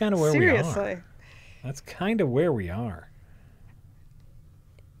internet. That's kind of where we are. Seriously. That's kind of where we are.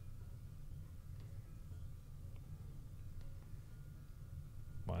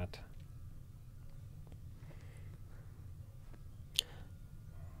 What?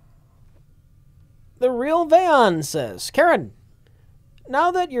 The Real Vayon says, Karen,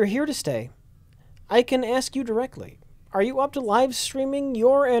 now that you're here to stay, I can ask you directly. Are you up to live streaming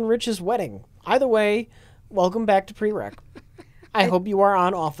your and Rich's wedding? Either way, welcome back to Prereq. I hope you are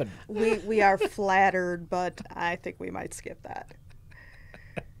on often. We are flattered, but I think we might skip that.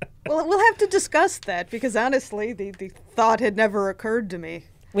 Well, we'll have to discuss that because honestly, the thought had never occurred to me.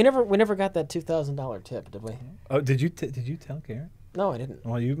 We never got that $2,000 tip, did we? Oh, did you tell Karen? No, I didn't.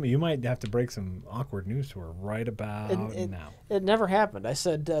 Well, you might have to break some awkward news to her right about now. It never happened. I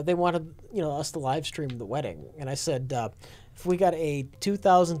said they wanted us to live stream the wedding, and I said if we got a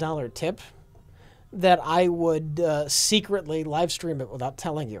 $2,000 tip, that I would secretly live stream it without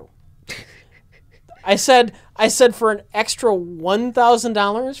telling you. I said for an extra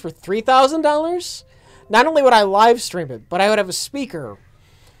 $1,000 for $3,000, not only would I live stream it, but I would have a speaker,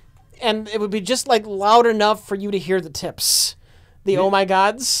 and it would be just like loud enough for you to hear the tips. The oh my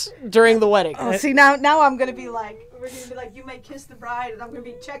gods during the wedding. Oh, see now I'm gonna be like, we're gonna be like, you may kiss the bride, and I'm gonna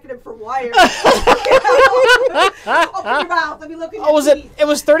be checking him for wires. Open your mouth. Let me look at your teeth. It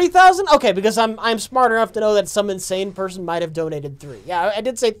was 30,000? Okay, because I'm smart enough to know that some insane person might have donated 3. Yeah, I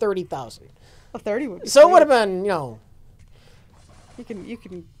did say 30,000. Well, 30 would be. So it would have been, You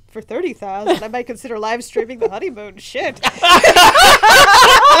can for 30,000. I might consider live streaming the honeymoon. Shit.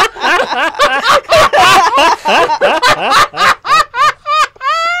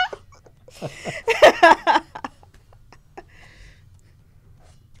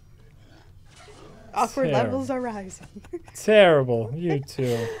 Awkward levels are rising. Terrible. You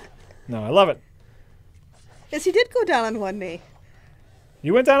too. No, I love it. Yes, he did go down on one knee.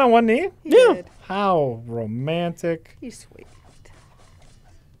 You went down on one knee? He did. How romantic. He's sweet.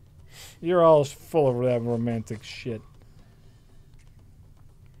 You're all full of that romantic shit.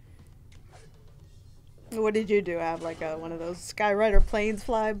 What did you do? Have like one of those Skyrider planes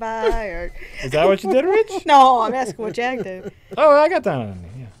fly by, or? Is that what you did, Rich? No, I'm asking what Jack did. Oh, I got down on a knee.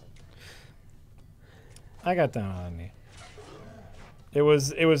 Yeah, I got down on a knee. It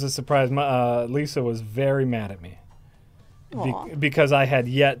was a surprise. Lisa was very mad at me because I had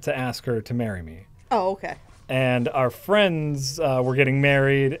yet to ask her to marry me. Oh, okay. And our friends were getting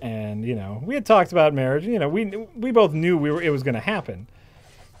married, and we had talked about marriage. We both knew it was going to happen,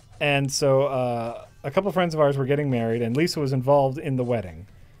 and so a couple of friends of ours were getting married, and Lisa was involved in the wedding.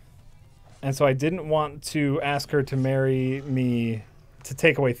 And so I didn't want to ask her to marry me to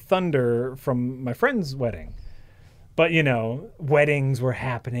take away thunder from my friend's wedding. But, weddings were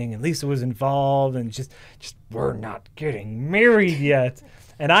happening, and Lisa was involved, and just we're not getting married yet.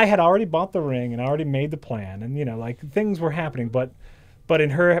 And I had already bought the ring and already made the plan, and things were happening. But in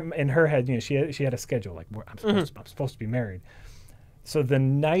her head, she had a schedule. Like I'm supposed to be married. So the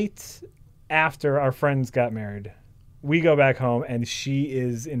night after our friends got married, we go back home, and she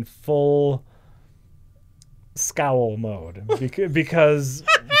is in full scowl mode because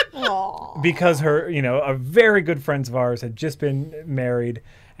her, a very good friends of ours had just been married,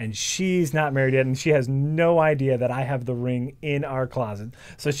 and she's not married yet, and she has no idea that I have the ring in our closet.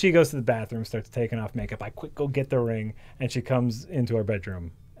 So she goes to the bathroom, starts taking off makeup. I quick go get the ring, and she comes into our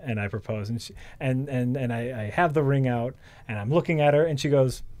bedroom, and I propose, and I have the ring out, and I'm looking at her, and she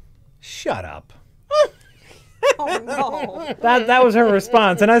goes, "Shut up." Oh no. That was her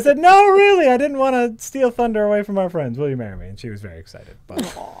response, and I said, "No, really, I didn't want to steal thunder away from our friends. Will you marry me?" And she was very excited. But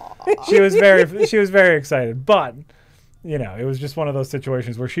she was very excited. But it was just one of those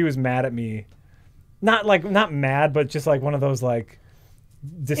situations where she was mad at me, not mad, but just like one of those like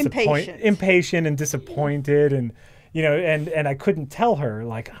impatient and disappointed, and and I couldn't tell her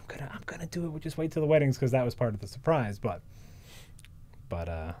like I'm gonna do it. We'll just wait till the weddings because that was part of the surprise. But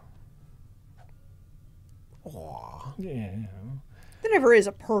yeah. There never is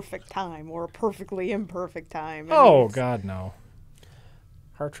a perfect time or a perfectly imperfect time. Oh, God, no.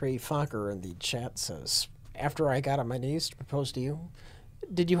 Hartrey Fokker in the chat says, after I got on my knees to propose to you,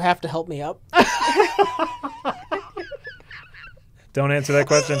 did you have to help me up? Don't answer that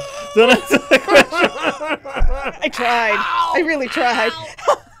question. Don't answer that question. I tried. I really tried.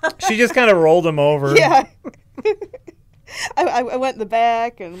 She just kind of rolled him over. Yeah. I went in the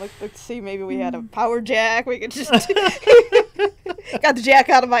back and looked to see maybe we had a power jack. We could just got the jack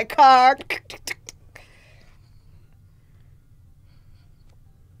out of my car.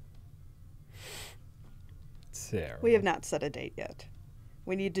 Sarah. We have not set a date yet.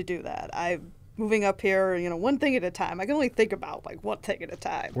 We need to do that. I'm moving up here, one thing at a time. I can only think about like one thing at a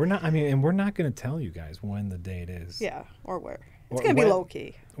time. We're not. I mean, and we're not going to tell you guys when the date is. Yeah, or where. It's going to be low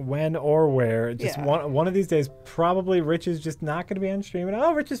key. When or where. Just one of these days, probably Rich is just not going to be on stream. And,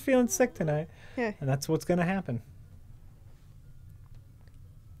 oh, Rich is feeling sick tonight. Yeah. And that's what's going to happen.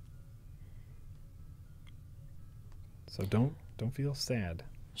 So don't feel sad.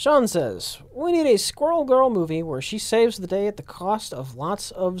 Sean says, we need a Squirrel Girl movie where she saves the day at the cost of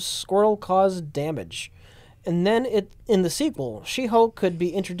lots of squirrel-caused damage. And then in the sequel, She-Hulk could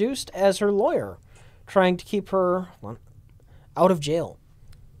be introduced as her lawyer, trying to keep her out of jail.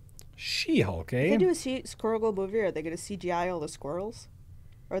 She-Hulk, eh? If they do a Squirrel Girl movie, are they going to CGI all the squirrels?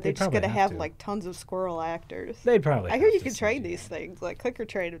 Or are they just going to have like tons of squirrel actors? They'd probably. I hear you can train these things, like clicker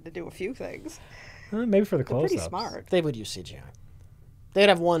train them to do a few things. Maybe for the close-ups. Pretty smart. They would use CGI. They'd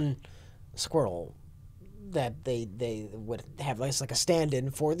have one squirrel that they would have like a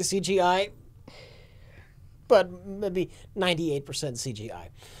stand-in for the CGI, but maybe 98% CGI.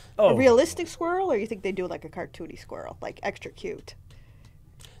 A realistic squirrel, or you think they do like a cartoony squirrel, like extra cute?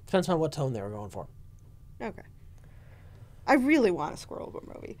 Depends on what tone they were going for. Okay. I really want a Squirrel Girl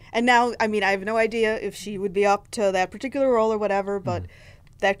movie. And now, I mean, I have no idea if she would be up to that particular role or whatever, but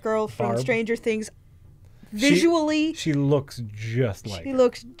that girl from Barb. Stranger Things, visually... She looks just like She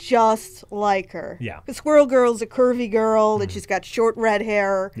looks just like her. Yeah. The Squirrel Girl's a curvy girl, and she's got short red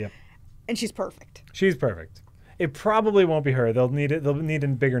hair. Yep. And she's perfect. She's perfect. It probably won't be her. They'll need a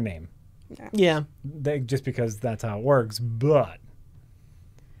bigger name. Yeah. Just because that's how it works, but...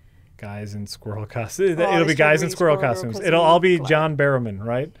 Guys in squirrel costumes. It'll be guys in squirrel costumes. It'll all be John Barrowman,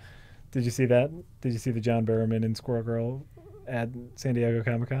 right? Did you see that? Did you see the John Barrowman in Squirrel Girl at San Diego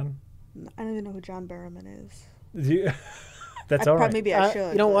Comicon? I don't even know who John Barrowman is. That's all right. Maybe I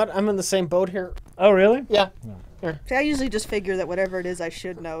should. You know what? I'm in the same boat here. Oh, really? Yeah. Oh. See, I usually just figure that whatever it is, I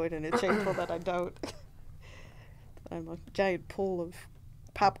should know it, and it's shameful that I don't. I'm a giant pool of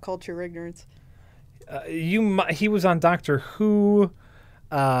pop culture ignorance. He was on Doctor Who.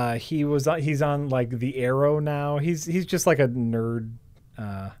 He's on like the Arrow now. He's just like a nerd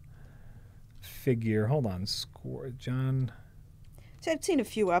figure. Hold on, John. See, I've seen a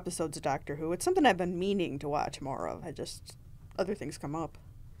few episodes of Doctor Who. It's something I've been meaning to watch more of. Other things come up.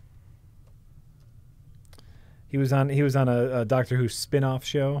 He was on a Doctor Who spin-off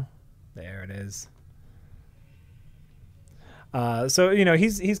show. There it is. So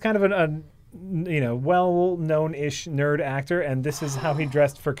he's kind of a well-known-ish nerd actor, and this is how he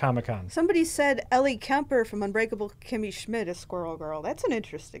dressed for Comic-Con. Somebody said Ellie Kemper from Unbreakable Kimmy Schmidt is Squirrel Girl. That's an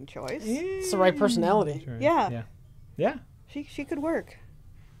interesting choice. It's the right personality. Sure. Yeah. Yeah. She could work.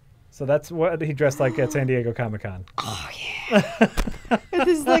 So that's what he dressed like at San Diego Comic-Con. Oh, yeah. With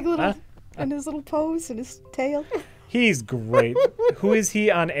his little pose and his tail. He's great. Who is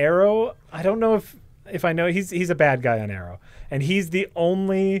he on Arrow? I don't know if I know. He's a bad guy on Arrow, and he's the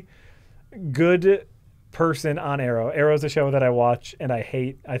only good person on Arrow. Arrow's a show that I watch and I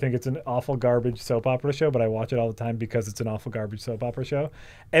hate. I think it's an awful garbage soap opera show, but I watch it all the time because it's an awful garbage soap opera show.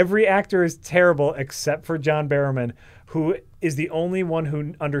 Every actor is terrible except for John Barrowman, who is the only one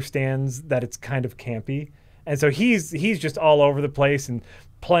who understands that it's kind of campy. And so he's just all over the place and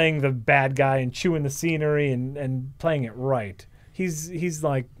playing the bad guy and chewing the scenery and playing it right. He's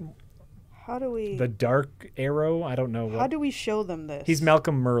like How do we? the Dark Arrow. I don't know what. How do we show them this? He's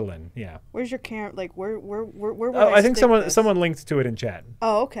Malcolm Merlin. Yeah. Where's your camera? Like where would Oh, I think stick this? someone linked to it in chat.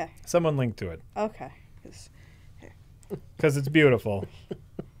 Oh, okay. Someone linked to it Okay. because it's beautiful.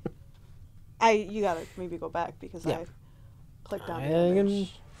 You gotta maybe go back because I clicked on it.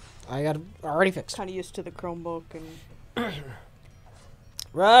 I got it already fixed. Kind of used to the Chromebook and.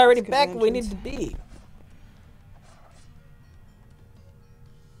 We're already Good back where we need mentions. to be.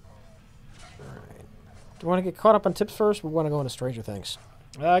 Alright. Do you want to get caught up on tips first, or we want to go into Stranger Things?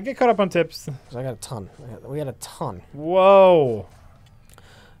 Get caught up on tips. 'Cause I got a ton. We got a ton. Whoa.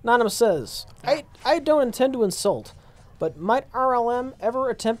 Anonymous says, I don't intend to insult, but might RLM ever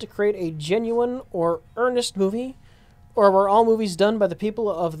attempt to create a genuine or earnest movie? Or were all movies done by the people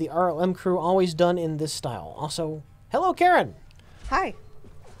of the RLM crew always done in this style? Also, hello, Karen. Hi.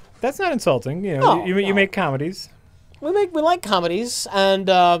 That's not insulting. You know, No, you no. make comedies. We like comedies, and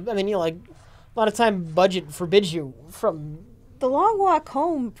I mean, you know, like a lot of time budget forbids you from. The Long Walk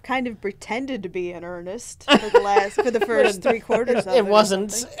Home kind of pretended to be in earnest for the first 3/4 of it. It or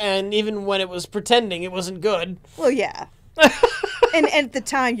wasn't, something. and even when it was pretending, it wasn't good. Well, yeah. and at the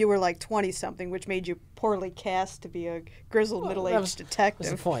time, you were like 20-something, which made you poorly cast to be a grizzled middle-aged was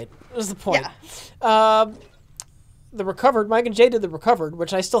detective. the point. That was the point. Yeah. The Recovered, Mike and Jay did The Recovered,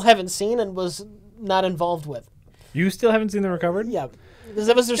 which I still haven't seen and was not involved with. You still haven't seen The Recovered? Yeah, because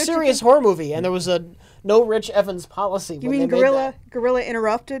it was a serious horror movie, and there was a no Rich Evans policy. You mean Gorilla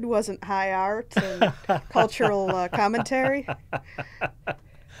Interrupted wasn't high art and cultural commentary?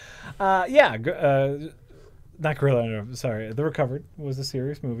 Not Gorilla. Sorry, The Recovered was a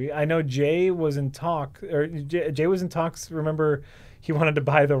serious movie. I know Jay was in talks. Remember, he wanted to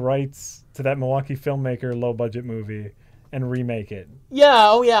buy the rights to that Milwaukee filmmaker low budget movie and remake it. Yeah.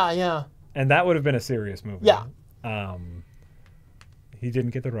 Oh yeah. Yeah. And that would have been a serious movie. Yeah. He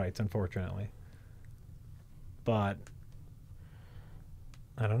didn't get the rights, unfortunately. But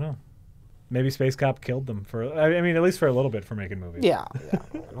I don't know. Maybe Space Cop killed them for. I mean, at least for a little bit for making movies. Yeah. I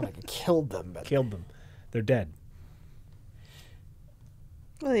don't think it killed them, but Killed them. They're dead.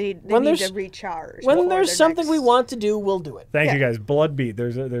 Well, they When need there's- to recharge. when before there's their something we next- want to do, we'll do it. Thank you Yeah. guys. Blood Beat.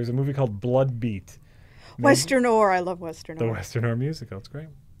 There's a movie called Blood Beat. Western Ore, I love Western The Ore. Western Art musical. It's great.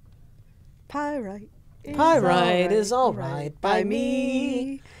 Pyrite. Pyrite is all right by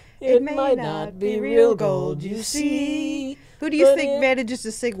me. It might not be real gold, you see. Who do you but think it- manages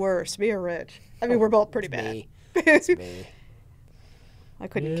to sing worse, me or Rich? I mean, we're both pretty bad. Me. It's me. I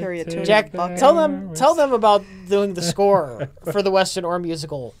couldn't carry a tune. Jack, bucket. tell them about doing the score for the Western Ore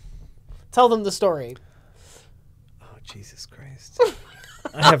musical. Tell them the story. Oh, Jesus Christ.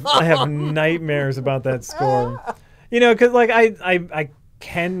 I have nightmares about that score. You know, because like I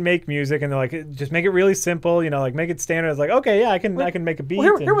can make music, and they're like, just make it really simple. You know, like make it standard. It's like, okay, yeah, I can make a beat.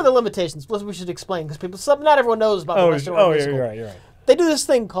 Well, and- here were the limitations. Plus, we should explain because not everyone knows about the Western Ore yeah, musical. you're right. You're right. They do this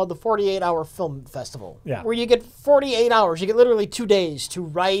thing called the 48-hour film festival. Yeah. Where you get 48 hours. You get literally 2 days to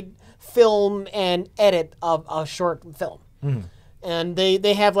write, film, and edit a short film. Mm-hmm. And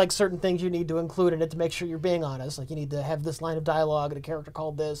they have like certain things you need to include in it to make sure you're being honest. Like you need to have this line of dialogue and a character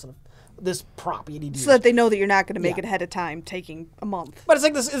called this and this prop you need to use. So that they know that you're not going to make Yeah. it ahead of time, taking a month. But it's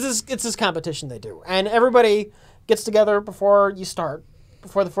like it's this competition they do. And everybody gets together before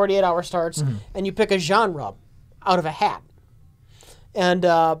the 48 hour starts, and you pick a genre out of a hat. And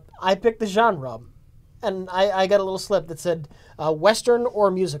I picked the genre, and I got a little slip that said Western or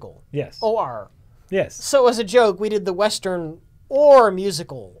musical. Yes. OR. Yes. So as a joke, we did the Western or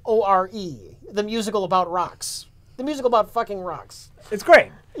musical, O-R-E, the musical about rocks. The musical about fucking rocks. It's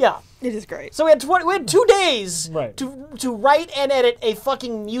great. Yeah. It is great. So we had 2 days Right. to write and edit a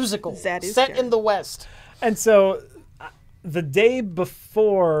fucking musical That is set true. in the West. And so, the day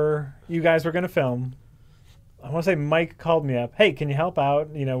before you guys were going to film, I want to say Mike called me up. Hey, can you help out?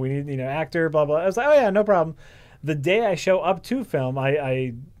 You know, we need actor, blah blah. I was like, oh yeah, no problem. The day I show up to film,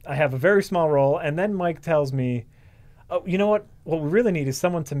 I have a very small role, and then Mike tells me, oh, you know what? What we really need is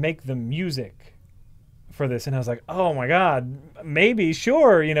someone to make the music for this. And I was like, oh my god, maybe,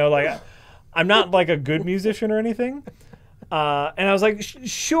 sure. You know, like I'm not like a good musician or anything. And I was like,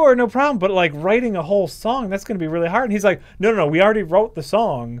 sure, no problem. But like writing a whole song, that's going to be really hard. And he's like, no, we already wrote the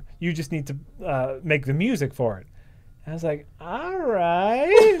song. You just need to make the music for it. And I was like, all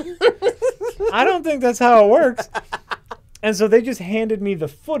right. I don't think that's how it works. And so they just handed me the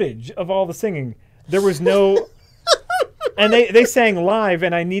footage of all the singing. There was no... And they sang live,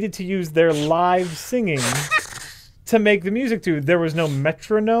 and I needed to use their live singing to make the music to. There was no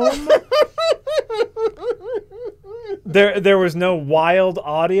metronome. There was no wild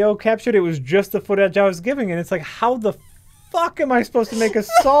audio captured. It was just the footage I was giving, and it's like, how the fuck am I supposed to make a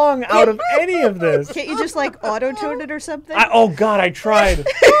song out of any of this? Can't you just like auto-tune it or something? Oh God, I tried.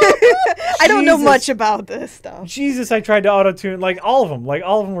 I don't know Jesus. much about this stuff. Jesus, I tried to auto-tune like all of them. Like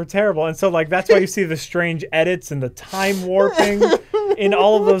all of them were terrible, and so like that's why you see the strange edits and the time warping in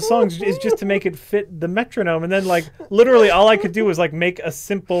all of those songs is just to make it fit the metronome. And then like literally all I could do was like make a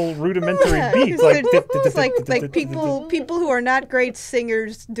simple rudimentary beat. It's like people who are not great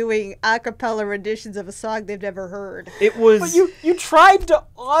singers doing a cappella renditions of a song they've never heard. It was, But you tried to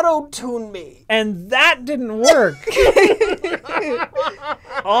auto-tune me. and that didn't work.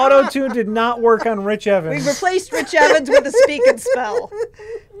 Auto-tune did not work on Rich We Evans. replaced Rich Evans with a speak and spell.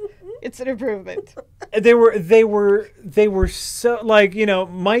 It's an improvement. They were so like, you know,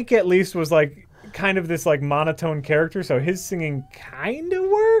 Mike at least was like kind of this like monotone character, so his singing kind of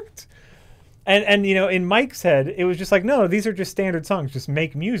worked. And you know, in Mike's head, it was just like, no, these are just standard songs. Just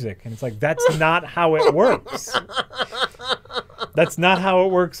make music. And it's like, that's not how it works. That's not how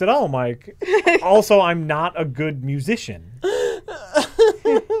it works at all, Mike. Also, I'm not a good musician.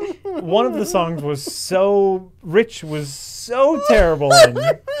 One of the songs was so... Rich was so terrible in.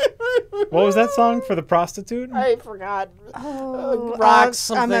 What was that song for the prostitute? I forgot. Rocks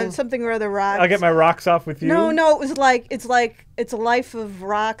something. something or other rocks. I'll get my rocks off with you. No, it was like it's a life of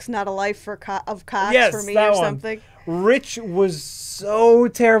rocks, not a life of cocks Yes, for me that or one. something. Rich was so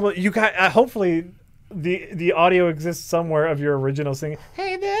terrible. You got hopefully the audio exists somewhere of your original singing.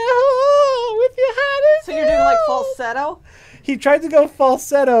 Hey there, with your hat. So you're doing like falsetto? He tried to go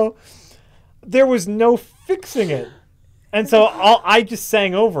falsetto. There was no fixing it. And so I just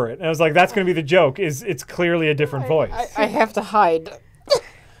sang over it. And I was like, that's going to be the joke, is it's clearly a different voice. I have to hide.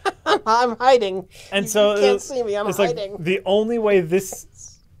 I'm hiding. And so you can't see me. I'm it's hiding. like the only way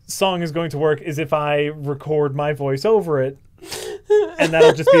this song is going to work is if I record my voice over it. And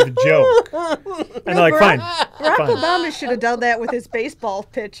that'll just be the joke. And they're like, fine. Barack fine. Obama should have done that with his baseball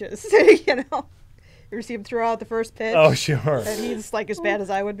pitches. You know, you ever see him throw out the first pitch? Oh, sure. And he's like as bad as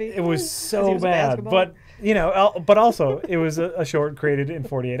I would be. It was he so was a bad. basketball. But, you know, but also it was a short created in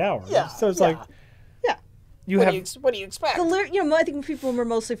 48 hours. Yeah, So it's yeah. like, Yeah. What do you expect? You know, I think people were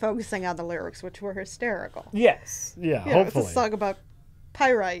mostly focusing on the lyrics, which were hysterical. yes. Yeah, You know, hopefully. it's a song about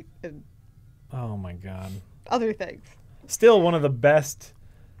pyrite and Oh, my God. other things. Still one of the best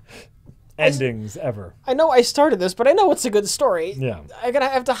endings ever. I know I started this, but I know it's a good story. Yeah. I'm gonna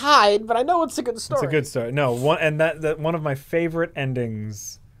have to hide, but I know it's a good story. It's a good story. No, that one of my favorite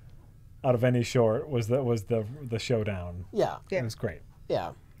endings out of any short was the showdown. Yeah. It was great.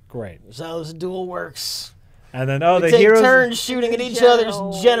 Yeah. Great. That's how this duel works. And then They the take heroes turns shooting at each other's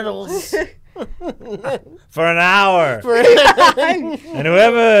genitals. for an hour. And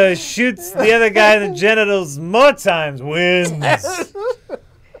whoever shoots the other guy in the genitals more times wins.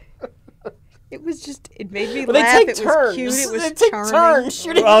 It was just, it made me But they laugh. take It turns. was cute. It was they take charming. turns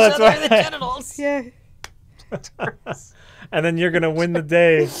shooting Oh, each that's other in the right. genitals. Yeah. And then you're gonna win the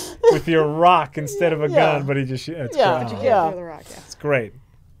day with your rock instead of a Yeah. gun. But he just it's Yeah. great. But you Yeah. can't throw the rock, yeah. It's great.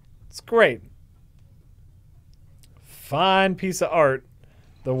 It's great. Fine piece of art.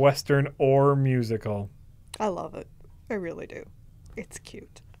 The Western Or musical. I love it. I really do. It's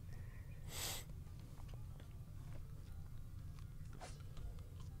cute.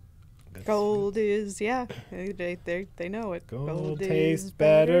 Gold is, yeah, they know it. Gold tastes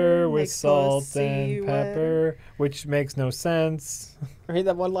better with makes salt pussy and wetter. pepper, which makes no sense. Read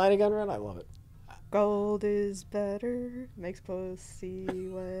that one line again, Ren. I love it. Gold is better, makes pussy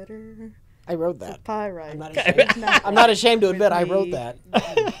wetter. I wrote It's a that. pyrite. I'm not ashamed. I'm not ashamed to admit I wrote that.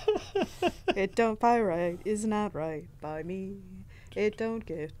 It don't pyrite is not right by me. It don't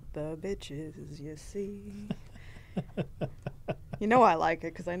get the bitches, you see. You know I like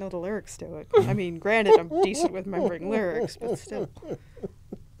it because I know the lyrics to it. I mean, granted, I'm decent with remembering lyrics, but still.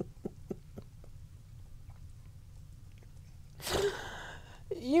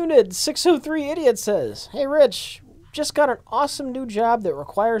 Unit 603 Idiot says, "Hey Rich, just got an awesome new job that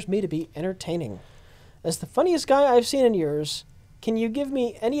requires me to be entertaining. As the funniest guy I've seen in years, can you give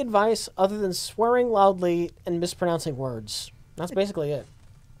me any advice other than swearing loudly and mispronouncing words?" That's basically it.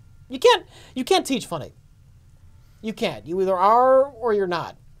 You can't teach funny. You can't. You either are or you're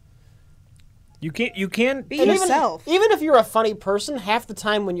not. You can't Be And yourself. Even if you're a funny person, half the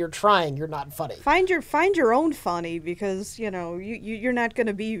time when you're trying, you're not funny. Find your own funny because you know you're not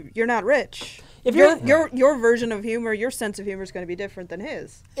gonna be you're not rich. If Your version of humor, your sense of humor is going to be different than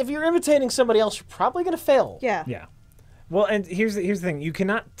his. If you're imitating somebody else, you're probably going to fail. Yeah. Yeah. Well, and here's the thing. You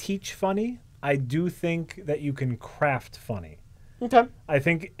cannot teach funny. I do think that you can craft funny. Okay. I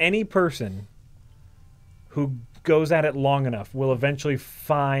think any person who goes at it long enough will eventually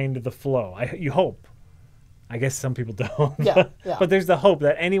find the flow. You hope. I guess some people don't. Yeah, yeah. But there's the hope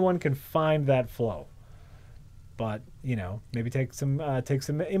that anyone can find that flow. But maybe take some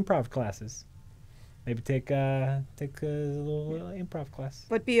improv classes. Maybe take a little improv class.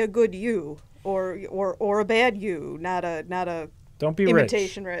 But be a good you, or a bad you, not a. Don't be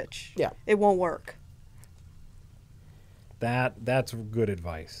imitation rich. Yeah, it won't work. That's good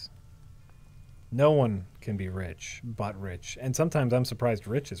advice. No one can be rich but rich, and sometimes I'm surprised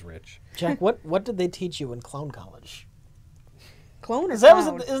rich is rich. Jack, what did they teach you in clown college? Clone or Isn't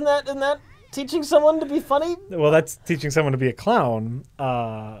clown? that teaching someone to be funny? Well, that's teaching someone to be a clown.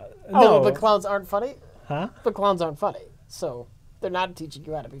 Oh, No, but clowns aren't funny? huh? But clowns aren't funny, so they're not teaching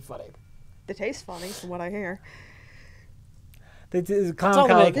you how to be funny. They taste funny, from what I hear. Clown all the college.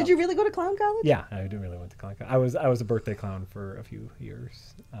 makeup. Did you really go to clown college? Yeah, I did really went to clown college. I was a birthday clown for a few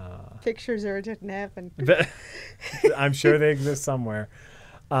years. Pictures or it didn't happen. But I'm sure they exist somewhere.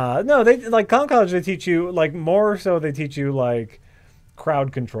 No, they like clown college. They teach you more so. They teach you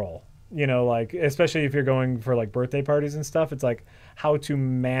crowd control. Especially if you're going for birthday parties and stuff. It's how to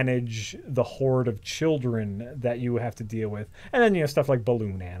manage the horde of children that you have to deal with, and then stuff like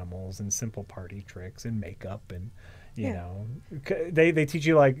balloon animals and simple party tricks and makeup and. They teach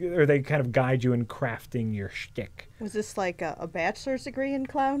you or they kind of guide you in crafting your shtick. Was this a bachelor's degree in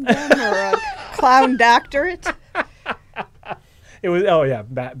clown or a clown doctorate? It was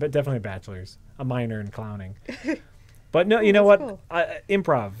but definitely a bachelor's, a minor in clowning. But no, you know what? Cool.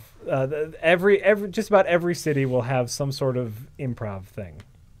 Improv. Every just about every city will have some sort of improv thing.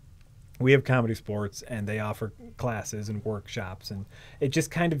 We have Comedy Sports, and they offer classes and workshops, and it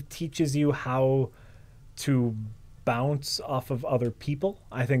just kind of teaches you how to bounce off of other people.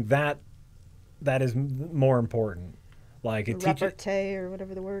 I think that is more important. It teaches Repartee or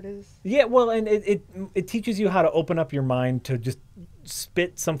whatever the word is. Yeah, well, and it teaches you how to open up your mind to just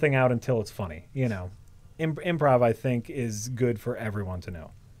spit something out until it's funny. Improv, I think, is good for everyone to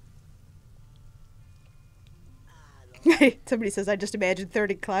know. Somebody says, I just imagined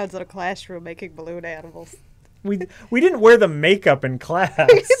 30 clowns in a classroom making balloon animals. We didn't wear the makeup in class.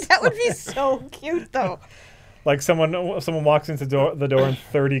 That would be so cute, though. Someone walks into the door and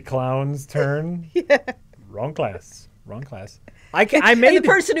 30 clowns turn. Yeah. Wrong class. I made And the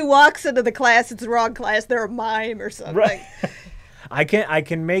person who walks into the class, it's the wrong class. They're a mime or something. Right. I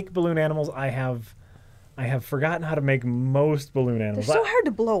can make balloon animals. I have forgotten how to make most balloon animals. They're so hard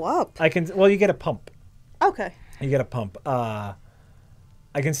to blow up. You get a pump. Okay. You get a pump. I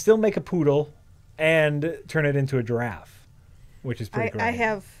can still make a poodle and turn it into a giraffe, which is pretty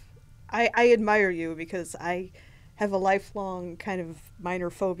great. I admire you because I have a lifelong kind of minor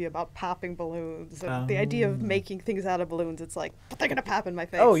phobia about popping balloons. And the idea of making things out of balloons, it's but they're going to pop in my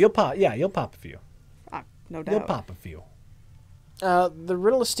face. Oh, you'll pop. Yeah, you'll pop a few. No doubt. You'll pop a few. The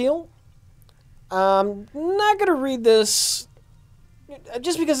Riddle of Steel. Not going to read this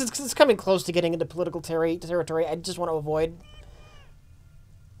just because it's coming close to getting into political territory. I just want to avoid.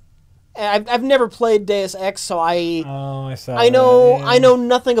 I've never played Deus Ex, so I know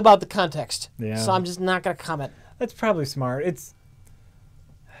nothing about the context. Yeah. So I'm just not going to comment. That's probably smart. I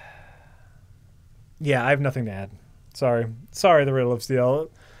have nothing to add. Sorry, the Riddle of Steel.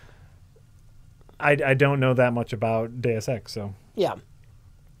 I don't know that much about Deus Ex, so. Yeah.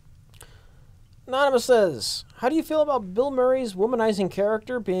 Anonymous says, how do you feel about Bill Murray's womanizing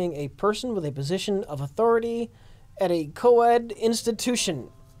character being a person with a position of authority at a co-ed institution?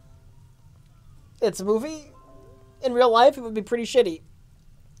 It's a movie. In real life, it would be pretty shitty.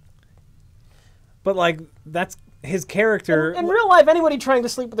 But, that's his character. In real life, anybody trying to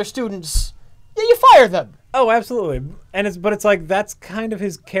sleep with their students, you fire them. Oh, absolutely. And it's that's kind of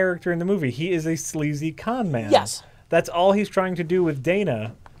his character in the movie. He is a sleazy con man. Yes. That's all he's trying to do with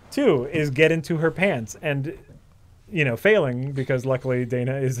Dana, too, is get into her pants. And, failing because luckily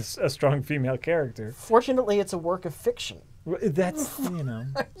Dana is a strong female character. Fortunately, it's a work of fiction. That's,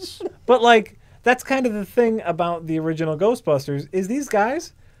 But, that's kind of the thing about the original Ghostbusters is these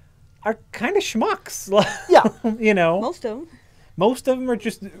guys are kind of schmucks. Yeah. Most of them are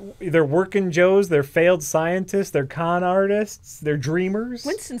just, they're working Joes, they're failed scientists, they're con artists, they're dreamers.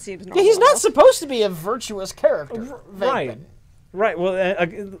 Winston seems normal. Yeah, he's not supposed to be a virtuous character. Right. Well,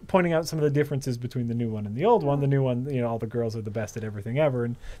 pointing out some of the differences between the new one and the old one. The new one, all the girls are the best at everything ever,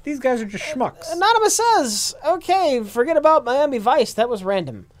 and these guys are just schmucks. Anonymous says, okay, forget about Miami Vice. That was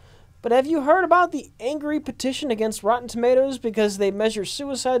random. But have you heard about the angry petition against Rotten Tomatoes because they measure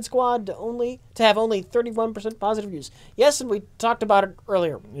Suicide Squad to have only 31% positive reviews? Yes, and we talked about it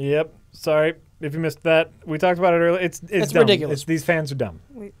earlier. Yep. Sorry. If you missed that, we talked about it earlier. It's dumb. ridiculous. These fans are dumb.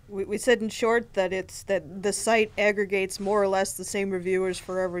 We said in short that it's that the site aggregates more or less the same reviewers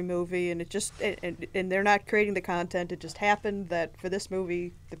for every movie, and it just and they're not creating the content. It just happened that for this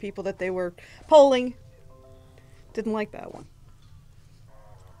movie, the people that they were polling didn't like that one.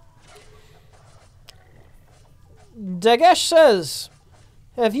 Dagesh says,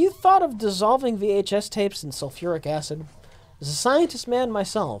 have you thought of dissolving VHS tapes in sulfuric acid? As a scientist man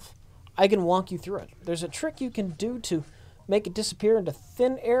myself, I can walk you through it. There's a trick you can do to make it disappear into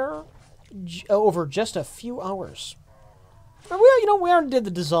thin air over just a few hours. We already did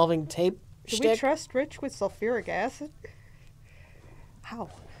the dissolving tape Do shtick. we trust Rich with sulfuric acid? How?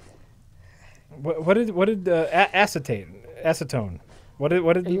 What did acetone? What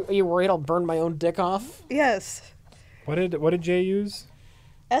did Are you worried I'll burn my own dick off? Yes. what did Jay use?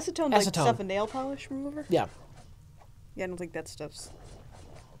 Acetone, like Acetone. stuff a nail polish remover? Yeah. Yeah, I don't think that stuff's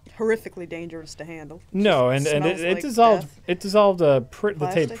horrifically dangerous to handle. No, and Smells it like dissolved. death. It dissolved the tape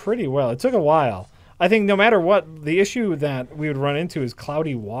Plastic? pretty well. It took a while. I think no matter what, the issue that we would run into is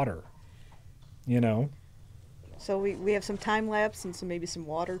cloudy water. You know. So we have some time lapse and maybe some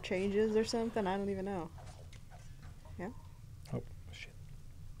water changes or something. I don't even know. Yeah. Oh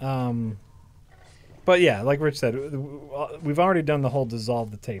shit. But yeah, like Rich said, we've already done the whole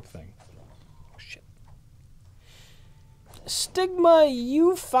dissolve the tape thing. Oh shit. Stigma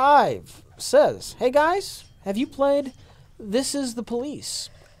U5 says, hey guys, have you played This Is the Police?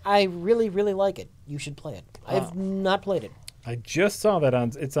 I really, really like it. You should play it. I've not played it. I just saw that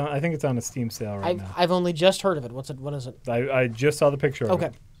on. It's on. I think it's on a Steam sale right now. I've only just heard of it. What is it? I just saw the picture of Okay.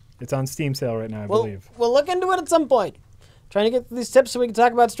 it. It's on Steam sale right now, I believe. We'll look into it at some point. Trying to get these tips so we can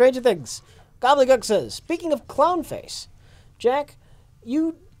talk about Stranger Things. Gobbledygook says, speaking of clown face, Jack,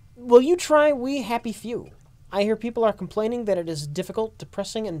 will you try We Happy Few? I hear people are complaining that it is difficult,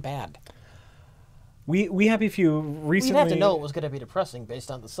 depressing, and bad. We Happy Few recently. You'd have to know it was going to be depressing based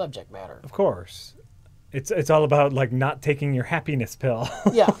on the subject matter. Of course. It's all about like not taking your happiness pill.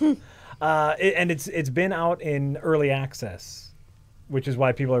 Yeah. And it's been out in early access, which is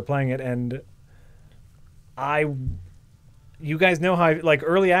why people are playing it. And you guys know how like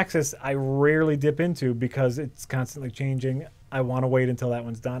early access I rarely dip into because it's constantly changing. I want to wait until that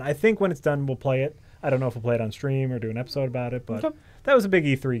one's done. I think when it's done, we'll play it. I don't know if we'll play it on stream or do an episode about it, but that was a big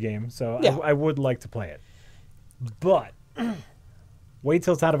E3 game, so Yeah. I would like to play it. But wait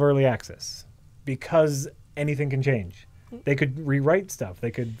till it's out of early access because anything can change. They could rewrite stuff.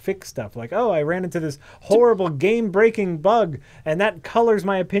 They could fix stuff. Like, oh, I ran into this horrible game-breaking bug, and that colors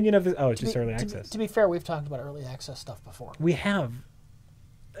my opinion of this. Oh, it's just early access. To be fair, we've talked about early access stuff before. We have.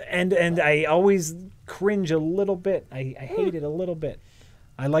 And I always cringe a little bit. I hate it a little bit.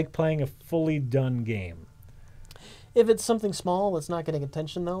 I like playing a fully done game. If it's something small that's not getting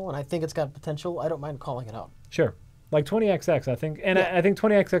attention, though, and I think it's got potential, I don't mind calling it out. Sure. Like 20XX, I think. And Yeah. I think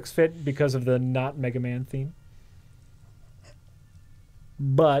 20XX fit because of the not Mega Man theme.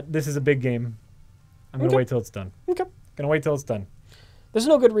 But this is a big game. I'm going to wait till it's done. Okay. Going to wait till it's done. There's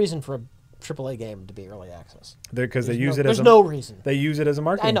no good reason for a AAA game to be early access. Because they There's use no- it as there's no reason. They use it as a I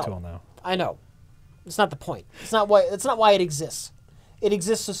marketing know. tool now. I know. It's not the point. It's not why it exists. It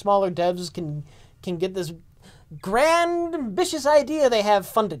exists so smaller devs can get this grand, ambitious idea they have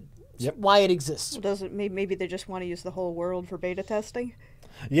funded. It's Yep. why it exists. Does it? Maybe they just want to use the whole world for beta testing.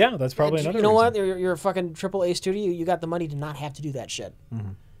 Yeah, that's probably another You know what? reason. You're a fucking AAA studio. You got the money to not have to do that shit.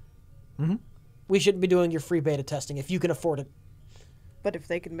 We shouldn't be doing your free beta testing if you can afford it. But if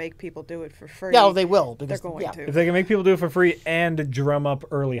they can make people do it for free, Yeah, they will. they're Because, going yeah. to. If they can make people do it for free and drum up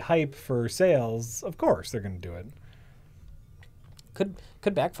early hype for sales, of course they're going to do it.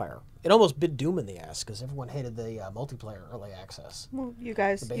 Could backfire. It almost bit Doom in the ass because everyone hated the multiplayer early access. Well, you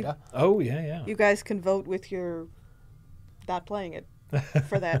guys, The beta. Oh, yeah, yeah. you guys can vote with your not playing it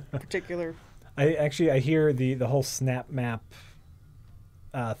for that particular. I hear the whole snap map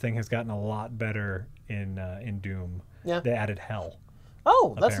thing has gotten a lot better in Doom. Yeah. They added hell.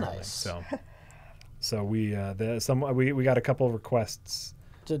 Oh, that's apparently. nice. So we got a couple of requests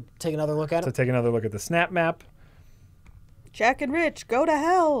To take another look at to it. take another look at the snap map. Jack and Rich, go to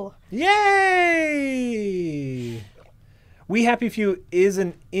hell. Yay! We Happy Few is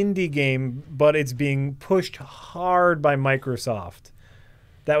an indie game, but it's being pushed hard by Microsoft.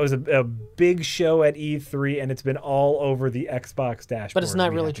 That was a big show at E3, and it's been all over the Xbox dashboard. But it's not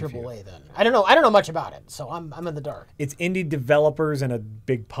We really Happy Few. AAA then. I don't know much about it, so I'm in the dark. It's indie developers and a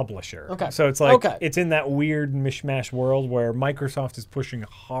big publisher. Okay. So it's like Okay. it's in that weird mishmash world where Microsoft is pushing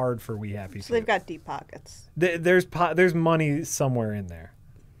hard for We Happy So Few. they've got deep pockets. There's money somewhere in there.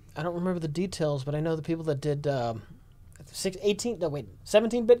 I don't remember the details, but I know the people that did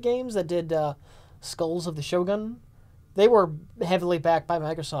 17-bit games that did Skulls of the Shogun. They were heavily backed by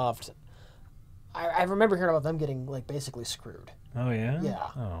Microsoft. I remember hearing about them getting like basically screwed. Oh yeah. Yeah.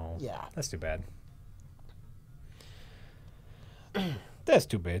 Oh yeah. That's too bad. That's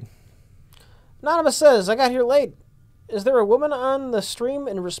too bad. Anonymous says, I got here late. Is there a woman on the stream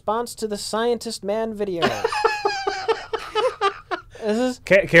in response to the Scientist Man video?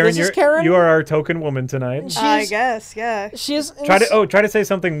 Karen, Karen? you are our token woman tonight. I guess, yeah. She's Try to say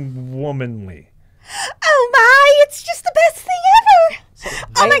something womanly. Oh my, it's just the best thing ever.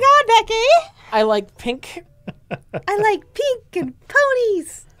 Oh my God, Becky. I like pink. I like pink and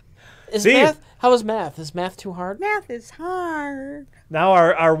ponies. How is math? Is math too hard? Math is hard. Now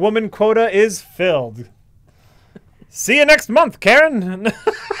our woman quota is filled. See you next month, Karen.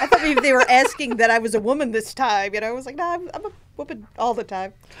 I thought maybe they were asking that I was a woman this time. You know, I was like, no, I'm a woman all the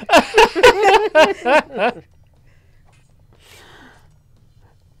time.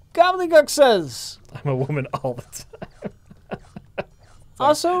 Gobbledygook says, I'm a woman all the time.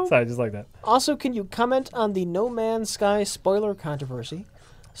 Sorry, just like that. Also, can you comment on the No Man's Sky spoiler controversy?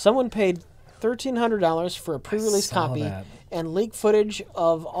 Someone paid $1,300 for a pre-release copy and leaked footage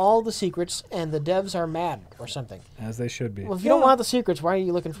of all the secrets, and the devs are mad or something. As they should be. Well, if you don't want the secrets, why are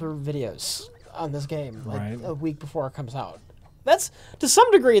you looking for videos on this game Right. a week before it comes out? That's, to some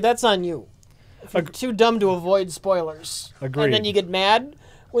degree, that's on you. If you're too dumb to avoid spoilers. Agreed. And then you get mad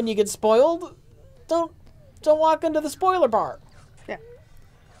when you get spoiled, don't walk into the spoiler bar. Yeah.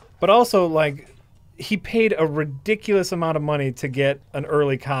 But also, like, he paid a ridiculous amount of money to get an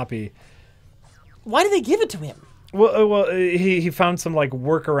early copy. Why did they give it to him? Well, he found some like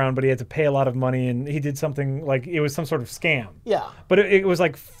workaround, but he had to pay a lot of money, and he did something like it was some sort of scam. Yeah. But it was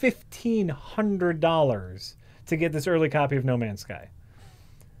like $1,500 to get this early copy of No Man's Sky.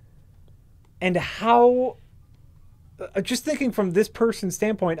 And how? Just thinking from this person's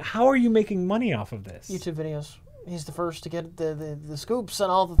standpoint, how are you making money off of this? YouTube videos. He's the first to get the scoops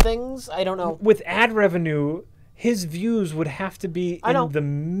and all the things. I don't know. With ad revenue, his views would have to be in the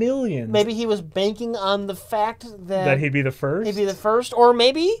millions. Maybe he was banking on the fact that he'd be the first. He'd be the first, or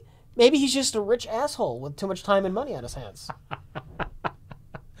maybe he's just a rich asshole with too much time and money on his hands.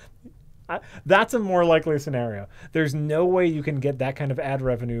 That's a more likely scenario. There's no way you can get that kind of ad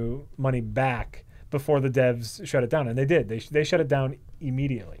revenue money back before the devs shut it down, and they did. They shut it down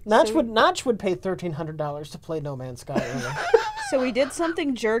immediately. Notch would pay $1,300 to play No Man's Sky. So he did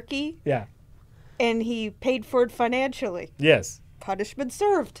something jerky. Yeah. And he paid for it financially. Yes. Punishment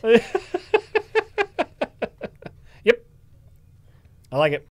served. Yep. I like it.